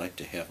train, I like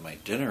to have my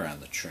dinner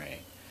on the train.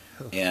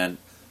 And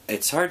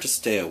it's hard to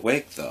stay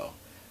awake though,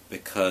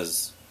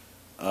 because,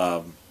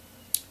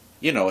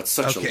 it's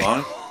such a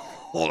long.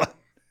 Hold on.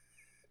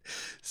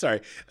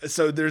 Sorry.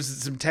 So there's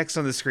some text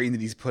on the screen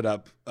that he's put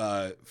up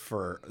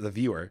for the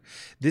viewer.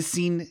 This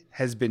scene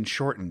has been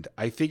shortened.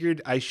 I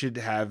figured I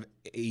should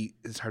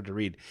it's hard to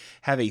read,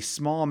 have a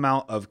small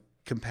amount of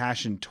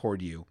compassion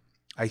toward you.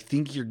 I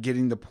think you're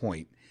getting the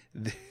point.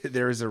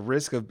 There is a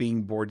risk of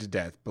being bored to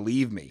death.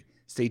 Believe me.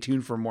 Stay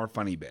tuned for more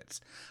funny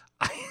bits.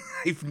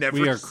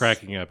 We are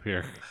cracking up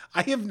here.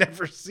 I have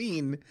never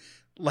seen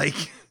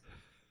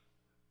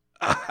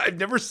I've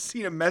never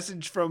seen a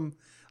message from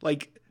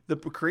the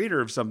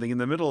creator of something in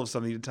the middle of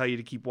something to tell you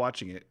to keep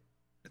watching it.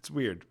 It's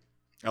weird.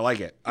 I like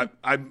it. I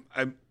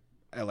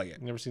like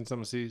it. Never seen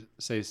someone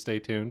say "stay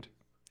tuned."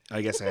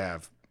 I guess I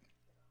have.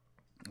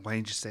 Why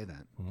didn't you say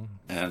that?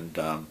 And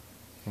I'm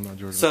not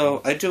George.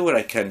 so I do what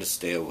I can to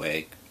stay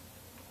awake,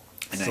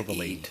 and Still I the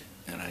lady. eat,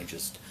 and I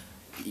just.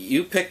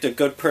 You picked a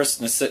good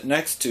person to sit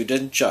next to,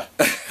 didn't you?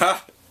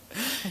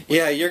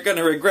 Yeah, you're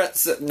gonna regret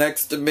sitting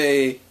next to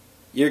me.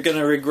 You're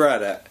gonna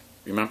regret it.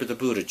 Remember the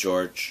Buddha,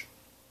 George.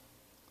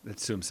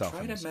 That's to himself.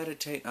 Try to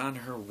meditate on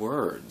her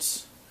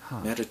words.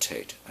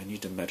 Meditate. I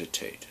need to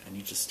meditate. I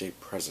need to stay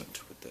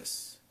present with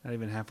this. Not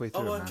even halfway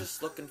through. Oh, I'm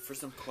just looking for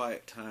some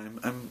quiet time.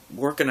 I'm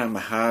working on my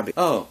hobby.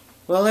 Oh,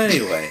 well,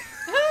 anyway.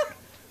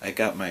 I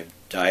got my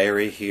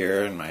diary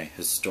here and my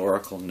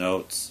historical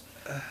notes.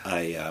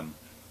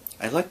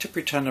 I like to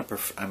pretend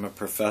I'm a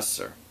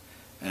professor,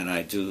 and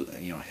I do,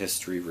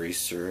 history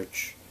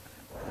research.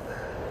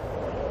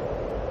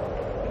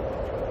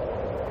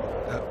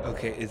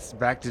 Okay, it's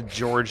back to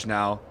George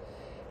now.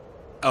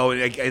 Oh,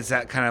 is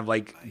that kind of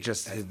like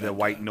just the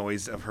white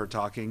noise of her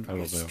talking?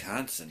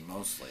 Wisconsin,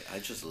 mostly. I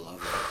just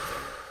love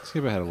it.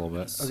 Skip ahead a little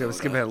bit. Okay, let's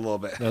skip ahead a little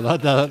bit. No,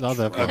 not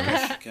that far.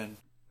 Michigan.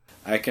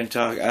 I can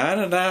talk on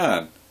and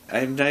on.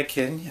 I'm not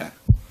kidding you.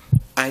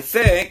 I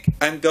think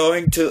I'm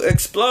going to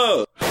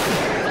explode.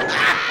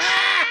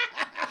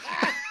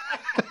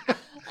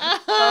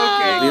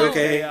 I'll be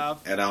okay,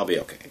 and I'll be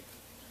okay.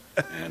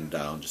 And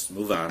I'll just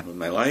move on with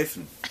my life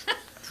and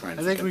try and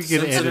I think we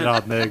can end it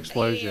on the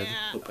explosion.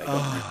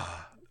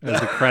 As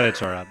the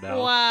credits are up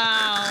now.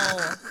 Wow.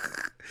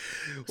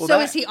 Well, so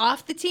is he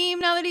off the team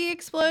now that he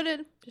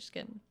exploded? Just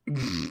kidding.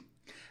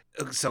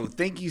 So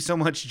thank you so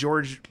much,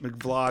 George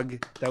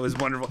McVlog. That was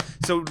wonderful.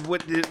 So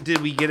what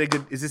did we get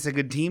is this a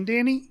good team,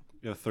 Danny?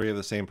 You have 3 of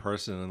the same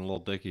person and Little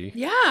Dicky.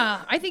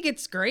 Yeah, I think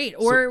it's great.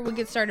 Or we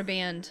could start a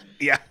band.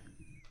 Yeah.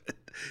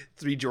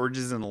 3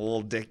 Georges and a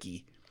Little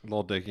Dicky.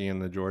 Little Dicky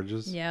and the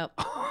Georges. Yep.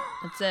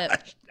 That's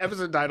it.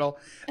 Episode title.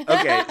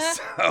 Okay,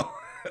 so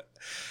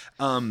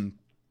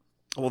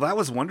well, that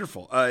was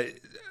wonderful. I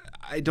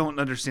don't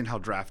understand how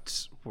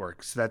drafts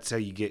works. That's how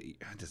you get. It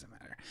doesn't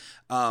matter.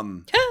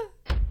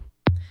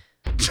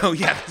 So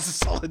yeah, this is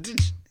solid.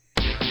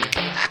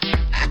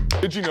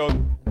 Did you know?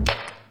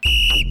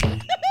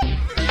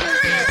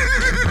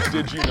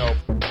 Did you know?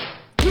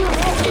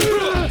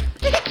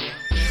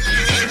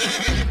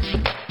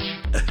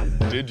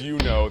 Did you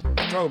know?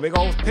 Throw a big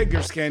old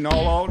pigger skin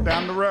all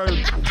down the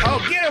road.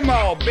 Oh, get them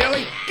all,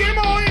 Billy! Get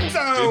them all in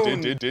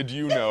zone. Did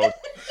you know?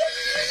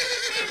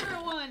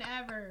 Favorite one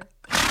ever.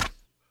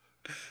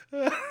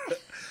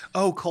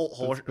 Oh, Colt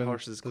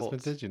horses.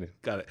 Colt. Did you know?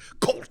 Got it.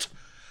 Colt.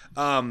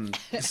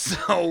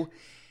 So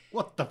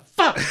What the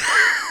fuck?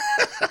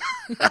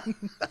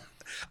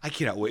 I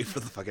cannot wait for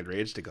the fucking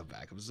Ranch to come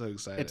back. I'm so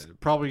excited. It's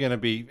probably going to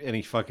be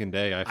any fucking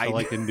day. I feel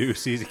like the new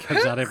season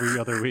comes out every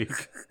other week.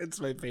 It's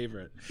my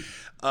favorite.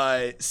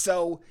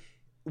 So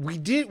we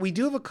do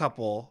have a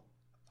couple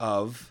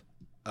of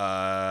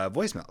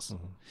voicemails.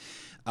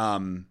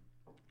 Mm-hmm.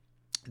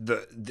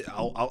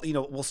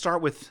 We'll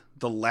start with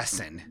the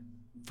lesson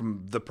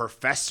from the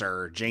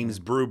professor, James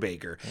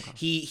Brubaker. Okay.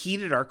 He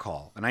heeded our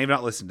call, and I have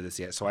not listened to this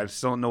yet, so I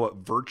still don't know what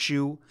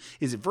virtue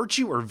is. It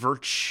virtue or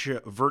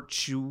virtue,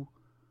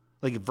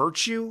 like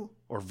virtue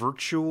or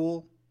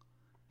virtual?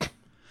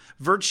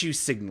 Virtue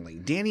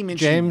signaling. Danny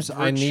mentioned James,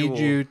 I need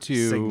you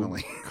to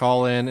signaling.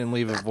 Call in and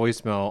leave a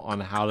voicemail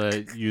on how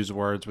to use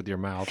words with your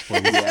mouth,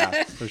 please.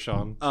 Yeah. For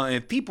Sean.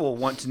 If people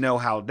want to know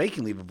how they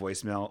can leave a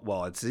voicemail,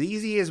 well, it's as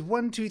easy as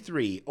 1, 2,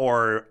 3,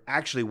 or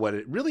actually what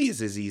it really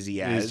is as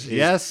easy as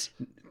yes,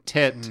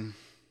 tit.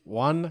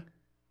 1,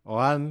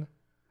 1,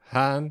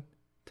 hand,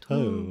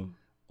 2.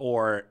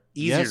 Or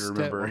easier Yes, to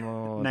remember,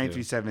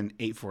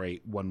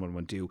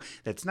 937-848-1112.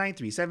 That's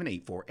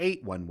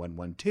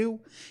 937-848-1112.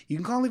 You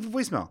can call and leave a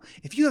voicemail.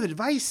 If you have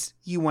advice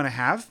you want to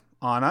have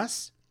on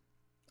us,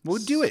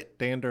 we'll do it.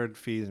 Standard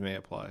fees may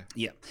apply.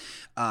 Yeah.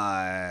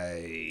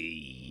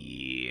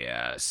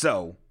 Yeah.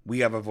 So we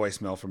have a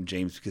voicemail from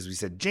James because we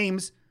said,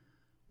 James,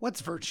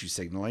 what's virtue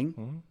signaling?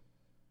 Mm-hmm.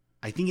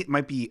 I think it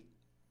might be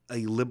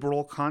a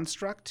liberal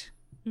construct.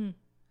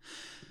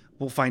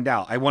 We'll find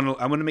out. I want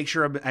to make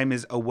sure I'm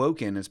as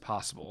awoken as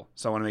possible.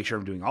 So I want to make sure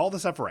I'm doing all the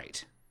stuff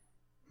right.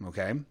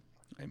 Okay? I'm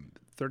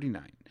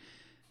 39.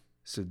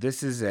 So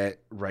this is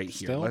it right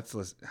here. Still? Let's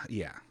listen.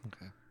 Yeah.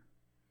 Okay.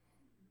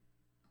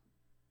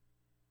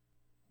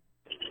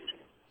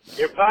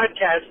 Your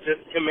podcast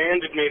just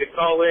commanded me to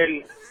call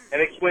in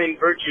and explain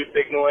virtue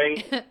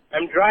signaling.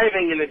 I'm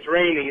driving and it's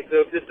raining,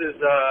 so if this is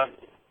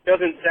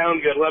doesn't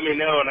sound good, let me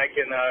know and I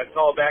can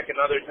call back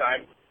another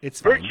time.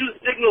 It's fine. Virtue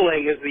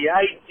signaling is the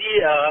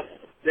idea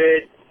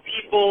that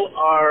people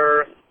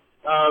are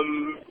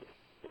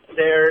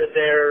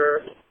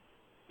their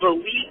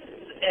beliefs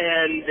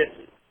and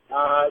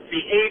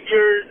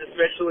behaviors,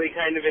 especially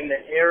kind of in the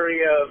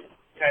area of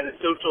kind of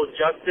social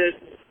justice,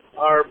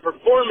 are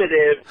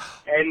performative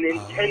and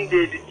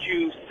intended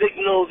to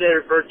signal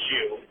their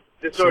virtue.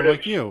 The sort of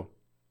like you.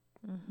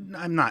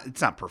 I'm not.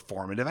 It's not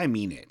performative. I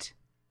mean it.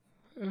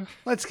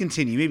 Let's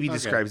continue. Maybe he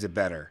describes it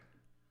better.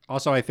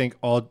 Also, I think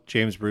all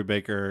James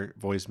Brubaker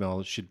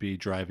voicemails should be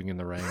driving in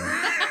the rain.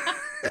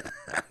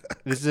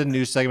 This is a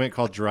new segment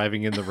called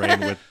Driving in the Rain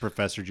with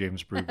Professor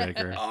James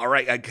Brubaker. All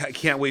right. I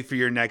can't wait for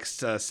your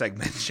next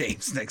segment,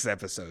 James, next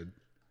episode.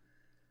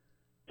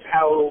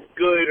 How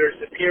good or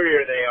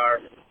superior they are.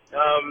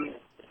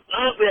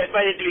 Honestly, I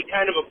find it to be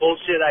kind of a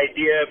bullshit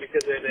idea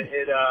because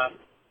it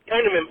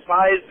kind of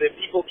implies that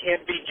people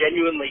can't be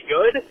genuinely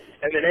good,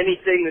 and that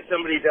anything that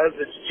somebody does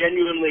that's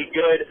genuinely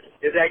good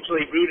is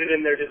actually rooted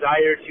in their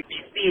desire to be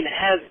seen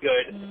as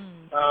good.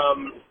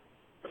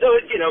 So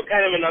it's,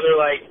 kind of another,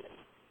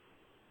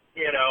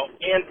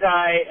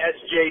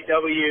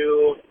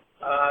 anti-SJW,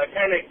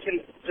 kind of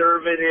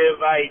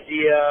conservative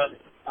idea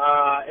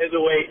as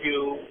a way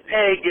to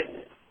peg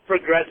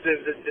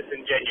progressives as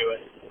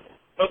disingenuous.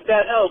 Hope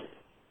that helps.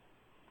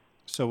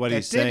 So what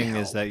he's saying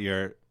is that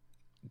you're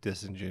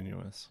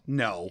disingenuous.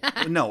 No,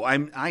 I'm not.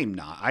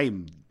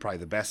 I'm probably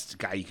the best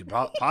guy you could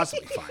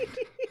possibly find.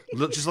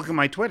 Just look at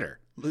my Twitter.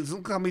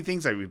 Look how many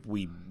things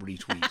we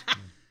retweet.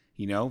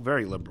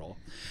 Very liberal.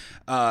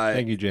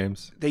 Thank you,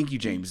 James. Thank you,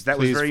 James. That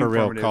Please, was very for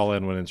real, informative. call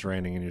in when it's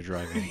raining and you're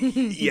driving.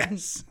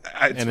 Yes.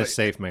 In a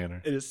safe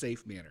manner. In a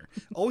safe manner.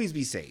 Always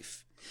be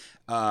safe.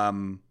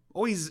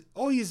 Always.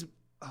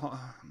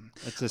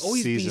 That's a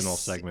seasonal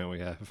segment we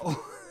have.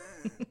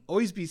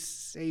 Always be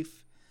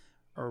safe,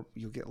 or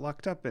you'll get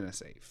locked up in a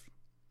safe.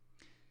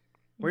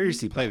 Where are your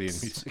seatbelts? Play the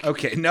music.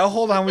 Okay, no,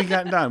 hold on. We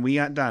got done.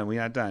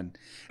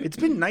 It's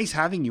been nice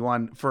having you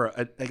on for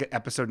an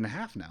episode and a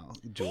half now,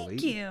 Julie.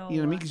 Thank you. You know what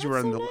I mean? Because you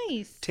were That's on so the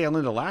nice. tail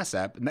end of last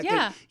ep. And that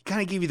Yeah.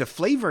 kind of gave you the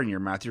flavor in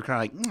your mouth. You're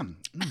kind of like,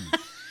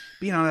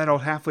 being on that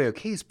old halfway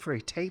okay is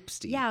pretty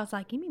tasty. Yeah, I was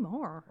like, give me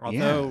more.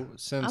 Although,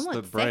 since I the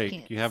want break,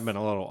 seconds. you have been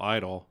a little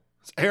idle.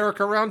 Is Eric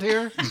around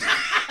here? Play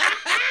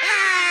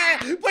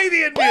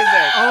the end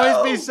music. Always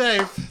be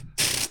safe.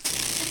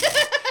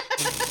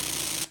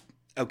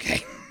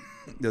 Okay.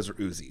 Those are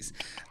Uzis.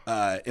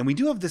 And we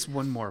do have this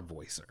one more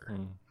voicer.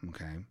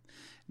 Okay.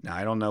 Now,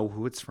 I don't know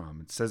who it's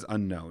from. It says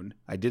unknown.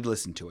 I did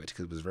listen to it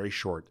because it was very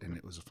short and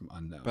it was from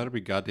unknown. Better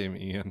be goddamn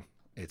Ian.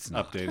 It's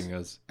not. Updating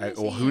us.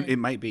 Who it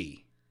might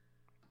be.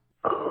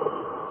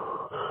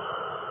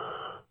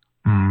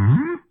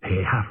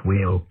 Hey,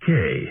 halfway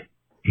okay.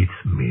 It's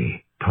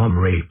me, Tom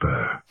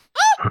Raper.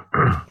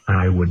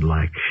 I would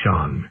like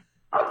Sean.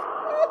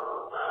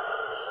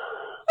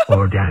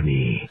 Or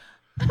Danny.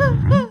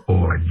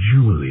 Or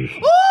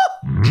Julie.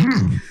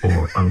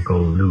 Or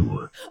Uncle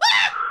Lou.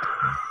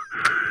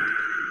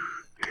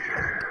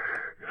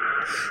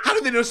 How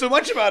do they know so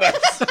much about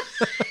us?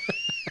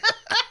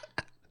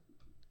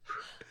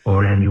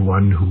 Or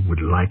anyone who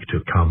would like to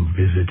come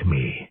visit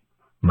me.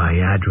 My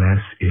address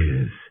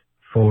is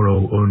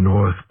 400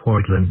 North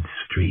Portland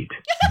Street,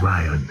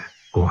 Bryan,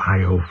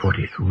 Ohio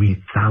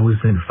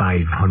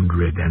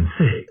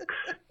 43506.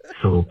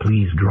 So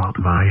please drop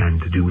by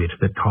and do it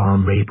the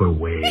Tom Raper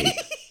way.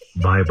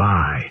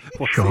 Bye-bye,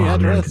 What's the Sean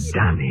and address?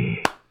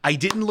 Danny. I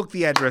didn't look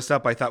the address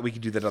up. I thought we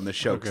could do that on the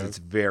show because it's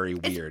very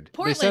weird.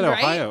 Portland, They said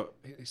right? Ohio.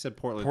 He said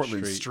Portland,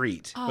 Portland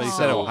Street. Street. But he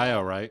said Oh.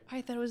 Ohio, right?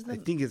 I thought it was I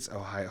the. think it's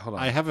Ohio. Hold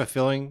on. I have a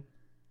feeling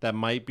that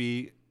might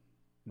be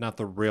not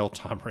the real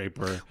Tom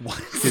Raper.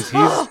 What?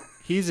 Because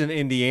he's in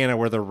Indiana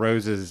where the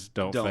roses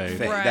don't fade.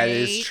 That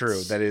is Right.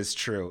 true. That is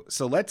true.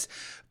 So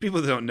people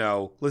that don't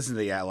know, listen to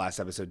the last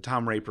episode.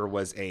 Tom Raper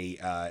was a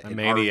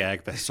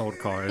maniac that sold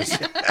cars.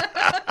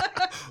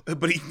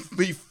 but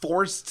he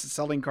forced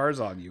selling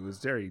cars on you. It was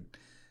very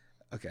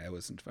okay. It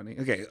wasn't funny.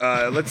 Okay,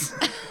 let's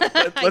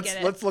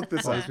look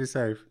this up. Be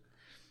safe.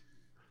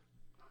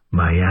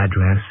 My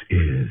address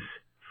is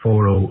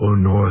 400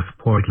 North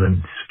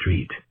Portland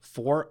Street.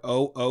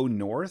 400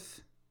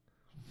 North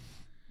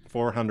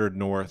 400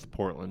 North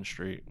Portland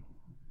Street.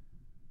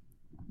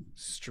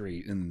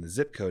 Street, and the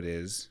zip code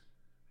is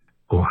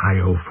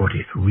Ohio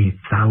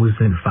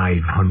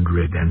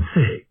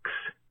 43506.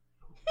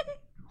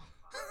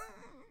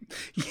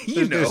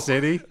 you know The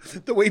city.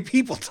 the way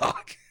people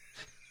talk.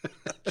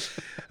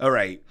 All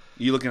right,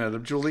 you looking at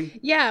it, Julie?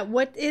 Yeah.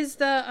 What is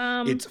the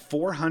It's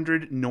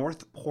 400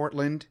 North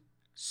Portland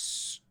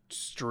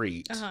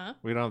Street, Uh-huh.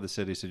 We don't have the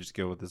city, so just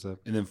go with this up.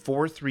 and then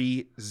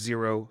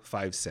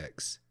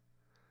 43056.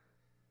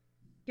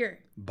 Here.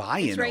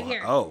 Bayonne. It's right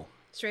here. Oh,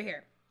 It's right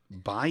here.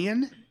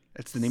 Bayonne?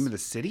 That's the name of the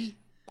city?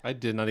 I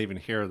did not even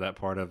hear that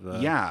part of the.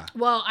 Yeah.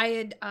 Well, I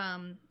had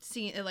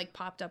seen it like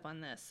popped up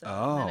on this, so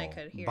then I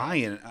could hear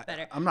buying it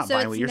better. I'm not so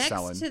buying it's what you're next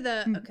selling. to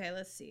the okay,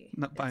 let's see.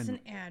 I'm not buying. It's an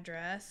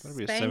address. That'd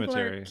be a Spangler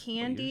cemetery. What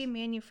Candy years?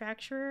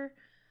 Manufacturer.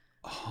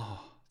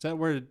 Oh, is that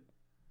where?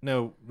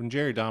 No, when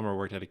Jerry Dahmer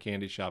worked at a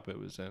candy shop, it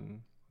was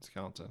in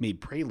Wisconsin.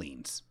 Made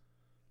pralines.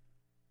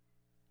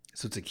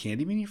 So it's a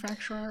candy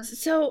manufacturer?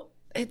 So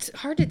it's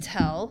hard to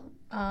tell.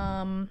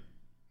 All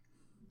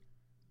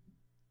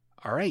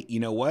right, you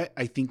know what?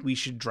 I think we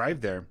should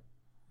drive there.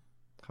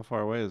 How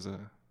far away is it?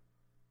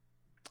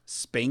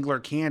 Spangler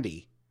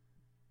Candy.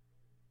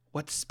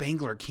 What's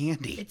Spangler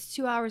Candy? It's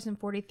 2 hours and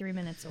 43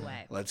 minutes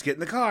away. Let's get in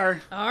the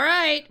car. All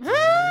right.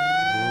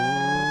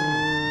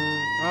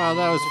 Oh,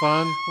 that was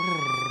fun.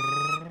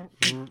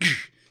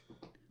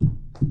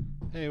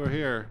 Hey, we're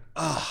here.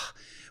 Oh,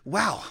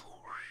 wow.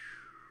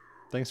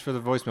 Thanks for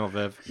the voicemail,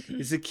 Viv.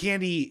 Is it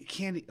candy?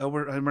 Oh,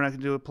 we're not going to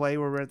do a play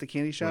where we're at the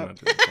candy shop? We're not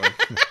doing play.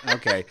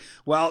 Okay.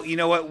 Well, you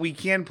know what? We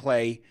can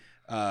play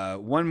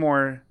one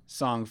more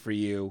song for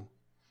you.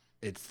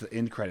 It's the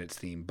end credits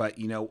theme. But,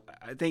 you know,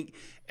 I think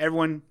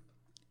everyone,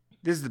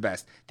 this is the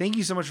best. Thank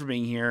you so much for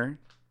being here,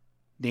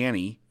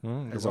 Danny, as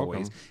welcome.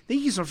 always.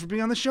 Thank you so much for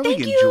being on the show Thank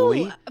again, you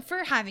Julie.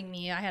 for having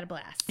me. I had a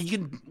blast. You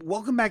can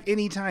welcome back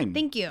anytime.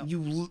 Thank you.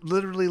 You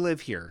literally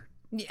live here.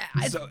 Yeah.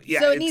 So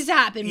it needs to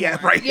happen more.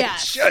 Yeah, right.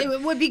 Yes, It should.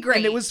 it would be great.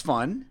 And it was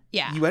fun.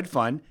 Yeah. You had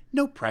fun.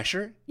 No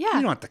pressure. Yeah.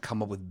 You don't have to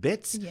come up with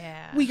bits.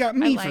 Yeah. We got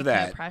me I for like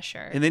that. no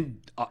pressure. And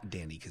then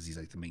Danny, because he's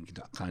like the main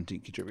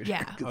content contributor.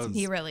 Yeah, 'Cause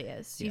he really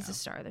is. He's yeah. the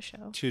star of the show.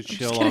 To I'm just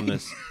chill kidding. on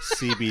this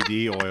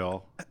CBD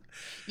oil.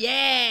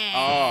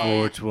 Yeah.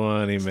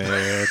 420,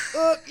 man.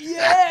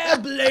 Yeah.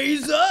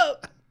 Blaze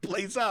up.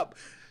 Blaze up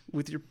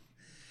with your.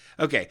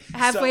 Okay.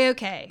 Halfway so-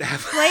 okay.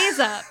 Blaze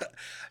up.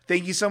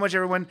 Thank you so much,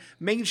 everyone.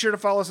 Making sure to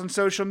follow us on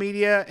social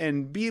media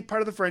and be a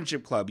part of the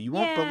Friendship Club. You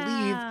won't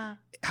believe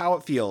how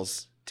it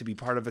feels to be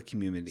part of a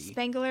community.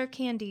 Spangler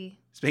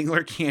Candy.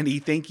 Spangler Candy,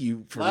 thank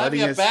you for Love letting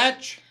you, us.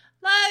 bitch.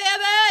 Love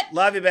you, bitch.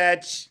 Love you,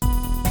 bitch.